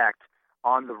an impact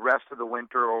on the rest of the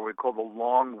winter, or what we call the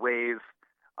long wave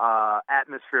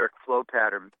atmospheric flow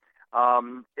pattern.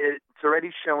 It's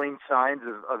already showing signs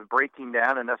of breaking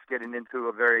down and us getting into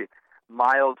a very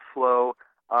mild flow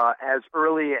as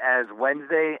early as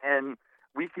Wednesday, and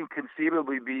we can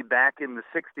conceivably be back in the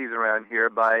 60s around here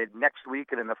by next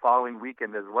week and in the following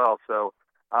weekend as well. So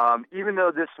even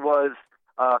though this was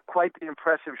quite the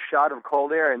impressive shot of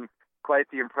cold air and quite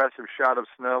the impressive shot of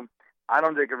snow, I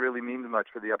don't think it really means much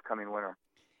for the upcoming winter.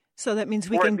 So that means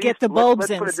we can get the bulbs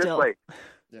let's in put it still. This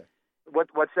way.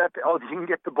 What's that? Oh, you can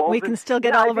get the bulbs in? We can still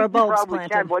get all of our bulbs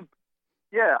planted.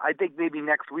 Yeah, I think maybe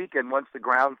next weekend once the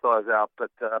ground thaws out.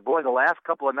 But, boy, the last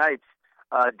couple of nights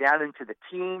down into the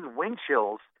teens, wind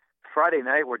chills Friday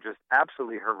night were just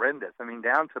absolutely horrendous. I mean,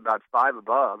 down to about 5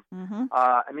 above. Mm-hmm.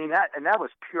 I mean, that was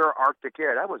pure Arctic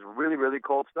air. That was really, really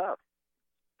cold stuff.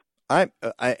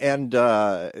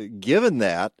 Given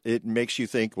that, it makes you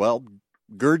think, well,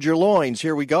 gird your loins,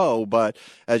 here we go. But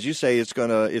as you say, it's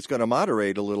gonna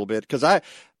moderate a little bit, because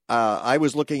I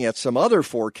was looking at some other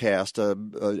forecast,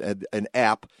 an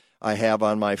app I have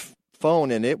on my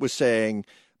phone, and it was saying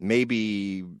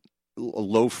maybe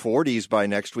low 40s by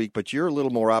next week. But you're a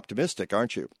little more optimistic,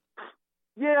 aren't you?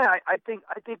 Yeah, I think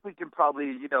we can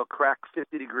probably crack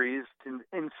 50 degrees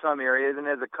in some areas, and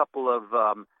there's a couple of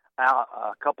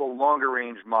longer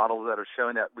range models that are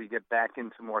showing that we get back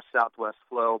into more southwest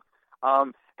flow.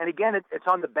 And again, it's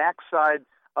on the backside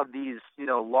of these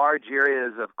large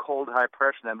areas of cold high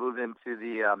pressure that move into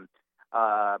the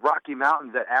Rocky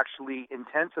Mountains that actually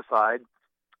intensified.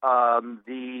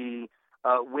 The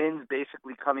winds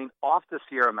basically coming off the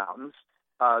Sierra Mountains,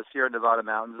 Sierra Nevada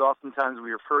mountains. Oftentimes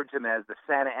we refer to them as the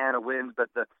Santa Ana winds, but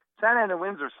the Santa Ana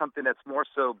winds are something that's more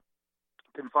so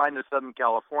confined to Southern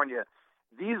California.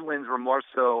 These winds were more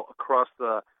so across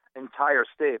the entire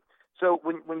state. So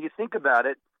when you think about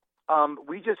it,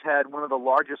 we just had one of the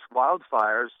largest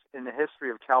wildfires in the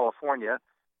history of California.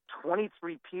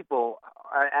 23 people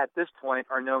at this point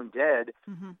are known dead.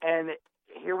 Mm-hmm. And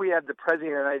here we have the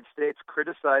President of the United States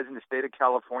criticizing the state of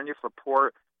California for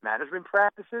poor management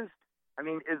practices. I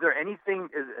mean, is there anything?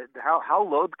 How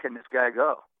low can this guy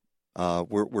go?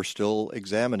 We're still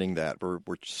examining that. We're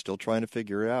still trying to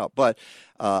figure it out. But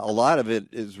a lot of it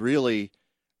is really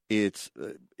it's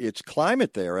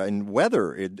climate there and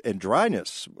weather and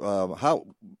dryness.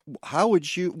 How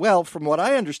would you? Well, from what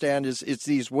I understand, it's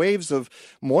these waves of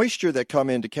moisture that come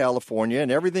into California,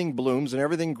 and everything blooms and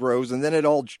everything grows, and then it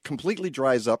all completely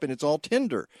dries up and it's all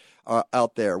tinder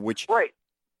out there. Which right.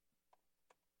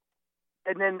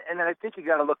 And then I think you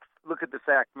got to look at the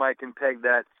fact, Mike and Peg,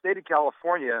 that the state of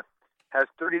California has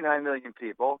 39 million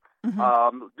people.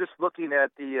 Mm-hmm. Just looking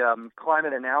at the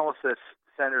Climate Analysis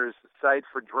Center's site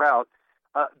for drought,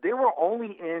 they were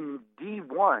only in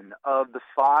D1 of the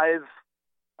 5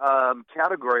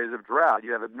 categories of drought.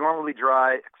 You have abnormally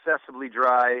dry, excessively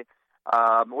dry,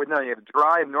 you have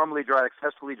dry, abnormally dry,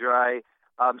 excessively dry,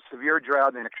 severe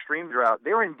drought, and extreme drought.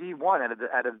 They were in D1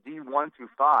 out of D1 through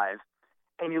 5.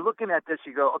 And you're looking at this,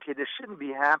 you go, okay, this shouldn't be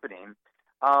happening.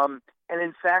 And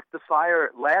in fact, the fire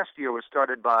last year was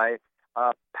started by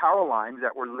power lines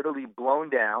that were literally blown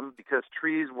down because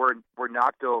trees were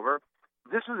knocked over.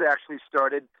 This was actually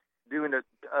started due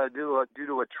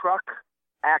to a truck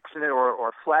accident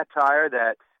or flat tire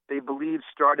that they believe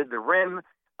started the rim.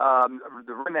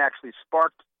 The rim actually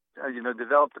sparked,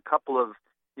 developed a couple of,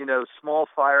 small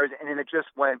fires, and then it just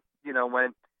went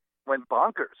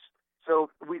bonkers.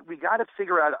 So we got to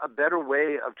figure out a better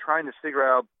way of trying to figure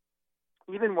out,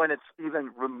 even when it's even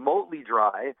remotely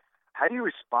dry, how do you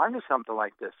respond to something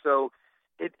like this? So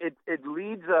it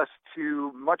leads us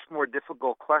to much more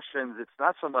difficult questions. It's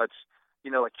not so much,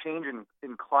 a change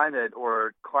in climate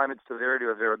or climate severity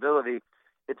or variability.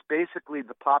 It's basically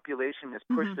the population has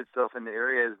pushed itself into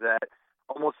areas that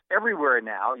almost everywhere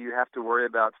now you have to worry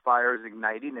about fires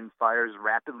igniting and fires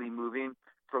rapidly moving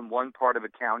from one part of a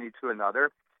county to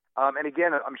another. And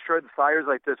again, I'm sure the fires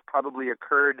like this probably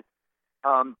occurred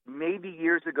maybe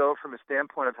years ago from a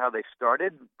standpoint of how they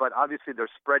started, but obviously they're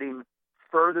spreading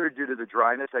further due to the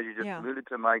dryness, as you just alluded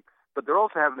to, Mike. But they're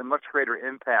also having a much greater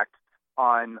impact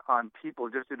on people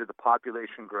just due to the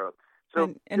population growth.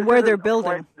 So and where they're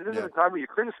building. This isn't a time where you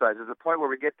criticize. It's a point where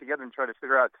we get together and try to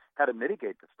figure out how to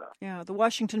mitigate this stuff. Yeah, the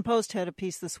Washington Post had a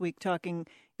piece this week talking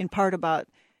in part about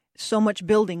so much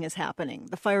building is happening.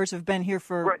 The fires have been here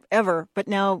forever, but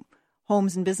now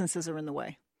homes and businesses are in the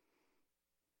way.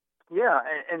 Yeah,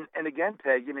 and again,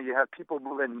 Peg, you have people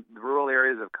move in rural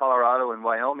areas of Colorado and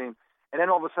Wyoming, and then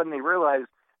all of a sudden they realize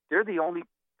they're the only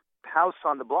house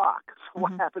on the block. So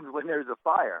what happens when there's a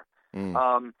fire?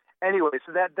 Anyway,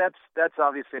 so that's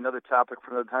obviously another topic for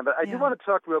another time. But I do want to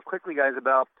talk real quickly, guys,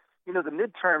 about the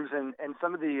midterms and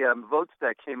some of the votes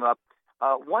that came up.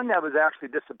 One that was actually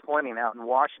disappointing out in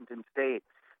Washington State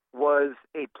was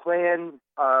a plan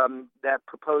that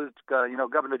proposed,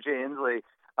 Governor Jay Inslee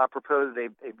proposed a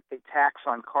tax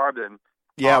on carbon.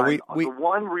 Yeah, on the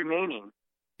one remaining.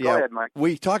 Go ahead, Mike.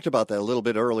 We talked about that a little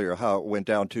bit earlier, how it went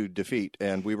down to defeat,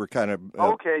 and we were kind of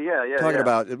talking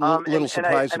about a little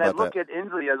surprised about that. And I look at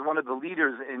Inslee as one of the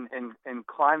leaders in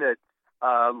climate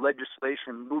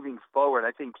legislation moving forward.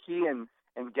 I think he and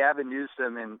Gavin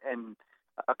Newsom and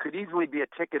could easily be a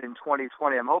ticket in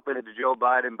 2020. I'm hoping it's Joe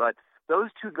Biden, but those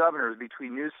two governors,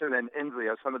 between Newsom and Inslee,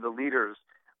 are some of the leaders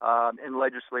in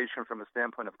legislation from a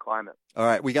standpoint of climate. All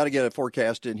right, we got to get a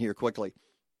forecast in here quickly.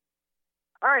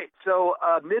 All right, so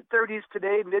mid-30s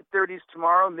today, mid-30s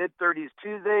tomorrow, mid-30s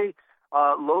Tuesday,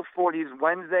 low 40s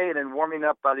Wednesday, and then warming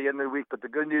up by the end of the week. But the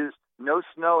good news, no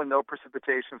snow and no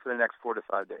precipitation for the next 4 to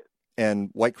 5 days.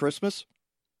 And White Christmas?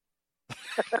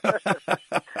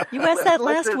 You asked that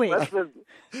last week.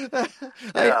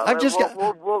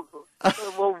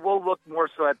 We'll look more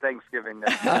so at Thanksgiving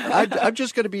next year. I'm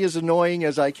just going to be as annoying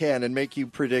as I can and make you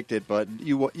predict it, but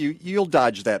you'll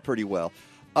dodge that pretty well.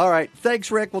 All right.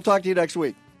 Thanks, Rick. We'll talk to you next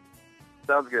week.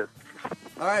 Sounds good.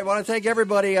 All right. I want to thank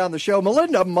everybody on the show.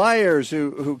 Melinda Myers,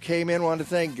 who came in. I want to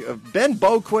thank Ben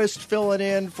Boquist filling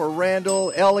in for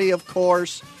Randall. Ellie, of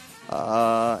course.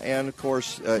 And, of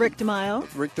course, Rick DeMaio.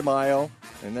 Rick DeMaio.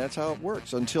 And that's how it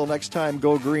works. Until next time,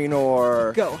 go green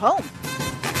or go home.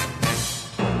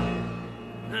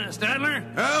 Stadler?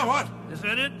 What? Is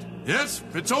that it? Yes,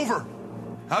 it's over.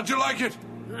 How'd you like it?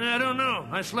 I don't know.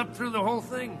 I slept through the whole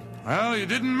thing. Well, you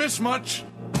didn't miss much.